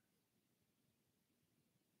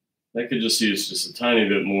 I could just use just a tiny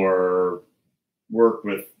bit more work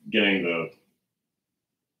with getting the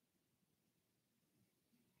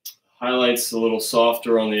highlights a little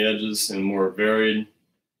softer on the edges and more varied.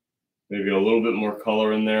 Maybe a little bit more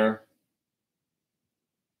color in there.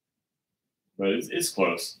 But it's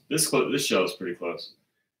close. This shell is pretty close.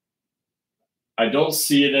 I don't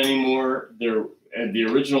see it anymore. The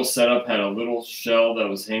original setup had a little shell that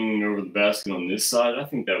was hanging over the basket on this side. I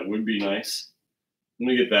think that would be nice. Let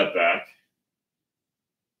me get that back.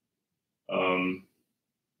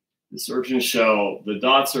 This urchin shell, the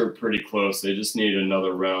dots are pretty close. They just need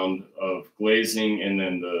another round of glazing and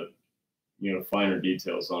then the, you know, finer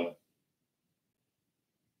details on it.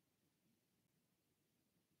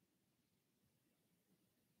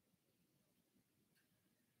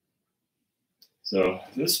 So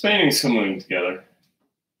this painting's coming together.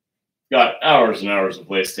 Got hours and hours of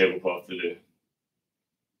lace tablecloth to do.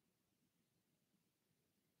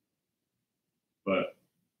 But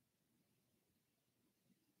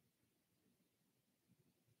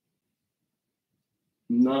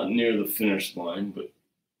not near the finish line, but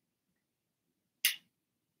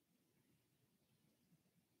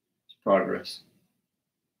it's progress.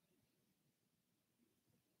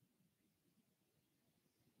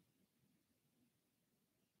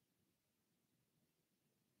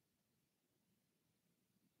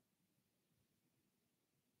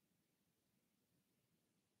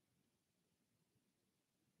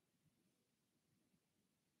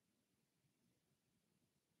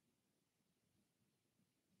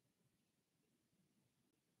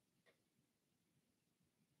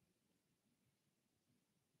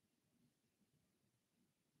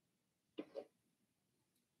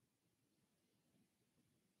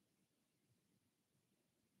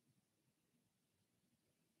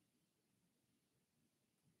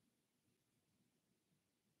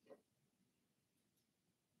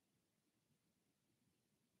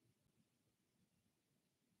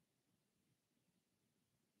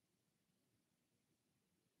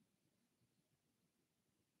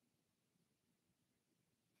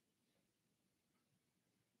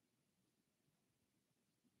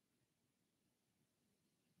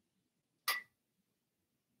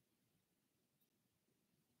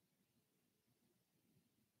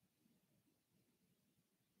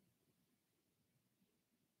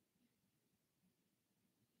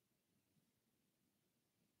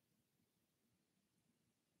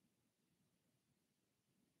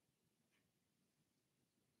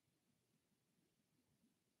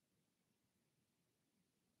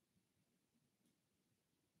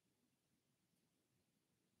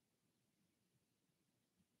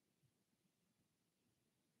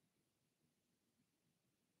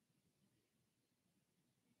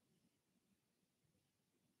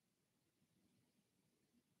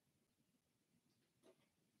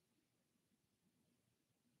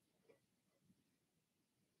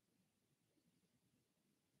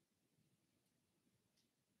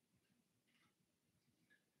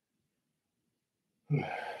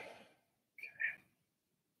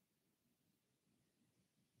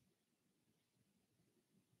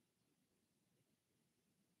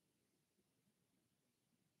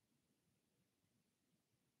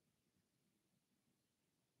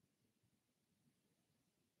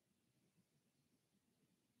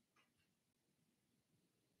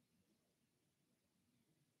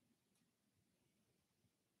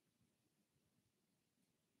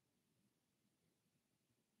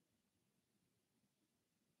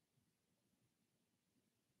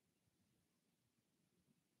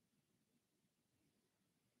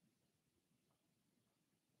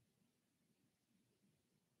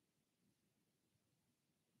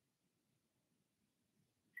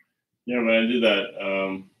 Yeah, when I did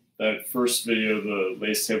that first video, the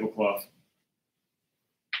lace tablecloth,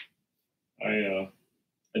 I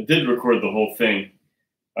did record the whole thing.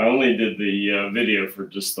 I only did the video for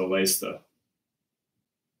just the lace though.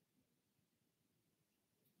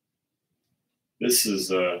 This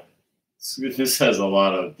is this has a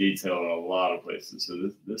lot of detail in a lot of places.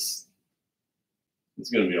 So this it's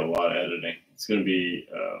going to be a lot of editing. It's going to be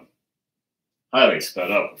highly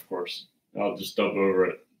sped up, of course. I'll just dub over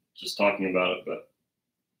it, just talking about it, but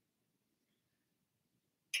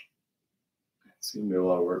it's going to be a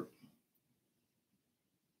lot of work.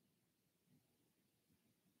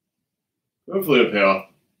 Hopefully it'll pay off.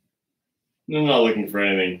 I'm not looking for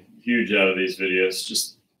anything huge out of these videos.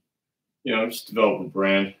 Just, you know, just develop a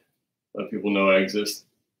brand. Let people know I exist.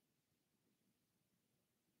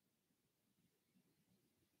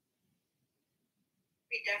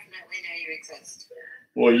 We definitely know you exist.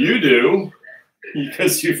 Well, you do,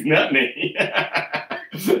 because you've met me.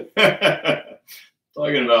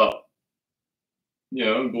 Talking about, you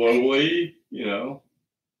know, globally, you know,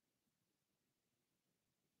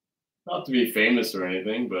 not to be famous or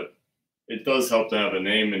anything, but it does help to have a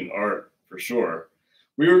name in art for sure.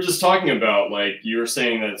 We were just talking about, like, you were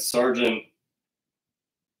saying that Sargent,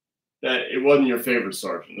 that it wasn't your favorite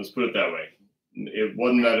Sargent. Let's put it that way. It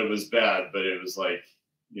wasn't that it was bad, but it was like,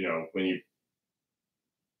 you know, when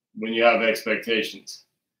you have expectations.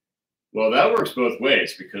 Well, that works both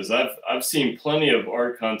ways, because I've seen plenty of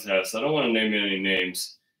art contests. I don't want to name any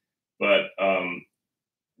names, but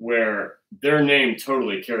where their name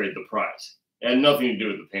totally carried the prize. It had nothing to do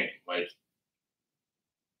with the painting. Like,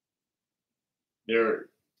 their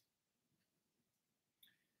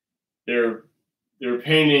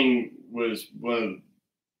painting was one of,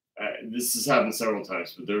 this has happened several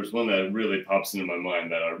times, but there's one that really pops into my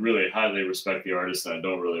mind that I really highly respect the artist, and I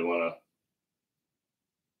don't really want to,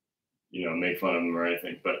 you know, make fun of him or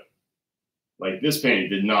anything. But like, this painting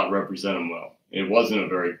did not represent him well. It wasn't a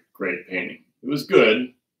very great painting. It was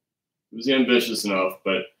good. It was ambitious enough,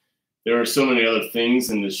 but there are so many other things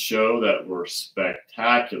in this show that were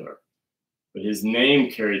spectacular. But his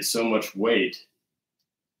name carried so much weight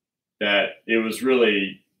that it was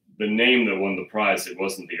really the name that won the prize. It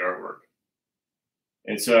wasn't the artwork.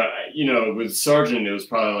 And so, you know, with Sargent, it was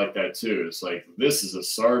probably like that too. It's like, this is a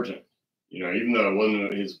Sargent, you know, even though it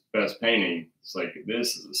wasn't his best painting, it's like,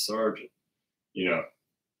 this is a Sargent, you know.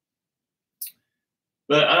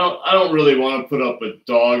 But I don't really want to put up a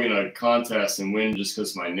dog in a contest and win just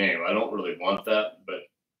because of my name. I don't really want that, but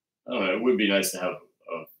I don't know. It would be nice to have a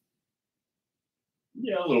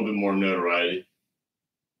little bit more notoriety.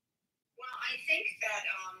 Well, I think that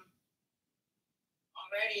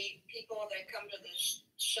already people that come to the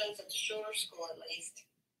shows at the Shore School, at least,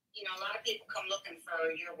 you know, a lot of people come looking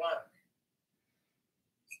for your work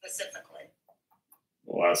specifically.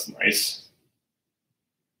 Well, that's nice.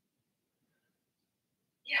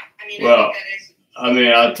 Yeah, I mean, well, I think that is. I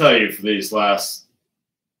mean, I'll tell you, for these last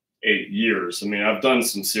 8 years, I mean, I've done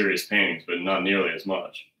some serious paintings, but not nearly as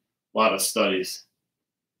much. A lot of studies.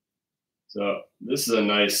 So this is a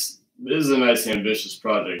nice ambitious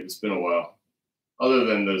project. It's been a while. Other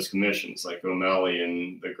than those commissions like O'Malley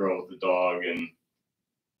and the girl with the dog, and,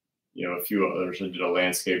 you know, a few others. I did a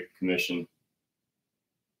landscape commission.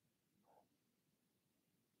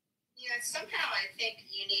 Yeah, somehow I think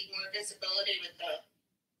you need more visibility with the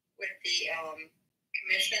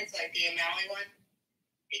commissions, like the O'Malley one,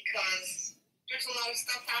 because there's a lot of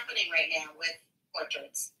stuff happening right now with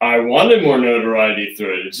portraits. I wanted more notoriety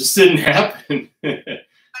through it. It just didn't happen. But I mean,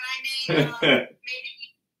 maybe,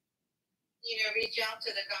 you know, reach out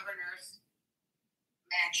to the governor's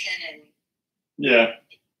mansion and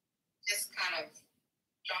just kind of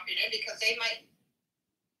drop it in, because they might,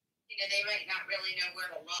 you know, they might not really know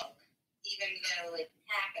where to look, even though it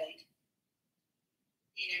happened.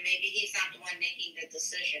 You know, maybe he's not the one making the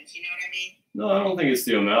decisions. You know what I mean? No, I don't think it's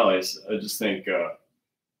the O'Malleys. I just think, I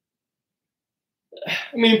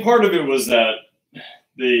mean, part of it was that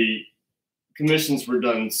the commissions were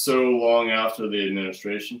done so long after the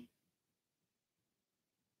administration.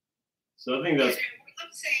 So I think that's.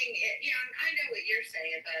 I'm saying, yeah, I know what you're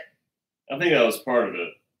saying, but. I think that was part of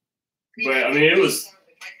it. But I mean, it was.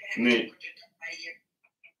 I mean,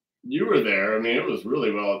 you were there. I mean, it was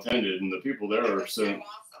really well attended, and the people there were so awesome.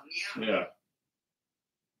 Yeah.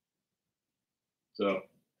 So,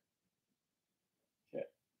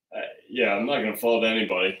 yeah, I'm not going to fault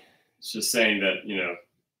anybody. It's just saying that, you know,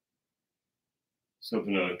 just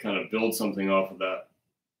hoping to kind of build something off of that.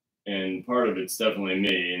 And part of it's definitely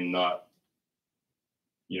me, and not,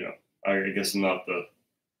 you know, I guess I'm not the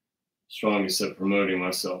strongest at promoting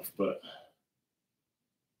myself, but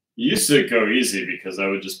it used to go easy because I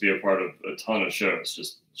would just be a part of a ton of shows,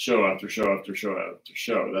 just show after show after show after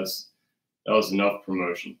show. That was enough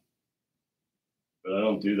promotion. But I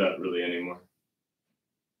don't do that really anymore.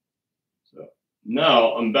 So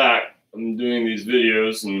now I'm back. I'm doing these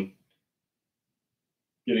videos and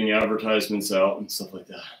getting advertisements out and stuff like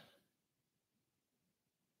that.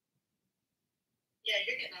 Yeah,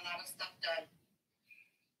 you're getting a lot of stuff done.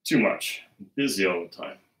 Too much. I'm busy all the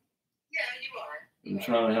time. Yeah, you are. I'm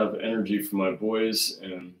trying to have energy for my boys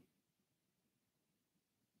and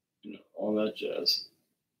all that jazz.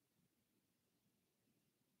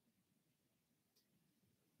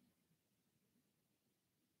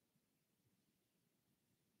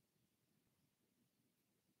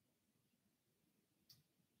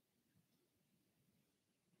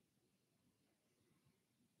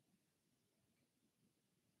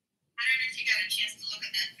 I don't know if you got a chance to look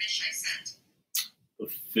at that fish I sent. The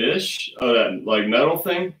fish? Oh, that like metal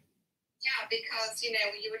thing? Yeah, because you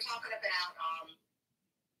were talking about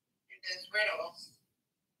in those riddles.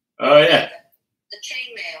 Oh yeah. The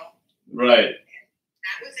chainmail. Right.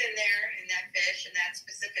 That was in there in that fish, and that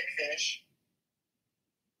specific fish.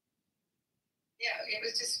 Yeah,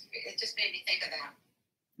 it just made me think of that.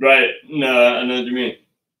 Right. No, I know what you mean.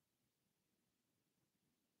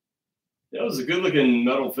 That was a good looking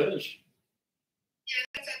metal fish. Yeah,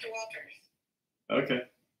 that's at the Walters. Okay.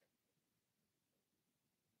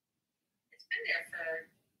 It's been there for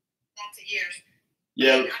lots of years.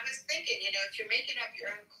 Yeah. But I was thinking, if you're making up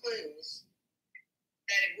your own clues,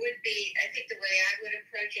 that it would be, I think the way I would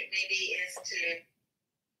approach it maybe is to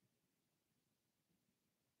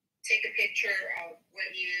take a picture of what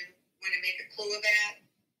you want to make a clue about,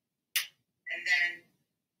 and then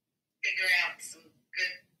figure out some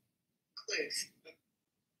good clues.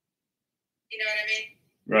 You know what I mean?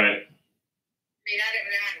 Right. I mean, I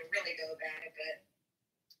don't know how to really go about it, but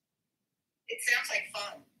it sounds like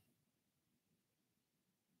fun.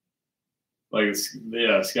 Like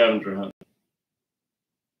scavenger hunt.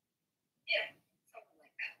 Yeah, something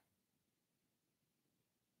like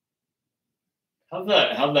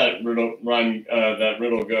that. How'd that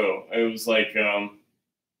riddle go? It was like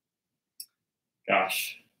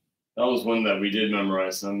gosh, that was one that we did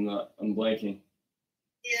memorize. I'm blanking.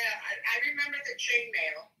 Yeah, I remember the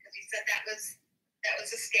chainmail because you said that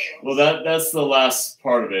was a scale. Well, that's the last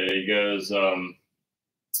part of it. It goes,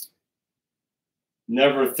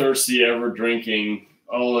 never thirsty, ever drinking,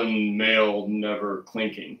 all in mail, never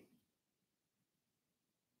clinking.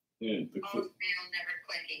 Yeah, All mail, never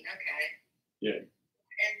clinking. Okay. Yeah.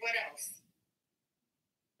 And what else?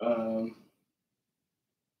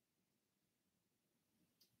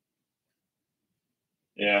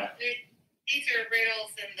 Yeah. These are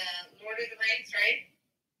riddles in the Lord of the Rings, right?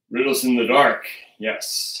 Riddles in the dark,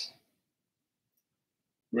 yes.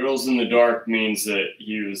 Riddles in the dark means that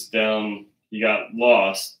he got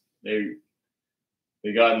lost. They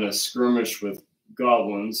got in a skirmish with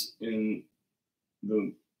goblins in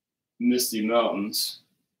the Misty Mountains,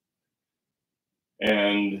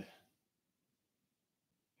 and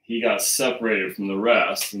he got separated from the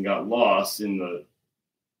rest and got lost in the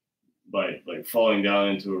like falling down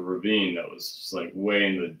into a ravine that was just like way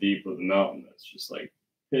in the deep of the mountain. That's just like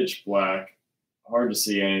pitch black, hard to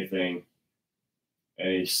see anything, and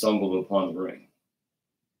he stumbled upon the ring.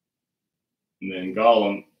 And then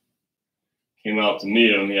Gollum came out to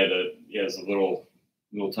meet him. He has a little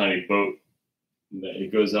tiny boat that he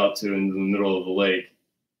goes out to in the middle of the lake,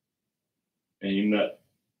 and he met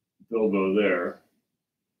Bilbo there.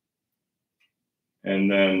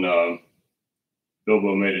 And then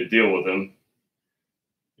Bilbo made a deal with him.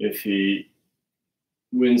 If he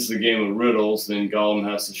wins the game of riddles, then Gollum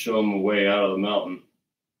has to show him a way out of the mountain.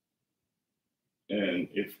 And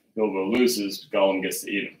if Bilbo loses, Gollum gets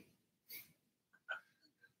to eat him.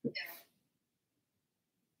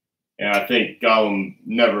 And I think Gollum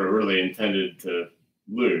never really intended to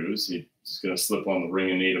lose. He's going to slip on the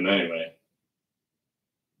ring and eat him anyway.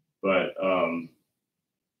 But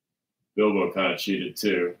Bilbo kind of cheated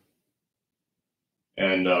too.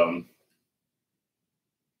 And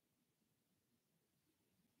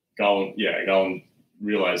Gollum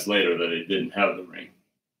realized later that he didn't have the ring.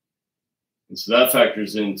 And so that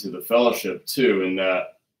factors into the fellowship too, in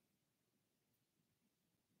that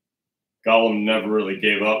Gollum never really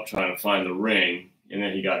gave up trying to find the ring, and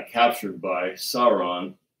then he got captured by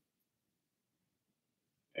Sauron.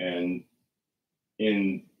 And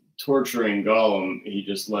in torturing Gollum, he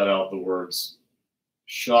just let out the words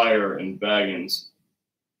Shire and Baggins,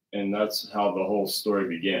 and that's how the whole story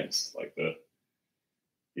begins. Like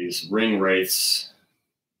these ring wraiths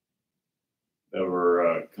that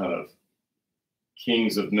were kind of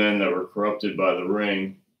kings of men that were corrupted by the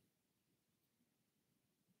ring.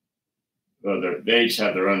 Well, they each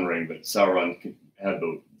had their own ring, but Sauron had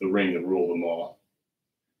the ring that ruled them all.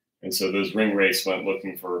 And so those ring wraiths went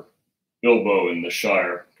looking for Bilbo in the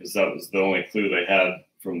Shire, because that was the only clue they had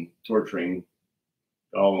from torturing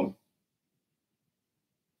Gollum.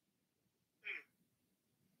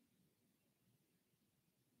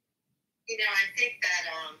 You know, I think that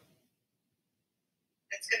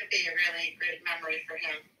that's going to be a really great memory for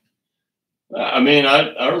him. I mean,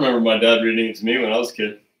 I remember my dad reading it to me when I was a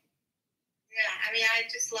kid. Yeah, I mean, I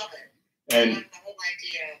just love it. And I love the whole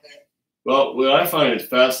idea of it. well, what I find is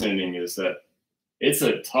fascinating is that it's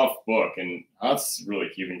a tough book, and Hunt's really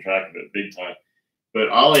keeping track of it big time. But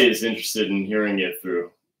Ollie is interested in hearing it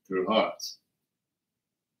through Hans,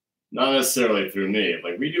 not necessarily through me.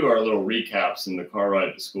 Like, we do our little recaps in the car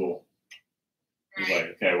ride to school. He's Right.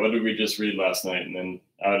 like, okay, what did we just read last night? And then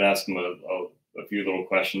I would ask him a few little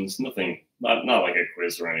questions. Nothing, not like a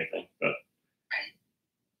quiz or anything, but Right.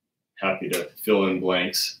 happy to fill in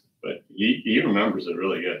blanks. But he remembers it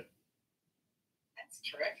really good. That's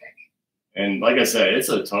terrific. And like I said, it's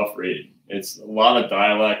a tough read. It's a lot of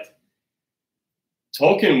dialect.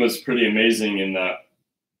 Tolkien was pretty amazing in that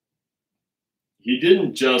he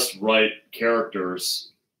didn't just write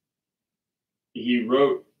characters. He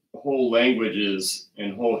wrote whole languages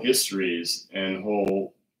and whole histories and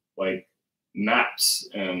whole like maps,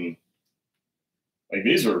 and like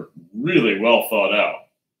these are really well thought out.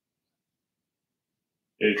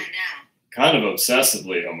 It I know. kind of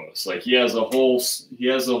obsessively almost. Like he has a whole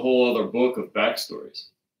other book of backstories.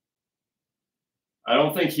 I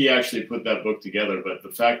don't think he actually put that book together, but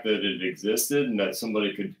the fact that it existed and that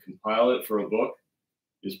somebody could compile it for a book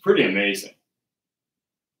is pretty amazing.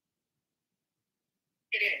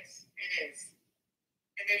 It is. It is.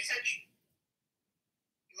 And they're such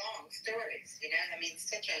long stories, you know? I mean,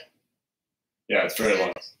 such a... Yeah, it's very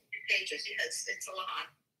long. Pages, yes, it's a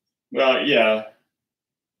lot. Well, yeah.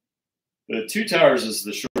 The Two Towers is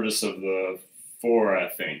the shortest of the four, I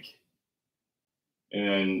think.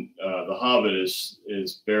 And The Hobbit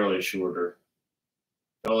is barely shorter.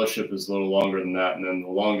 Fellowship is a little longer than that, and then the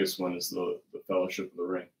longest one is the Fellowship of the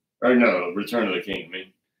Ring. Or no, Return of the King, I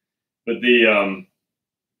mean. But the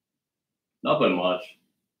not by much.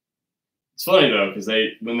 It's funny though, because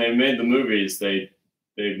when they made the movies, they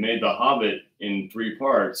made The Hobbit in 3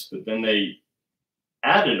 parts, but then they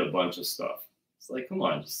added a bunch of stuff. It's like, come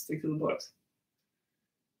on, just stick to the books.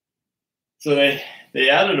 So they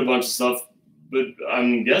added a bunch of stuff, but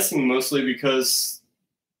I'm guessing mostly because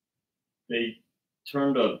they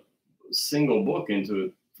turned a single book into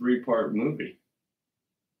a 3-part movie.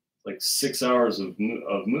 Like 6 hours of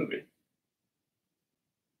movie.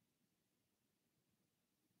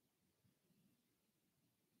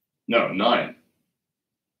 No, 9.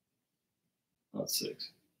 Not 6.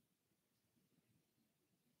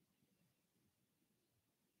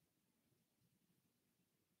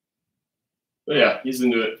 But yeah, he's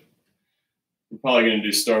into it. We're probably going to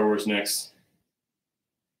do Star Wars next.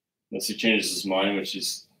 Unless he changes his mind, which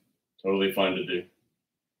he's totally fine to do.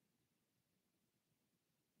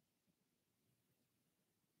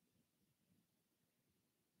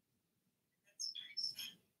 That's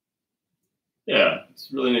nice. Yeah, it's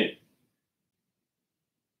really neat.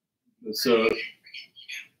 So,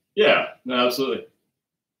 yeah, no, absolutely.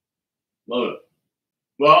 Love it.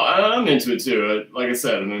 Well, I'm into it too. Like I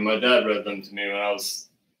said, I mean, my dad read them to me when I was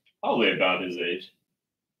probably about his age.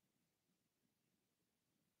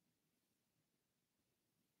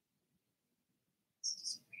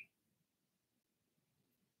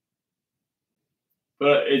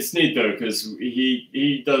 But it's neat though, because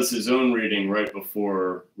he does his own reading right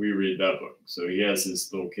before we read that book. So he has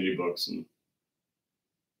his little kiddie books, and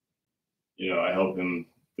I help him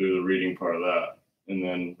through the reading part of that, and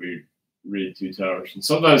then we read Two Towers. And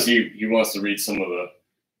sometimes he wants to read some of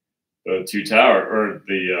the Two Tower or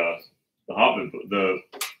the Hobbit, the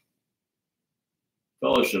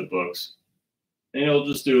Fellowship books, and he'll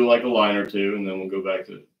just do like a line or two, and then we'll go back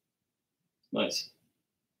to it. Nice.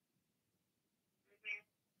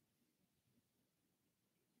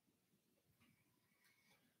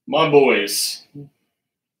 My boys.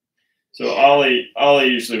 So Ollie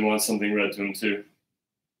usually wants something read to him too,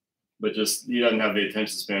 but just he doesn't have the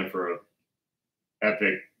attention span for a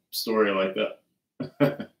epic story like that.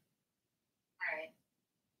 Right.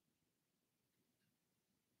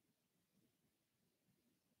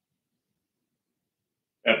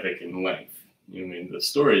 Epic in length. I mean, the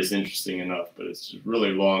story is interesting enough, but it's just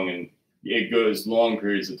really long, and it goes long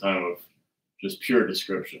periods of time of just pure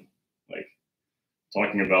description, like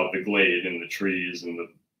talking about the glade and the trees and the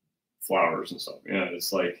flowers and stuff. Yeah,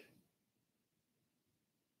 it's like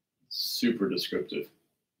super descriptive.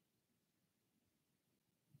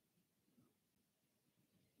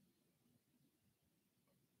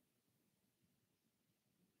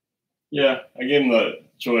 Yeah, I gave him the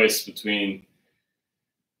choice between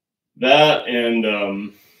that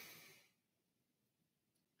and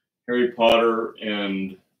Harry Potter,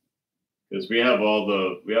 and because we have all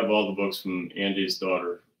the books from Andy's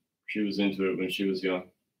daughter. She was into it when she was young. Oh,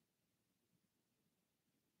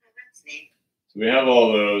 that's neat. So we have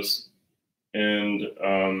all those, and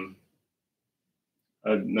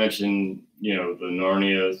I mentioned, you know, the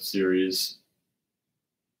Narnia series,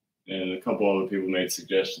 and a couple other people made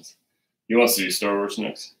suggestions. He wants to do Star Wars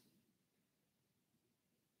next.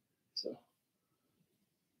 So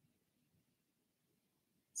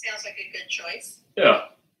Sounds like a good choice. yeah.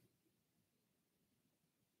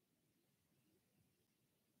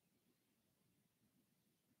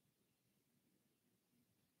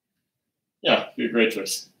 Yeah, be a great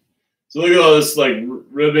choice. So look at all this like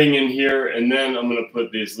ribbing in here, and then I'm gonna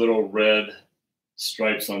put these little red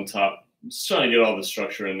stripes on top. I'm just trying to get all the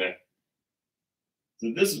structure in there.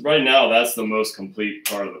 So this right now, that's the most complete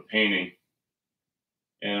part of the painting.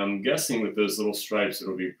 And I'm guessing with those little stripes,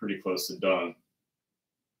 it'll be pretty close to done.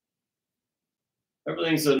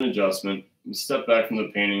 Everything's an adjustment. You step back from the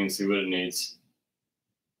painting and see what it needs.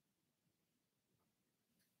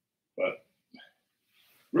 But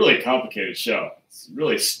really complicated show. It's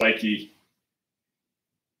really spiky.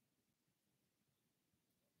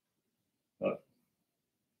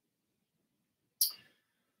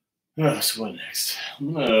 So what next?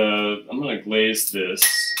 I'm gonna glaze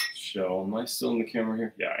this shell. Am I still in the camera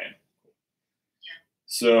here? Yeah, I am. Yeah.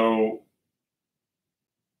 So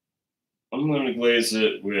I'm gonna glaze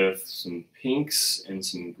it with some pinks and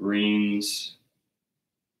some greens.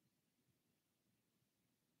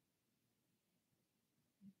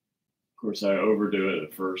 Of course, I overdo it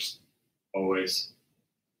at first, always.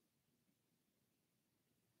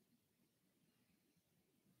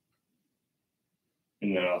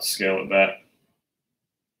 And then I'll scale it back.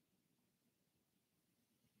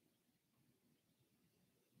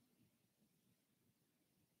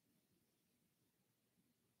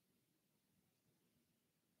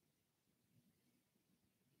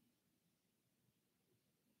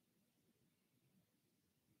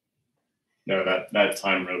 No, that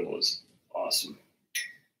time riddle is awesome.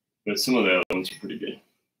 But some of the other ones are pretty good.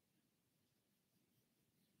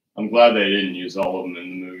 I'm glad they didn't use all of them in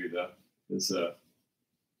the movie, though, because some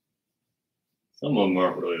of them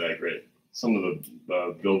aren't really that great. Some of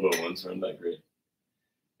the Bilbo ones aren't that great.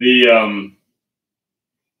 The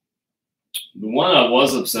one I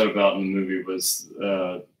was upset about in the movie was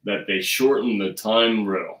that they shortened the time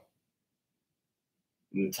riddle.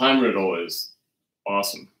 And the time riddle is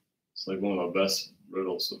awesome. It's like one of the best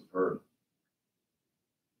riddles I've heard.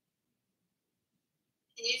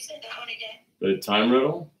 Can you say that one again? The time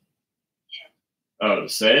riddle? Yeah. Oh,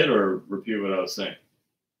 say it or repeat what I was saying?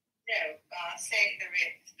 No, say the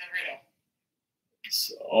riddle.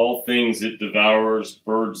 It's all things it devours,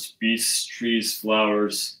 birds, beasts, trees,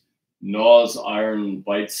 flowers, gnaws iron,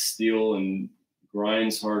 bites steel, and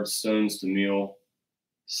grinds hard stones to meal,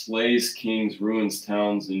 slays kings, ruins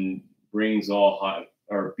towns, and beats all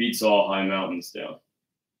high mountains down. Wow.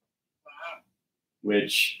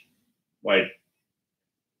 Which, like,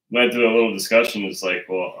 went through a little discussion. It's like,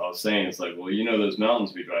 well, I was saying, it's like, well, you know, those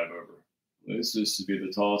mountains we drive over. This used to be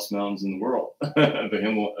the tallest mountains in the world,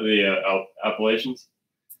 the Appalachians.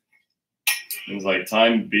 It was like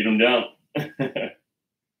time beat them down.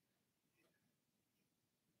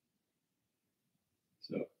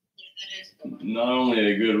 So, not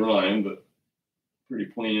only a good rhyme, but pretty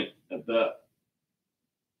poignant at that.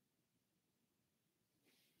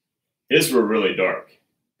 His were really dark.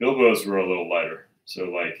 Bilbo's were a little lighter. So,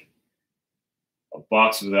 like, a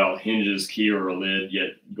box without hinges, key, or a lid,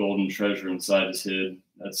 yet golden treasure inside his head.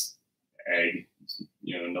 That's egg. It's,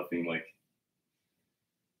 you know, nothing like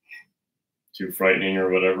too frightening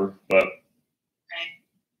or whatever. But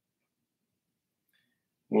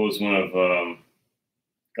what was one of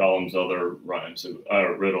Gollum's other rhymes,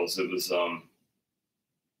 riddles? It was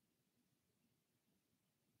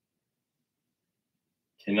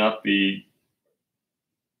cannot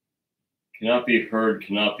be heard,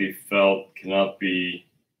 cannot be felt, cannot be.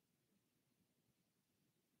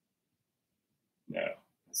 No,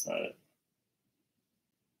 that's not it.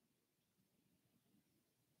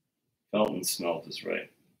 Felt and smelt is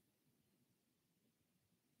right.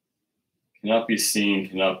 Cannot be seen,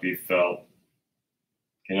 cannot be felt,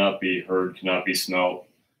 cannot be heard, cannot be smelt.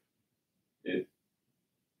 It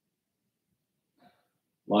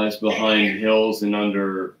lies behind hills and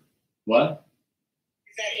under what?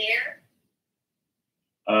 Is that air?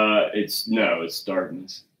 It's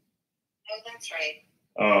darkness. Oh, that's right.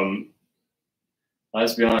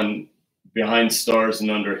 Lies behind stars and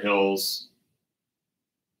under hills.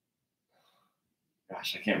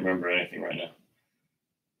 Gosh, I can't remember anything right now.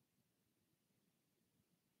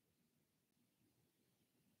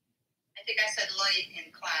 I think I said light in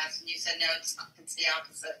class, and you said no, it's the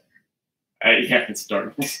opposite. Yeah, it's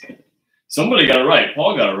darkness. Somebody got it right.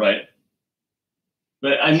 Paul got it right.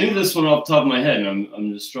 But I knew this one off the top of my head, and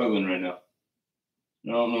I'm just struggling right now.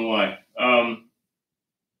 I don't know why.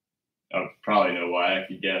 I probably know why. I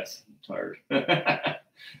could guess. I'm tired.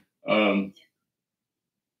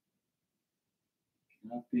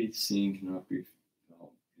 Cannot be seen, cannot be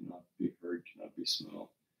felt, cannot be heard, cannot be smelled.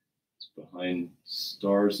 It's behind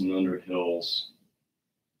stars and under hills.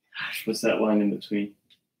 Gosh, what's that line in between?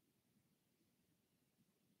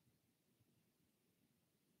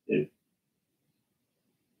 It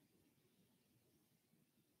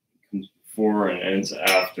comes before and ends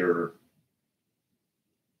after.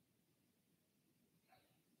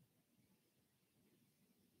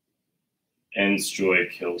 Ends joy,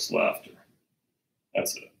 kills laughter.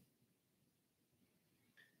 That's it.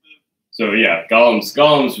 So yeah,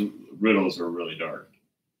 Gollum's riddles are really dark.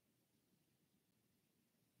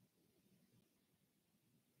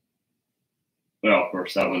 Well, of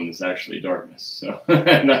course, that one is actually darkness. So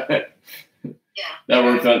that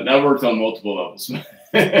worked on multiple levels.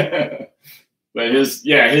 But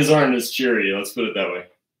his aren't as cheery. Let's put it that way.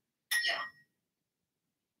 Yeah.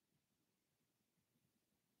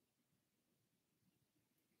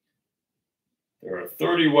 There are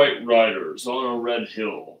 30 white riders on a red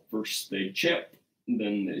hill. First they champ,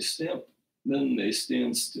 then they stamp, then they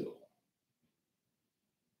stand still.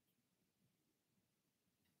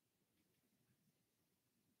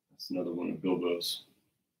 That's another one of Bilbo's.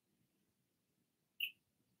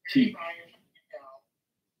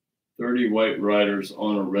 30 white riders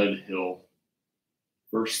on a red hill.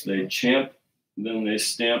 First they champ, then they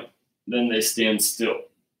stamp, then they stand still.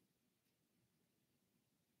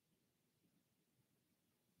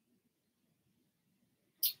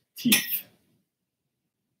 Teeth.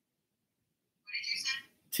 What did you say?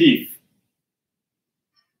 Teeth.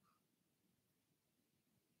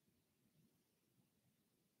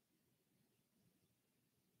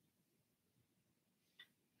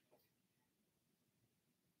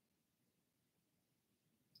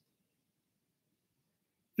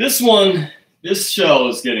 This shell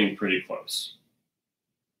is getting pretty close.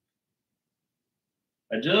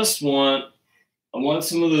 I want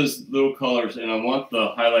some of those little colors, and I want the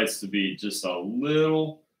highlights to be just a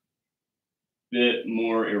little bit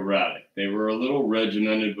more erratic. They were a little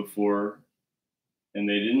regimented before, and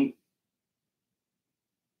they didn't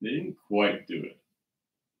quite do it.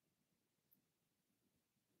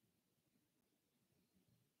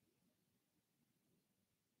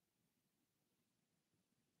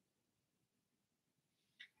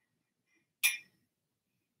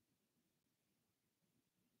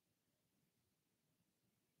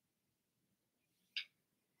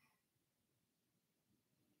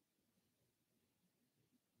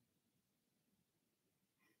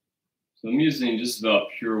 So I'm using just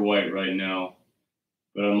about pure white right now,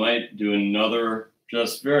 but I might do another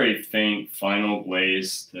just very faint final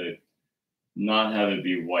glaze to not have it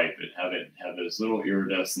be white, but have this little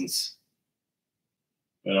iridescence.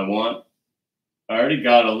 But I already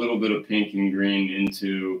got a little bit of pink and green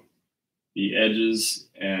into the edges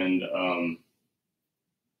and a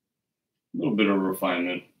little bit of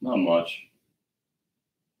refinement, not much.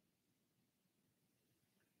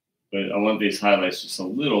 But I want these highlights just a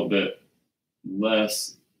little bit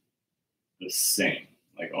less the same,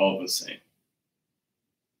 like all the same.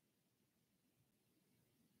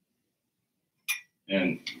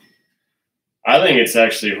 And I think it's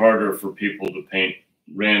actually harder for people to paint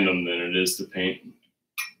random than it is to paint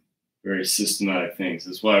very systematic things.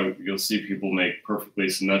 That's why you'll see people make perfectly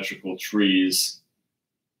symmetrical trees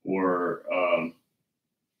or, I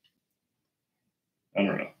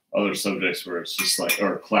don't know, other subjects where it's just like,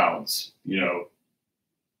 or clouds,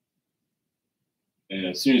 And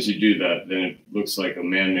as soon as you do that, then it looks like a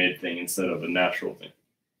man-made thing instead of a natural thing.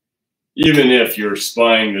 Even if you're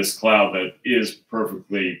spying this cloud that is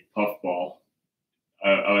perfectly puffball,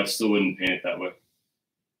 I still wouldn't paint it that way.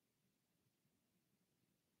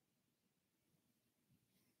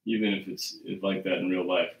 Even if it's like that in real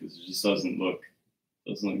life, because it just doesn't look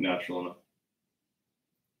natural enough.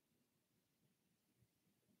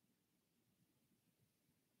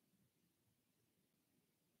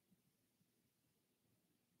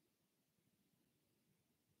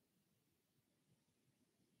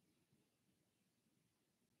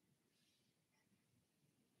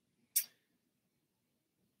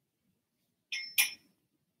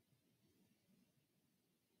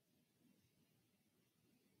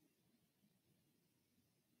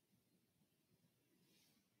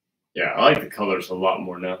 Yeah, I like the colors a lot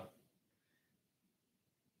more now.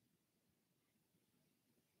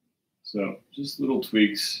 So just little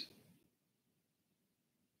tweaks.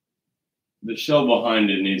 The shell behind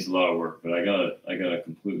it needs a lot of work, but I gotta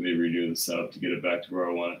completely redo the setup to get it back to where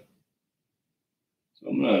I want it. So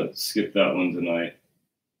I'm gonna skip that one tonight.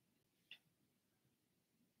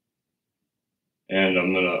 And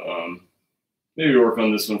I'm gonna maybe work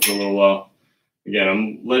on this one for a little while. Again,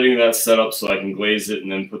 I'm letting that set up so I can glaze it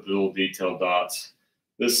and then put the little detail dots.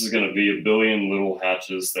 This is going to be a billion little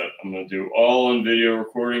hatches that I'm going to do all on video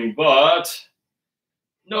recording, but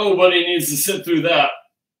nobody needs to sit through that,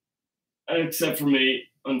 except for me,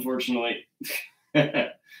 unfortunately.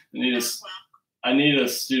 I need a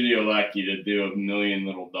studio lackey to do a million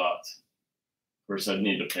little dots. Of course, I'd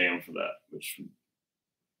need to pay him for that, which would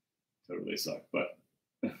totally suck, but...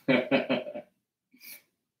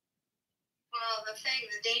 Well,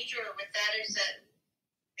 the danger with that is that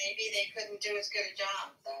maybe they couldn't do as good a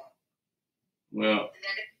job, though. Well, and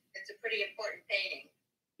then it's a pretty important painting.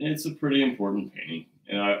 It's a pretty important painting,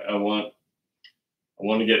 and I want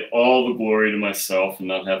to get all the glory to myself and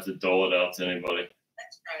not have to dole it out to anybody.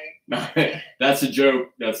 That's right. That's a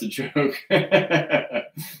joke. That's a joke. No, that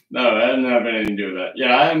didn't have anything to do with that.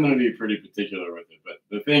 Yeah, I am going to be pretty particular with it, but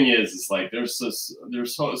the thing is, it's like there's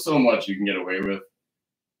so much you can get away with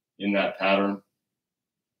in that pattern.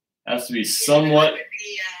 It has to be somewhat. I would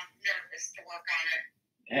be nervous to work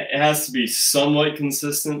on it. It has to be somewhat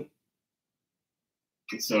consistent.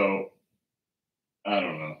 So I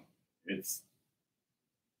don't know. It's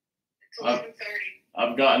 11:30.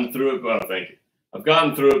 I've gotten through it. Well, thank you. I've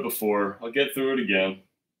gotten through it before. I'll get through it again.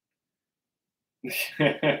 I mean,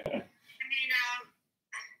 how,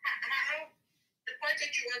 the part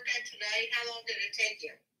that you worked on tonight, how long did it take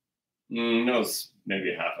you? No, it's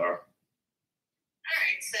maybe a half hour. All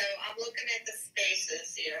right, so I'm looking at the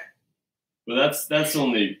spaces here. Well, that's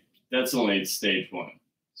only stage one.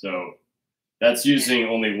 So that's using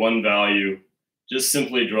only one value, just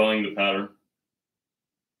simply drawing the pattern,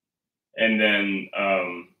 and then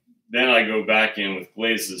I go back in with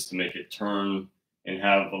glazes to make it turn and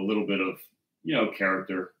have a little bit of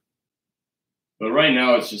character. But right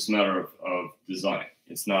now it's just a matter of design.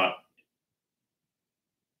 It's not.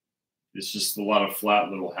 It's just a lot of flat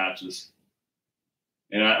little hatches.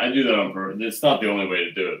 And I do that on purpose. It's not the only way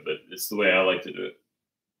to do it, but it's the way I like to do it.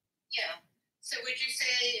 Yeah. So would you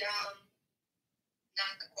say,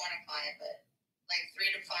 not to quantify it, but like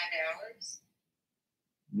 3 to 5 hours?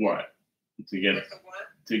 What? To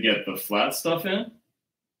get the flat stuff in?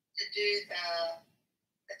 To do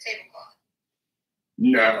the tablecloth.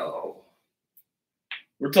 No.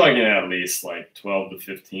 We're talking at least like 12 to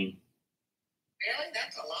 15. Really?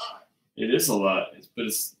 That's a lot. It is a lot, but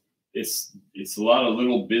it's a lot of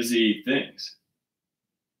little busy things.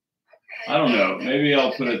 Okay. I don't know. Maybe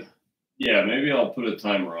I'll put a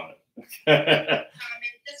timer on it. I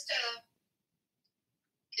mean, just to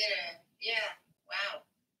get wow.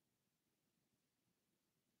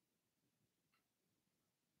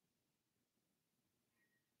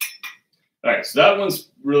 All right, so that one's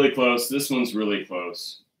really close. This one's really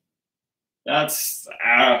close. That's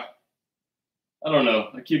I don't know.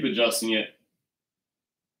 I keep adjusting it.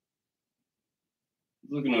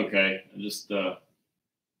 It's looking okay. I just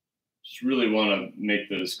really want to make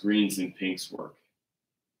those greens and pinks work.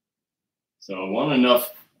 So I want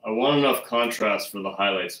enough contrast for the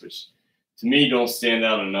highlights, which to me don't stand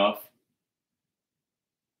out enough.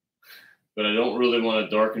 But I don't really want to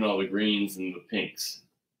darken all the greens and the pinks.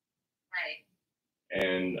 Right.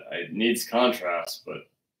 And it needs contrast, but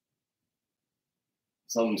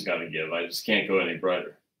something's got to give. I just can't go any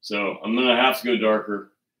brighter. So I'm going to have to go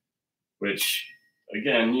darker, which,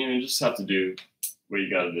 again, you just have to do what you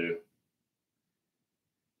got to do.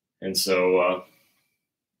 And so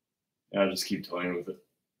I just keep toying with it.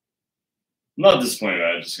 I'm not disappointed.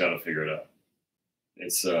 I just got to figure it out.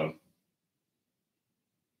 It's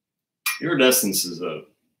iridescence is a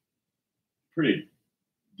pretty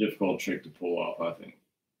difficult trick to pull off, I think.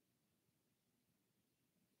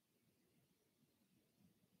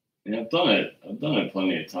 And I've done it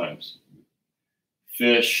plenty of times.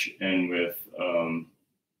 Fish and with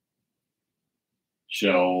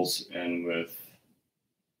shells and with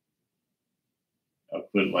I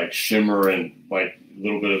put like shimmer and like a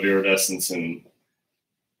little bit of iridescence in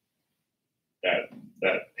that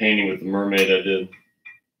painting with the mermaid I did.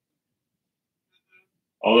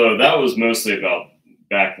 Although that was mostly about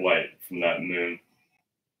backlight from that moon.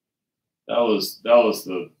 That was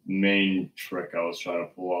the main trick I was trying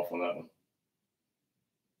to pull off on that one.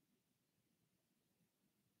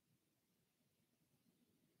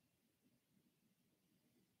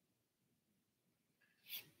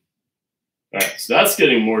 All right, so that's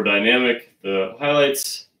getting more dynamic. The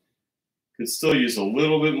highlights could still use a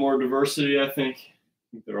little bit more diversity, I think.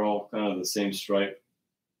 I think they're all kind of the same stripe.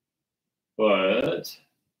 But I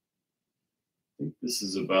think this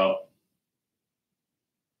is about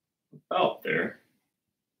there.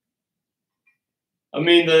 I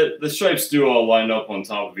mean, the stripes do all line up on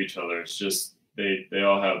top of each other. It's just they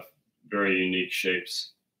all have very unique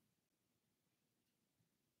shapes.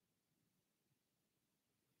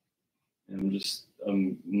 And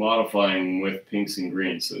I'm modifying with pinks and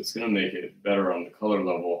greens, so it's going to make it better on the color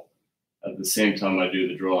level at the same time I do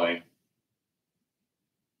the drawing.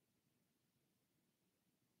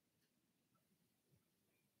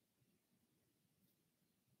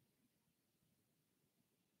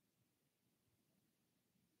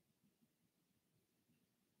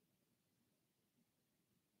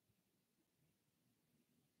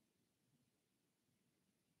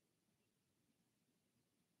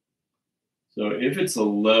 So if it's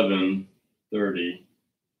 11:30,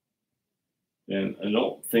 then I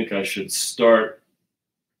don't think I should start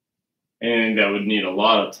anything that would need a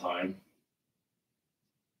lot of time.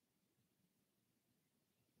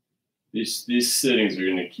 These sittings are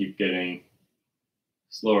going to keep getting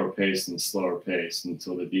slower pace and slower pace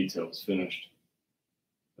until the detail is finished.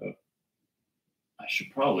 So I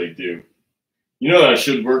should probably do. You know what I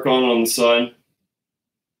should work on the side?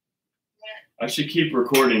 I should keep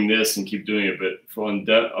recording this and keep doing it, but on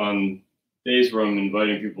days where I'm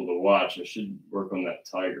inviting people to watch, I should work on that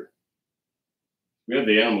tiger. We have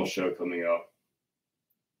the animal show coming up.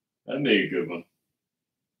 That'd be a good one.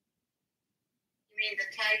 You mean the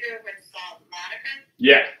tiger with Monica?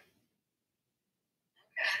 Yeah. Okay.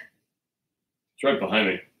 It's right behind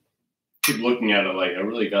me. Keep looking at it like I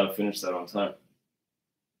really got to finish that on time.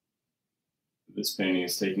 This painting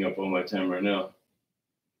is taking up all my time right now.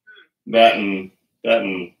 That and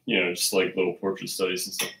just like little portrait studies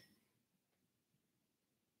and stuff.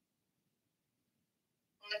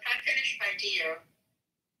 Well, if I finish my deer,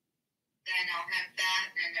 then I'll have that,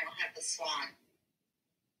 and then I'll have the swan.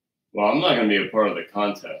 Well, I'm not going to be a part of the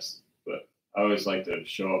contest, but I always like to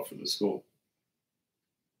show up for the school.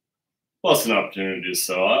 Plus an opportunity to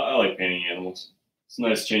sell. I like painting animals. It's a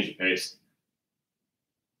nice change of pace.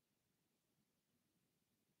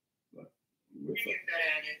 You're good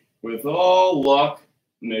at it. With all luck,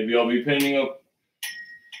 maybe I'll be painting up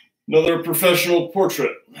another professional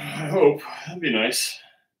portrait. I hope. That'd be nice.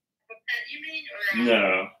 You mean? Or, no.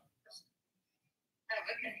 Oh,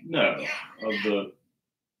 okay. No. Yeah. Of the. Oh,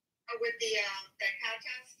 with the that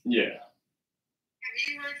contest? Yeah. Have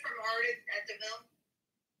you heard from Art at the mill?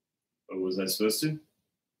 Oh, was I supposed to? No.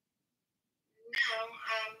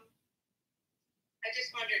 I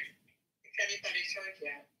just wondered if anybody's heard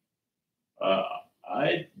yet.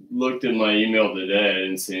 I looked in my email today. I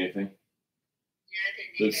didn't see anything. Yeah, I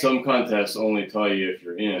didn't. But some contests only tell you if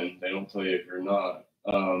you're in. They don't tell you if you're not.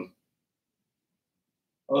 Well,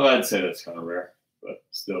 I'd say that's kind of rare, but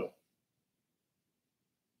still.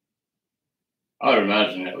 I would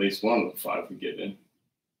imagine at least one of the 5 would get in.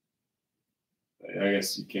 I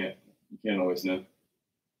guess you can't always know.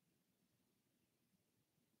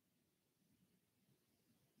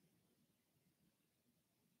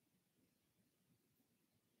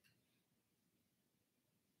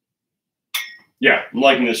 Yeah, I'm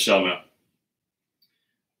liking this shell now.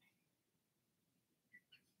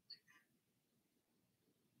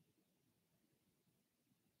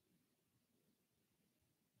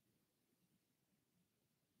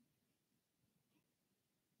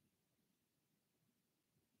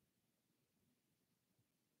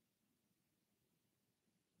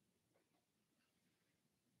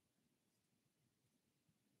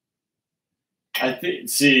 I think,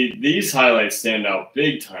 see, these highlights stand out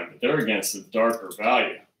big time, but they're against the darker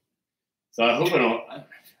value. So I hope I don't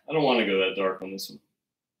want to go that dark on this one.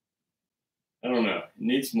 I don't know. It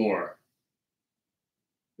needs more.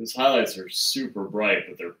 These highlights are super bright,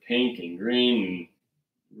 but they're pink and green and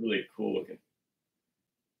really cool looking.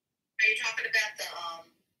 Are you talking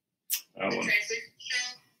about the translucent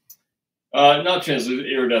shell? Not translucent,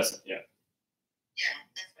 iridescent, yeah. Yeah,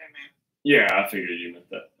 that's what I meant. Yeah, I figured you meant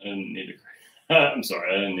that. I didn't need to correct. I'm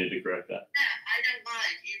sorry, I didn't need to correct that. Yeah, I don't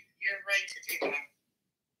mind. You're right to do that.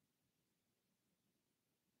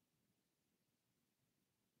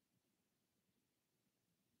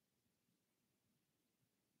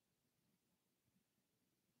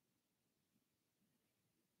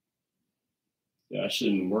 Yeah, I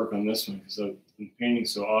shouldn't work on this one because I'm painting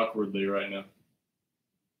so awkwardly right now.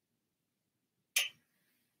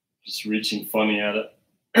 Just reaching funny at it.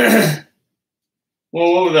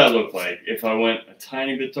 Well, what would that look like if I went a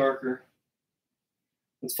tiny bit darker?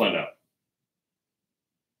 Let's find out.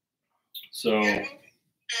 So Your whole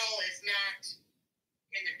shell is not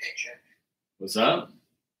in the picture. what's that?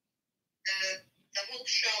 The whole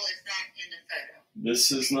shell is not in the photo.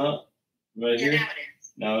 This is not right Yeah, here? now it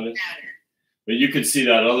is. Now it is? Now it is. But you could see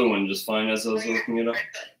that other one just fine as I was looking it up? I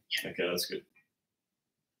could, yeah. Okay, that's good.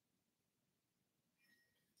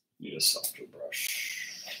 Need a softer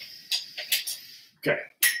brush. Okay.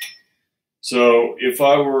 So if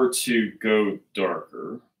I were to go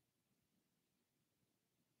darker,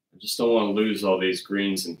 I just don't want to lose all these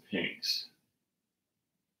greens and pinks.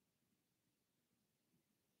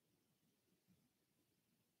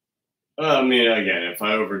 I mean, again, if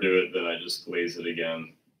I overdo it, then I just glaze it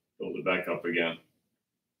again, build it back up again.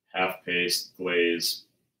 Half paste, glaze,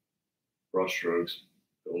 brush strokes,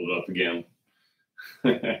 build it up again.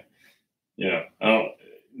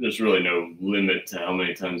 There's really no limit to how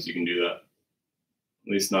many times you can do that.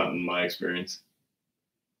 At least not in my experience.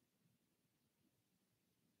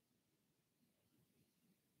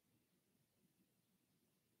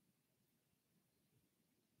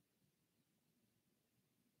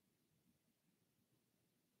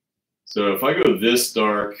 So if I go this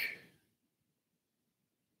dark,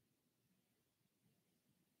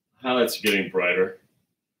 highlights are getting brighter.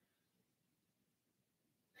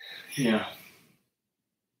 Yeah.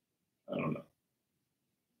 I don't know.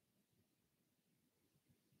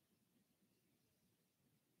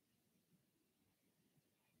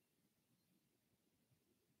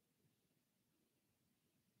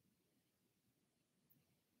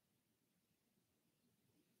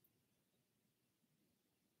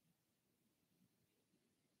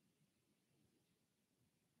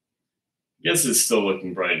 I guess it's still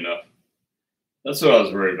looking bright enough. That's what I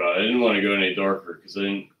was worried about. I didn't want to go any darker because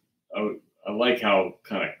I like how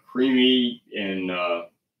kind of creamy and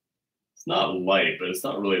it's not light, but it's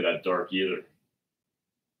not really that dark either.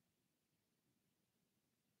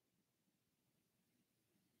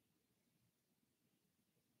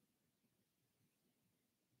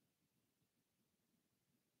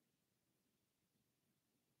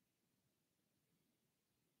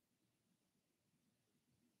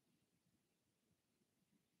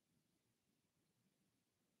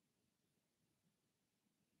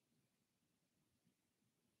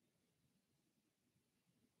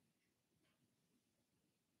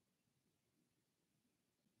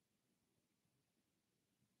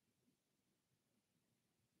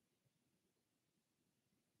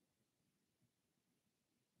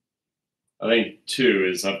 I think too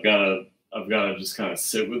is I've got to just kind of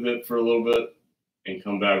sit with it for a little bit and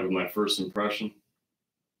come back with my first impression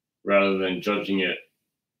rather than judging it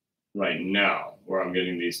right now where I'm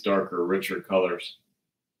getting these darker, richer colors.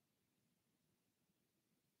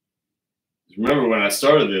 Remember when I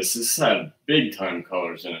started this had big time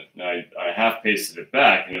colors in it. And I half pasted it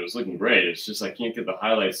back and it was looking great. It's just I can't get the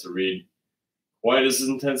highlights to read quite as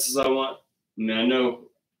intense as I want. I mean, I know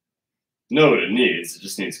what it needs. It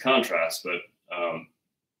just needs contrast, but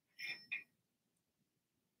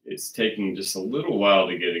it's taking just a little while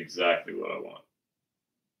to get exactly what I want.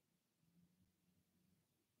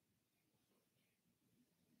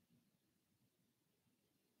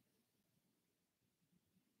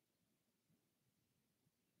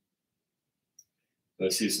 I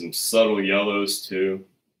see some subtle yellows too.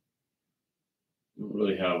 Don't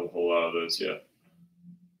really have a whole lot of those yet.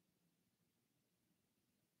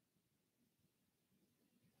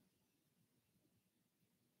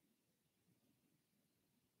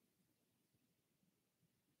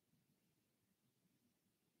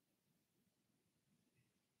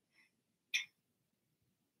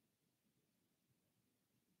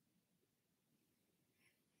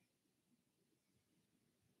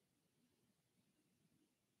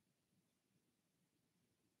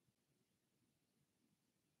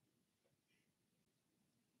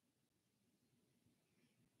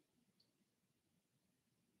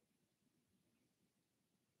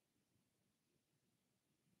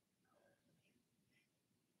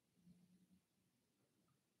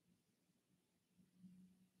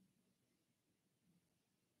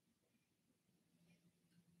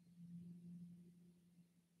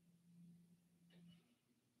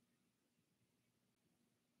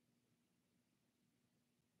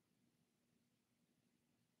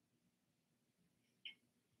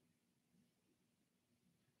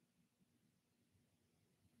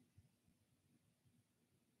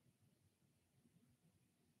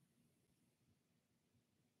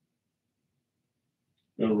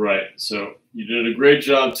 All right, so you did a great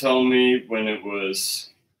job telling me when it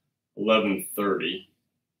was 11:30.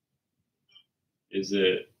 Is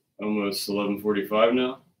it almost 11:45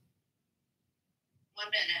 now? 1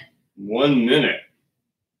 minute. 1 minute.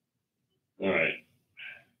 All right.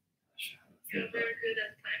 You're very good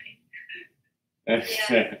at timing.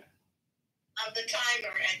 Yeah. I'm the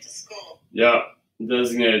timer at the school. Yeah,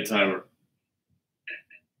 designated timer.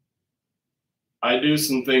 I do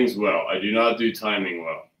some things well. I do not do timing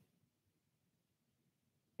well.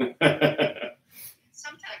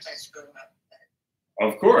 Sometimes I screw up.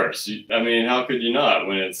 Of course. I mean, how could you not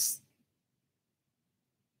when it's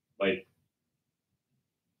like,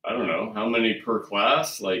 I don't know, how many per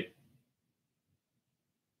class? Like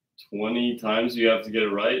 20 times you have to get it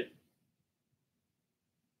right?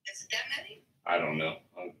 Is it that many? I don't know.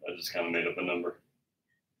 I just kind of made up a number.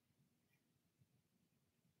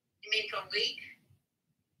 You mean per week?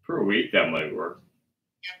 Per week, that might work.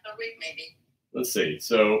 Yeah, per week maybe. Let's see.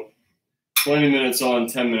 So 20 minutes on,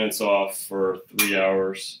 10 minutes off for 3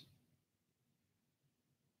 hours.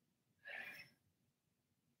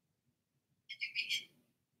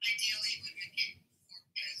 Ideally, we could get 4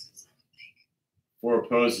 poses, I would think. 4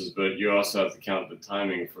 poses, but you also have to count the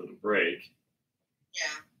timing for the break.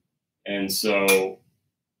 Yeah. And so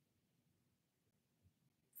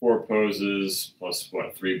 4 poses plus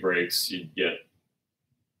what, 3 breaks, you'd get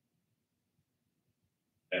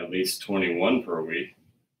at least 21 per week.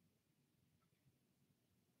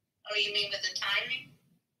 Oh, you mean with the timing?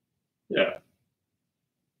 Yeah.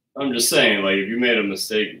 I'm just saying, like, if you made a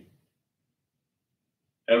mistake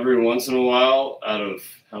every once in a while out of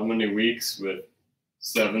how many weeks with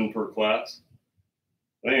 7 per class,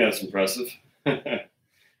 I think that's impressive.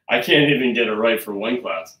 I can't even get it right for 1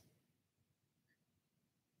 class.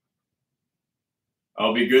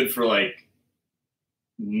 I'll be good for like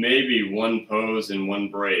maybe 1 pose and 1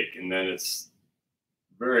 break, and then it's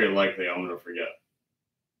very likely I'm going to forget.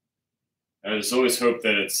 I just always hope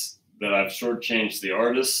that I've shortchanged the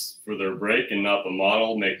artist for their break and not the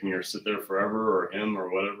model, making her sit there forever, or him, or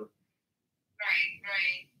whatever.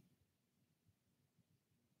 Right.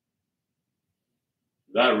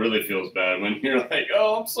 That really feels bad when you're like,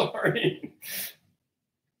 oh, I'm sorry.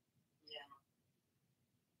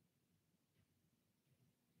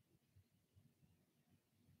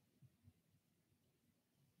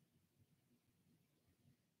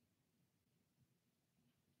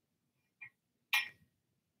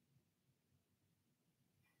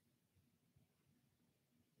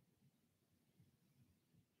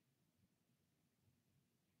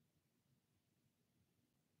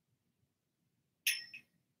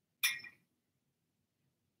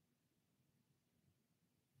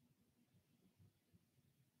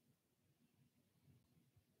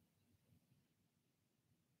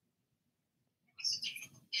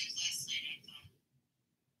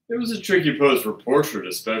 It was a tricky pose for portrait,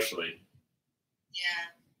 especially.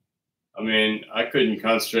 Yeah. I mean, I couldn't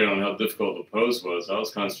concentrate on how difficult the pose was. I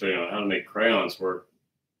was concentrating on how to make crayons work.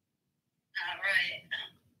 Right.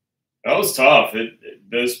 That was tough.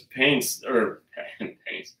 Those paints, or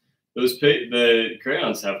paints, the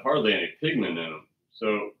crayons have hardly any pigment in them.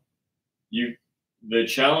 So the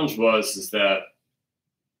challenge is that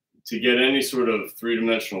to get any sort of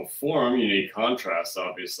 3-dimensional form, you need contrast,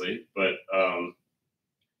 obviously. But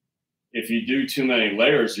if you do too many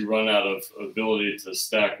layers, you run out of ability to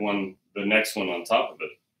stack the next one on top of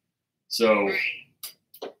it. So,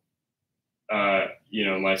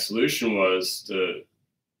 my solution was to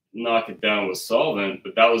knock it down with solvent,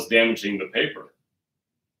 but that was damaging the paper.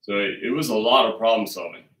 So it was a lot of problem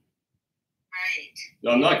solving.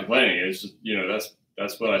 Right. I'm not complaining. It's just,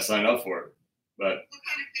 that's what I signed up for. But what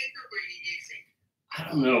kind of paper were you using? I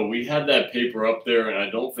don't know. We had that paper up there, and I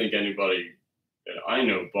don't think anybody that I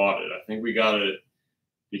know bought it. I think we got it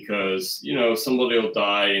because, somebody will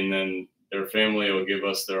die and then their family will give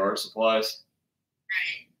us their art supplies.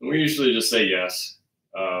 Right. And we usually just say yes.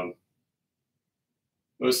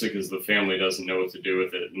 Mostly because the family doesn't know what to do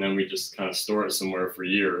with it. And then we just kind of store it somewhere for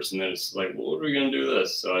years. And then it's like, well, what are we going to do with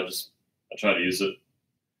this? So I try to use it.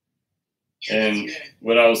 Yeah, and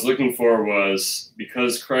what I was looking for was,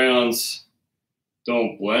 because crayons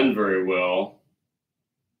don't blend very well,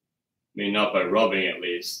 I mean, not by rubbing at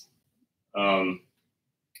least, that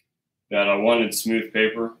I wanted smooth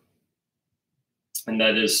paper. And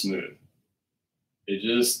that is smooth. It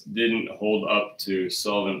just didn't hold up to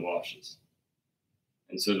solvent washes.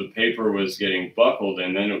 And so the paper was getting buckled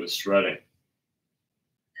and then it was shredding.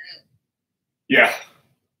 Yeah.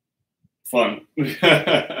 Fun.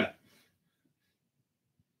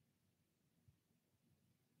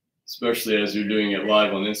 Especially as you're doing it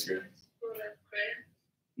live on Instagram.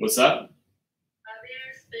 What's that? Are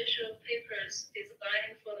there special papers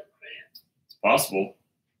designed for the crayon? It's possible.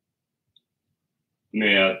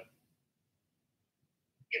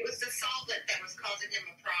 It was the solvent that was causing him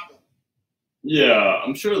a problem. Yeah,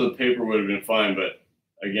 I'm sure the paper would have been fine, but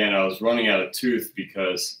again, I was running out of tooth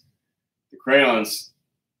because the crayons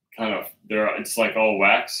it's like all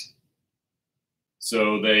wax.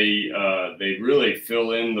 So they really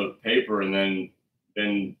fill in the paper, and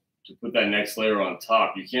then to put that next layer on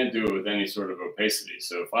top, you can't do it with any sort of opacity.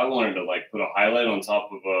 So if I wanted to like put a highlight on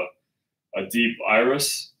top of a deep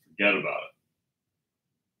iris, forget about it.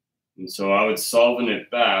 And so I would solvent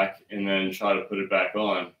it back and then try to put it back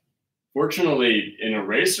on. Fortunately, an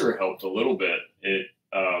eraser helped a little bit. It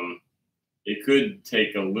could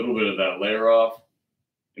take a little bit of that layer off,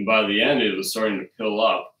 and by the end, it was starting to pill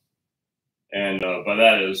up. And by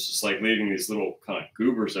that, it was just like leaving these little kind of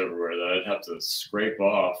goobers everywhere that I'd have to scrape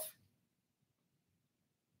off,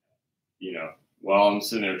 you know, while I'm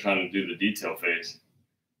sitting there trying to do the detail phase.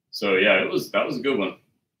 So yeah, that was a good one. You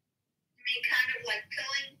mean kind of like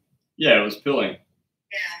pilling? Yeah, it was pilling. Yeah,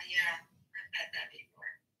 I've had that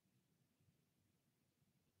before.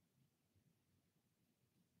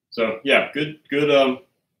 So yeah,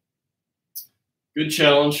 good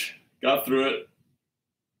challenge. Got through it.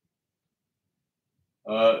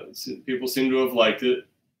 People seem to have liked it.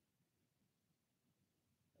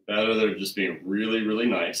 That or they're just being really, really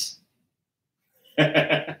nice.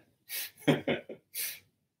 I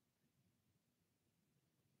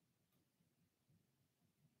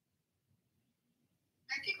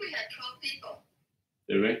think we had 12 people.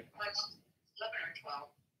 Did we? 11 or 12.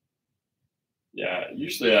 Yeah,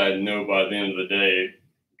 usually I know by the end of the day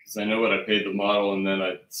because I know what I paid the model and then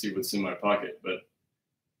I see what's in my pocket. But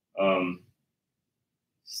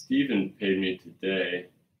Steven paid me today,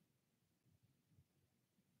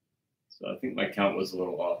 so I think my count was a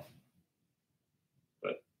little off.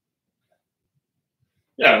 But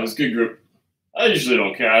yeah, it was a good group. I usually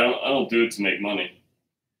don't care. I don't do it to make money.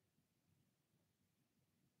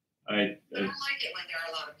 I don't like it when there are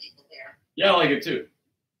a lot of people there. Yeah, I like it too.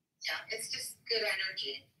 Yeah, it's just good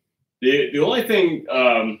energy. The only thing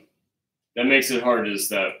that makes it hard is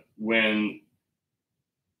that when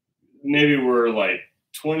maybe we're like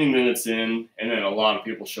 20 minutes in and then a lot of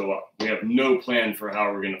people show up, we have no plan for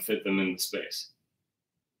how we're going to fit them in the space.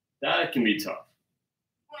 That can be tough.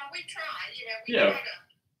 Well, we try, we try to set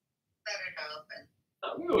it up.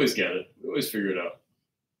 And we always get it. We always figure it out.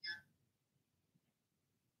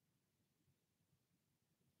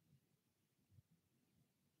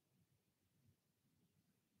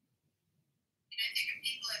 I think if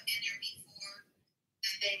people have been here before,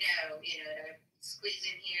 then they know, to squeeze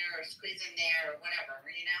in here or squeeze in there or whatever,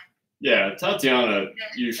 Yeah, Tatiana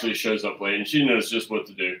usually shows up late and she knows just what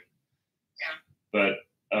to do. Yeah. But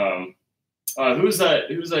who's that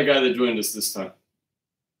guy that joined us this time?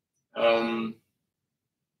 I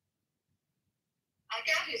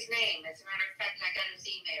got his name. As a matter of fact, I got his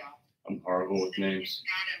email. I'm horrible with names.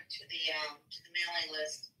 Got him to the mailing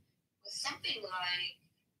list. It was something like,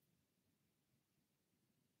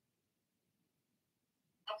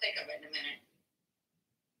 I'll think of it in a minute.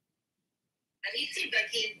 But he seemed like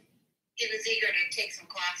he was eager to take some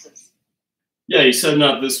classes. Yeah, he said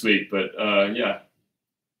not this week, but yeah,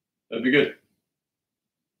 that'd be good.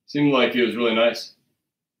 Seemed like he was really nice.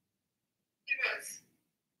 He was.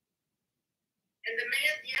 And the other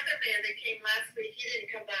man that came last week, he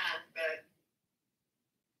didn't come back, but.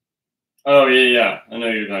 Oh yeah, I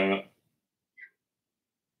know who you're talking about.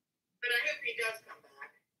 But I hope he does come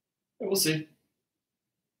back. Yeah, we'll see.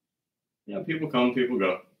 Yeah, people come, people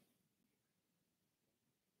go.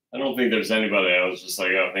 I don't think there's anybody I was just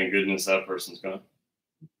like, oh, thank goodness that person's gone.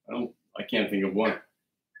 I can't think of one. No, yeah,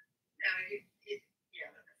 that's it.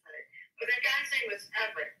 But that guy's name was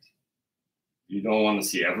Everett. You don't want to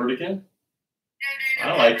see Everett again? No.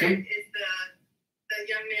 I like Everett him. is the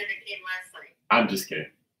young man that came last night. I'm just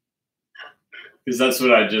kidding. Because that's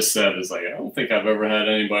what I just said. Is like, I don't think I've ever had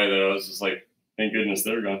anybody that I was just like, thank goodness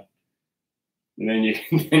they're gone. And then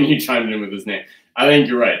you chimed in with his name. I think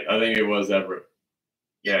you're right. I think it was Everett.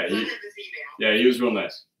 Yeah, he was real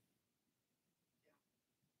nice.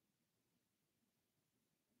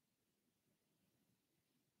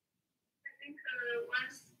 I think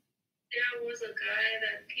once there was a guy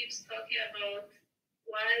that keeps talking about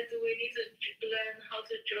why do we need to learn how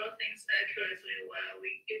to draw things accurately while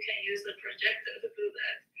you can use the projector to do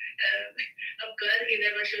that. I'm glad he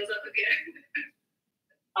never shows up again.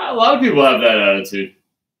 A lot of people have that attitude.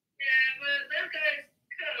 Yeah, but that guy's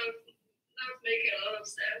kind of not making a lot of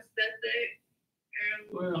sense that day.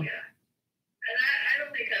 Well. Yeah. And I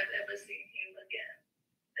don't think I've ever seen him again,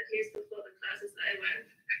 at least before the classes I went.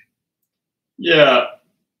 Yeah.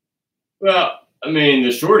 Well, I mean,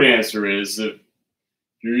 the short answer is if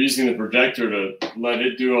you're using the projector to let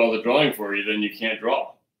it do all the drawing for you, then you can't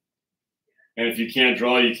draw. And if you can't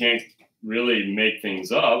draw, you can't really make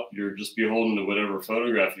things up. You're just beholden to whatever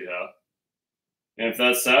photograph you have. And if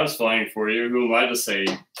that's satisfying for you, who am I to say,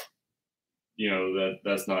 that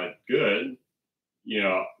that's not good?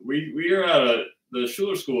 We are at the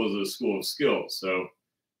Schuler School is a school of skills. So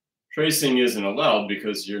tracing isn't allowed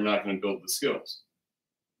because you're not going to build the skills.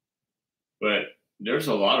 But there's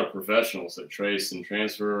a lot of professionals that trace and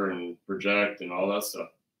transfer and project and all that stuff.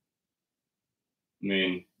 I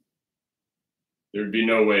mean, there'd be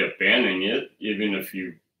no way of banning it, even if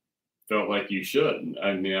you felt like you should.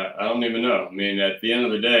 I mean, I don't even know. I mean, at the end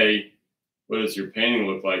of the day, what does your painting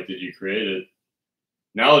look like? Did you create it?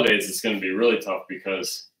 Nowadays, it's going to be really tough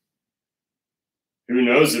because who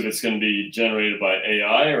knows if it's going to be generated by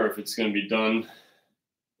AI or if it's going to be done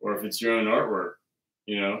or if it's your own artwork,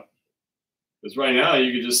 Because right now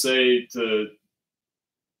you could just say to,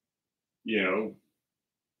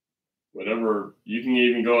 whatever, you can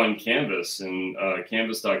even go on Canvas and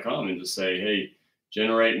canvas.com and just say, hey,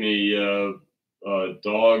 generate me a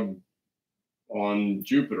dog on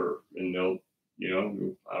Jupiter. And they'll,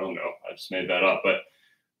 I don't know, I just made that up, but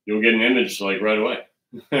you'll get an image like right away.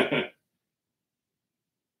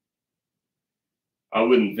 I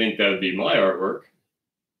wouldn't think that would be my artwork,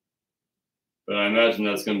 but I imagine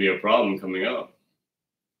that's going to be a problem coming up.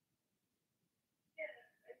 Yeah,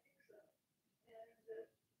 I think so.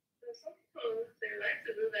 And some people, they like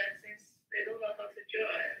to do that since they don't know how to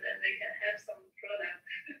draw, and then they can have some product.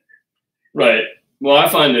 Right. Well, I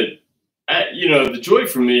find it, the joy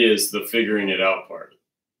for me is the figuring it out part.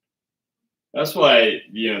 That's why,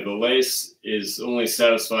 the lace is only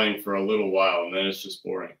satisfying for a little while, and then it's just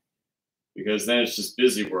boring. Because then it's just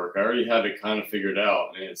busy work. I already have it kind of figured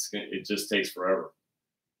out, and it just takes forever.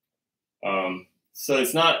 So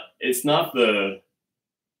it's not the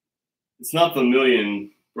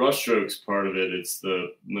million brushstrokes part of it. It's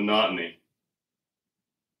the monotony.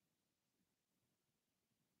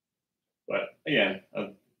 But again,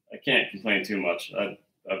 I can't complain too much.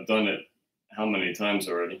 I've done it how many times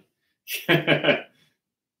already? If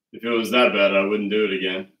it was that bad, I wouldn't do it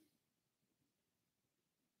again.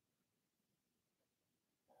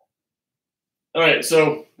 All right,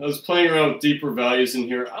 so I was playing around with deeper values in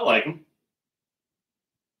here. I like them.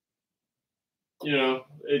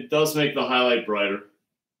 It does make the highlight brighter.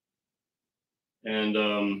 And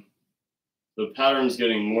the pattern's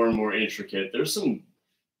getting more and more intricate. There's some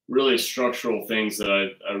really structural things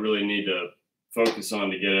that I really need to focus on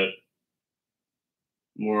to get it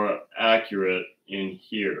more accurate in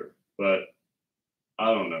here. But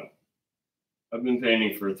I don't know. I've been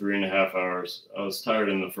painting for 3.5 hours. I was tired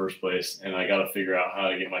in the first place, and I got to figure out how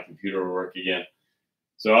to get my computer to work again.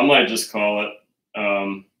 So I might just call it,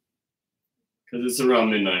 because it's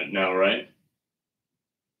around midnight now, right?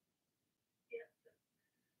 Yeah.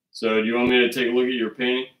 So do you want me to take a look at your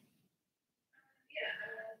painting? Yeah,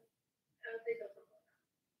 I'll take a look.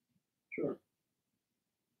 Sure.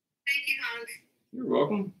 Thank you, Hans. You're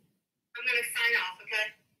welcome. I'm going to sign off, okay?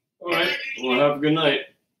 All right. Well, have a good night.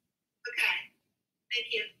 Okay. Thank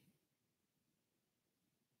you.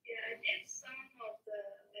 Yeah, I did some of the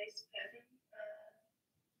lace pattern.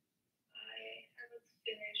 I haven't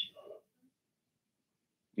finished all of them.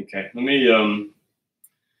 Okay. Let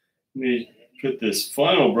me put this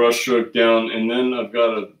final brush stroke down, and then I've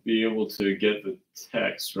got to be able to get the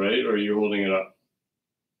text, right? Or are you holding it up?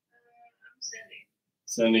 I'm sending.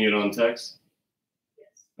 Sending it on text?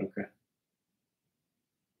 Yes. Okay.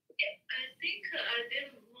 Yeah, I think I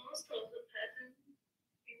did most of the pattern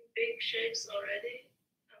in big shapes already.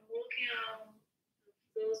 I'm working on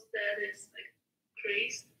those that is like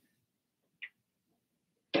creased,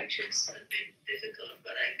 which is a bit difficult,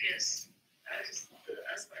 but I guess I'll just do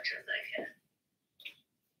as much as I can.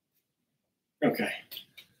 Okay.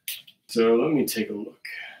 So let me take a look.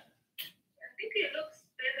 I think it looks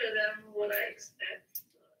better than what I expect.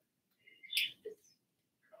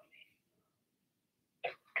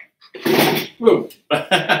 Whoa.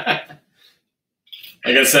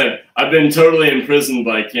 Like I said, I've been totally imprisoned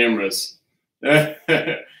by cameras.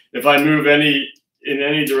 If I move in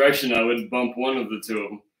any direction, I would bump one of the two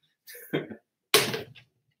of them.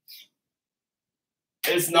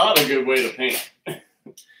 It's not a good way to paint.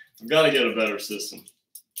 I've got to get a better system. I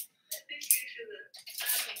think you should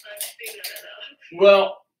figure that out.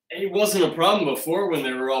 Well, it wasn't a problem before when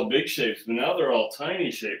they were all big shapes, but now they're all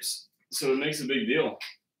tiny shapes. So it makes a big deal.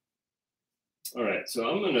 All right, so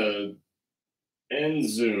I'm going to end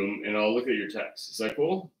Zoom and I'll look at your text. Is that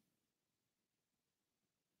cool?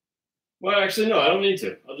 Well, actually, no, I don't need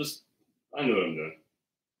to. I know what I'm doing.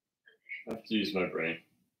 I have to use my brain.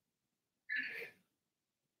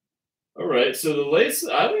 All right, so I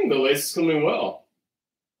think the lace is coming well.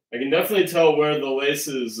 I can definitely tell where the lace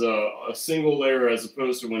is a single layer as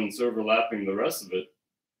opposed to when it's overlapping the rest of it.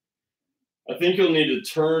 I think you'll need to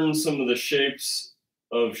turn some of the shapes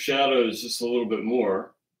of shadows just a little bit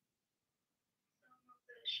more.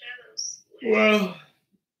 Well,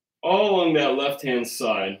 all along that left-hand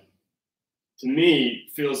side, to me,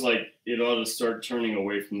 feels like it ought to start turning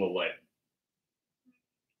away from the light.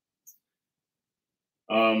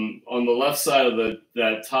 On the left side of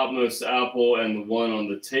that topmost apple and the one on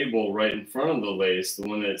the table right in front of the lace, the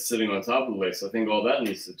one that's sitting on top of the lace, I think all that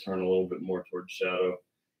needs to turn a little bit more towards shadow.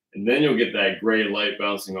 And then you'll get that gray light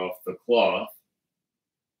bouncing off the cloth.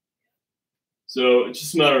 So it's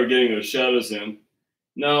just a matter of getting those shadows in.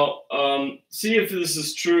 Now, see if this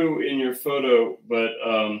is true in your photo, but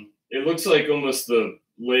it looks like almost the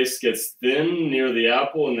lace gets thin near the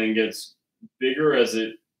apple and then gets bigger as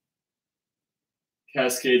it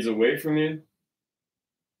cascades away from you.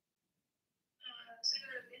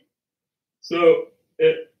 So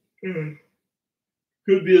it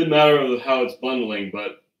could be a matter of how it's bundling,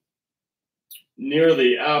 but near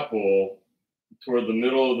the apple, toward the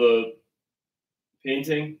middle of the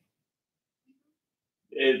painting,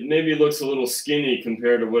 it maybe looks a little skinny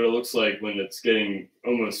compared to what it looks like when it's getting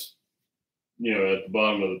almost, you know, at the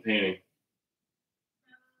bottom of the painting. I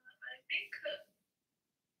think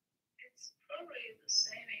it's probably the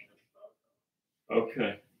same in the photo.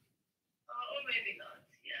 Okay. Or maybe not.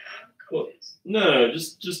 Yeah, I'm Well, confused. no,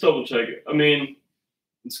 just double check it. I mean,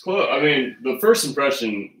 it's close. I mean, the first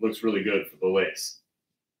impression looks really good for the lace.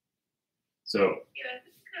 So. Yeah, I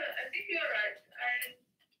think you're right.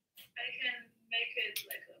 I can make it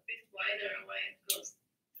like a bit wider when it goes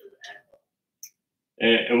to the apple.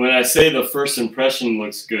 And when I say the first impression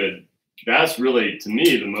looks good, that's really, to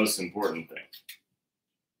me, the most important thing.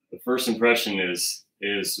 The first impression is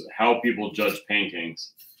how people judge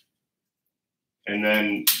paintings. And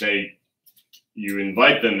then you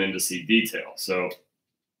invite them in to see detail. So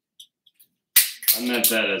I meant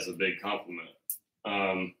that as a big compliment.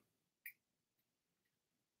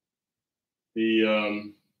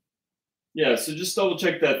 Yeah, so just double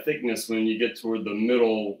check that thickness when you get toward the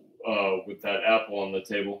middle with that apple on the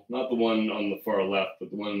table. Not the one on the far left, but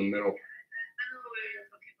the one in the middle. I know what you're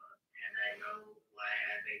talking about, and I know why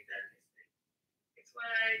I made that mistake. It's when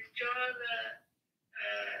I draw the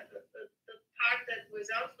part that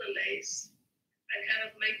without the lace, I kind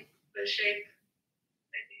of make the shape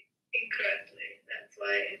maybe incorrectly. That's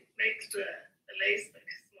why it makes the lace look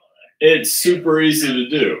smaller. It's super easy to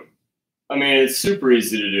do. I mean, it's super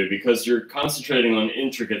easy to do because you're concentrating on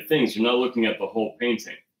intricate things. You're not looking at the whole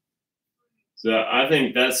painting. So I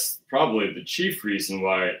think that's probably the chief reason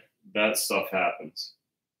why that stuff happens.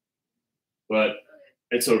 But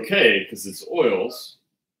it's okay because it's oils.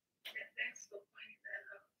 Yeah, thanks for pointing that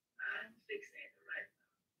out. I'm fixing it right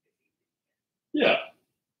now. Yeah.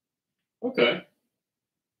 Okay.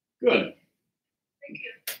 Good. Thank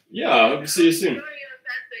you. Yeah, I hope to see you soon. During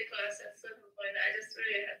that day class at a certain point, I just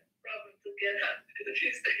really had a problem to get up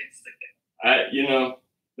these days. You know,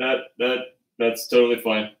 that's totally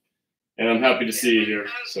fine. And I'm happy to see you here.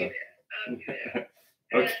 So. I'll be there.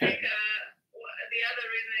 Okay. I think the other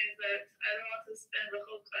reason is that I don't want to spend the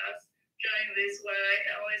whole class drawing this where I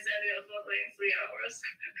can only send you a photo in 3 hours.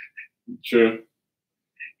 True.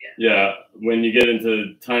 Yeah. Yeah, when you get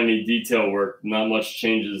into tiny detail work, not much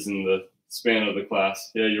changes in the span of the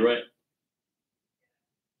class. Yeah, you're right.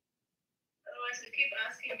 Otherwise, you keep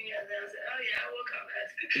asking me, and then I say, "Oh yeah, we'll come back."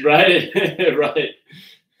 Right, right.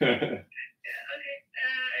 Yeah. Okay.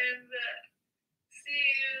 And see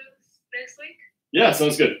you next week. Yeah,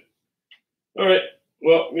 sounds good. All right.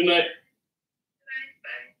 Well, good night. Good night.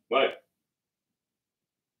 Bye. Bye.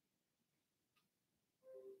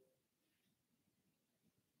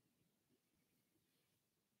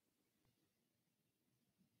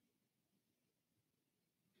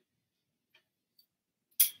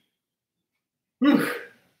 Whew.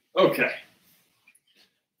 Okay.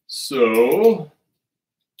 So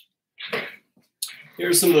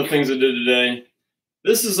here's some of the things I did today.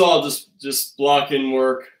 This is all just block-in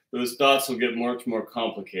work. Those dots will get much more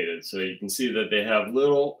complicated. So you can see that they have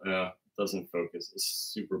little, doesn't focus,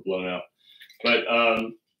 it's super blown out. But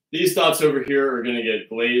these dots over here are gonna get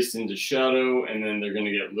glazed into shadow, and then they're gonna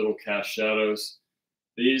get little cast shadows.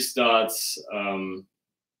 These dots,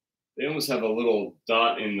 they almost have a little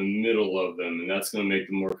dot in the middle of them, and that's gonna make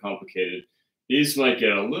them more complicated. These might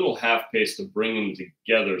get a little half paste to bring them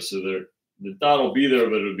together, so the dot will be there,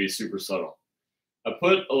 but it'll be super subtle. I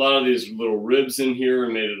put a lot of these little ribs in here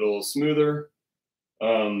and made it a little smoother.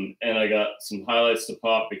 And I got some highlights to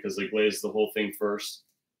pop because I glazed the whole thing first.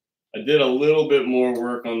 I did a little bit more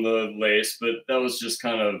work on the lace, but that was just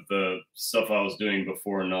kind of the stuff I was doing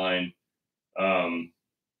before 9.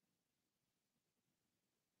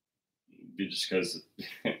 Just because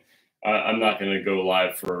I'm not going to go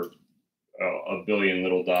live for a billion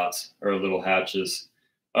little dots or little hatches.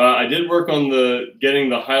 I did work on getting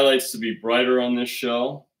the highlights to be brighter on this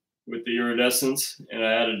shell with the iridescence, and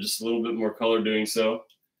I added just a little bit more color doing so.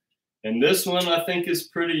 And this one I think is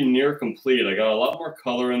pretty near complete. I got a lot more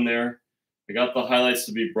color in there. I got the highlights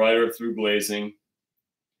to be brighter through glazing.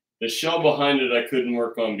 The shell behind it I couldn't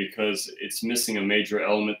work on because it's missing a major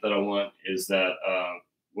element that I want, is that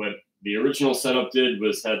what the original setup did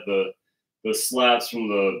was had the slats from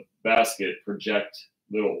the basket project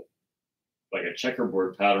little, like a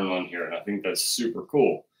checkerboard pattern on here, and I think that's super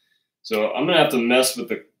cool. So I'm gonna have to mess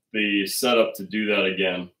with the setup to do that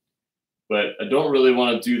again, but I don't really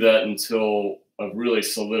want to do that until I've really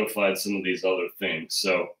solidified some of these other things.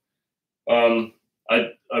 So I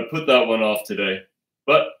put that one off today,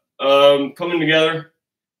 but coming together.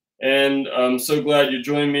 And I'm so glad you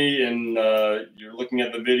joined me and you're looking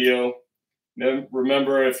at the video.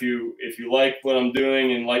 Remember, if you like what I'm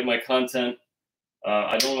doing and like my content,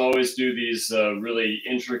 I don't always do these really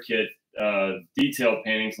intricate detail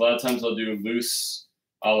paintings. A lot of times I'll do loose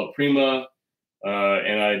alla prima,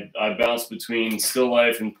 and I bounce between still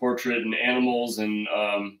life and portrait and animals, and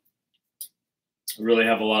really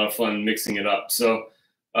have a lot of fun mixing it up. So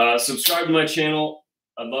subscribe to my channel.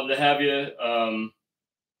 I'd love to have you.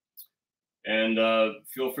 And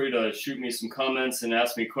feel free to shoot me some comments and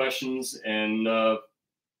ask me questions, and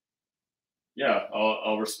yeah,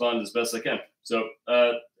 I'll respond as best I can. So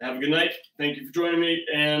have a good night. Thank you for joining me,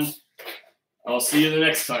 and I'll see you the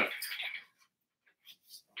next time.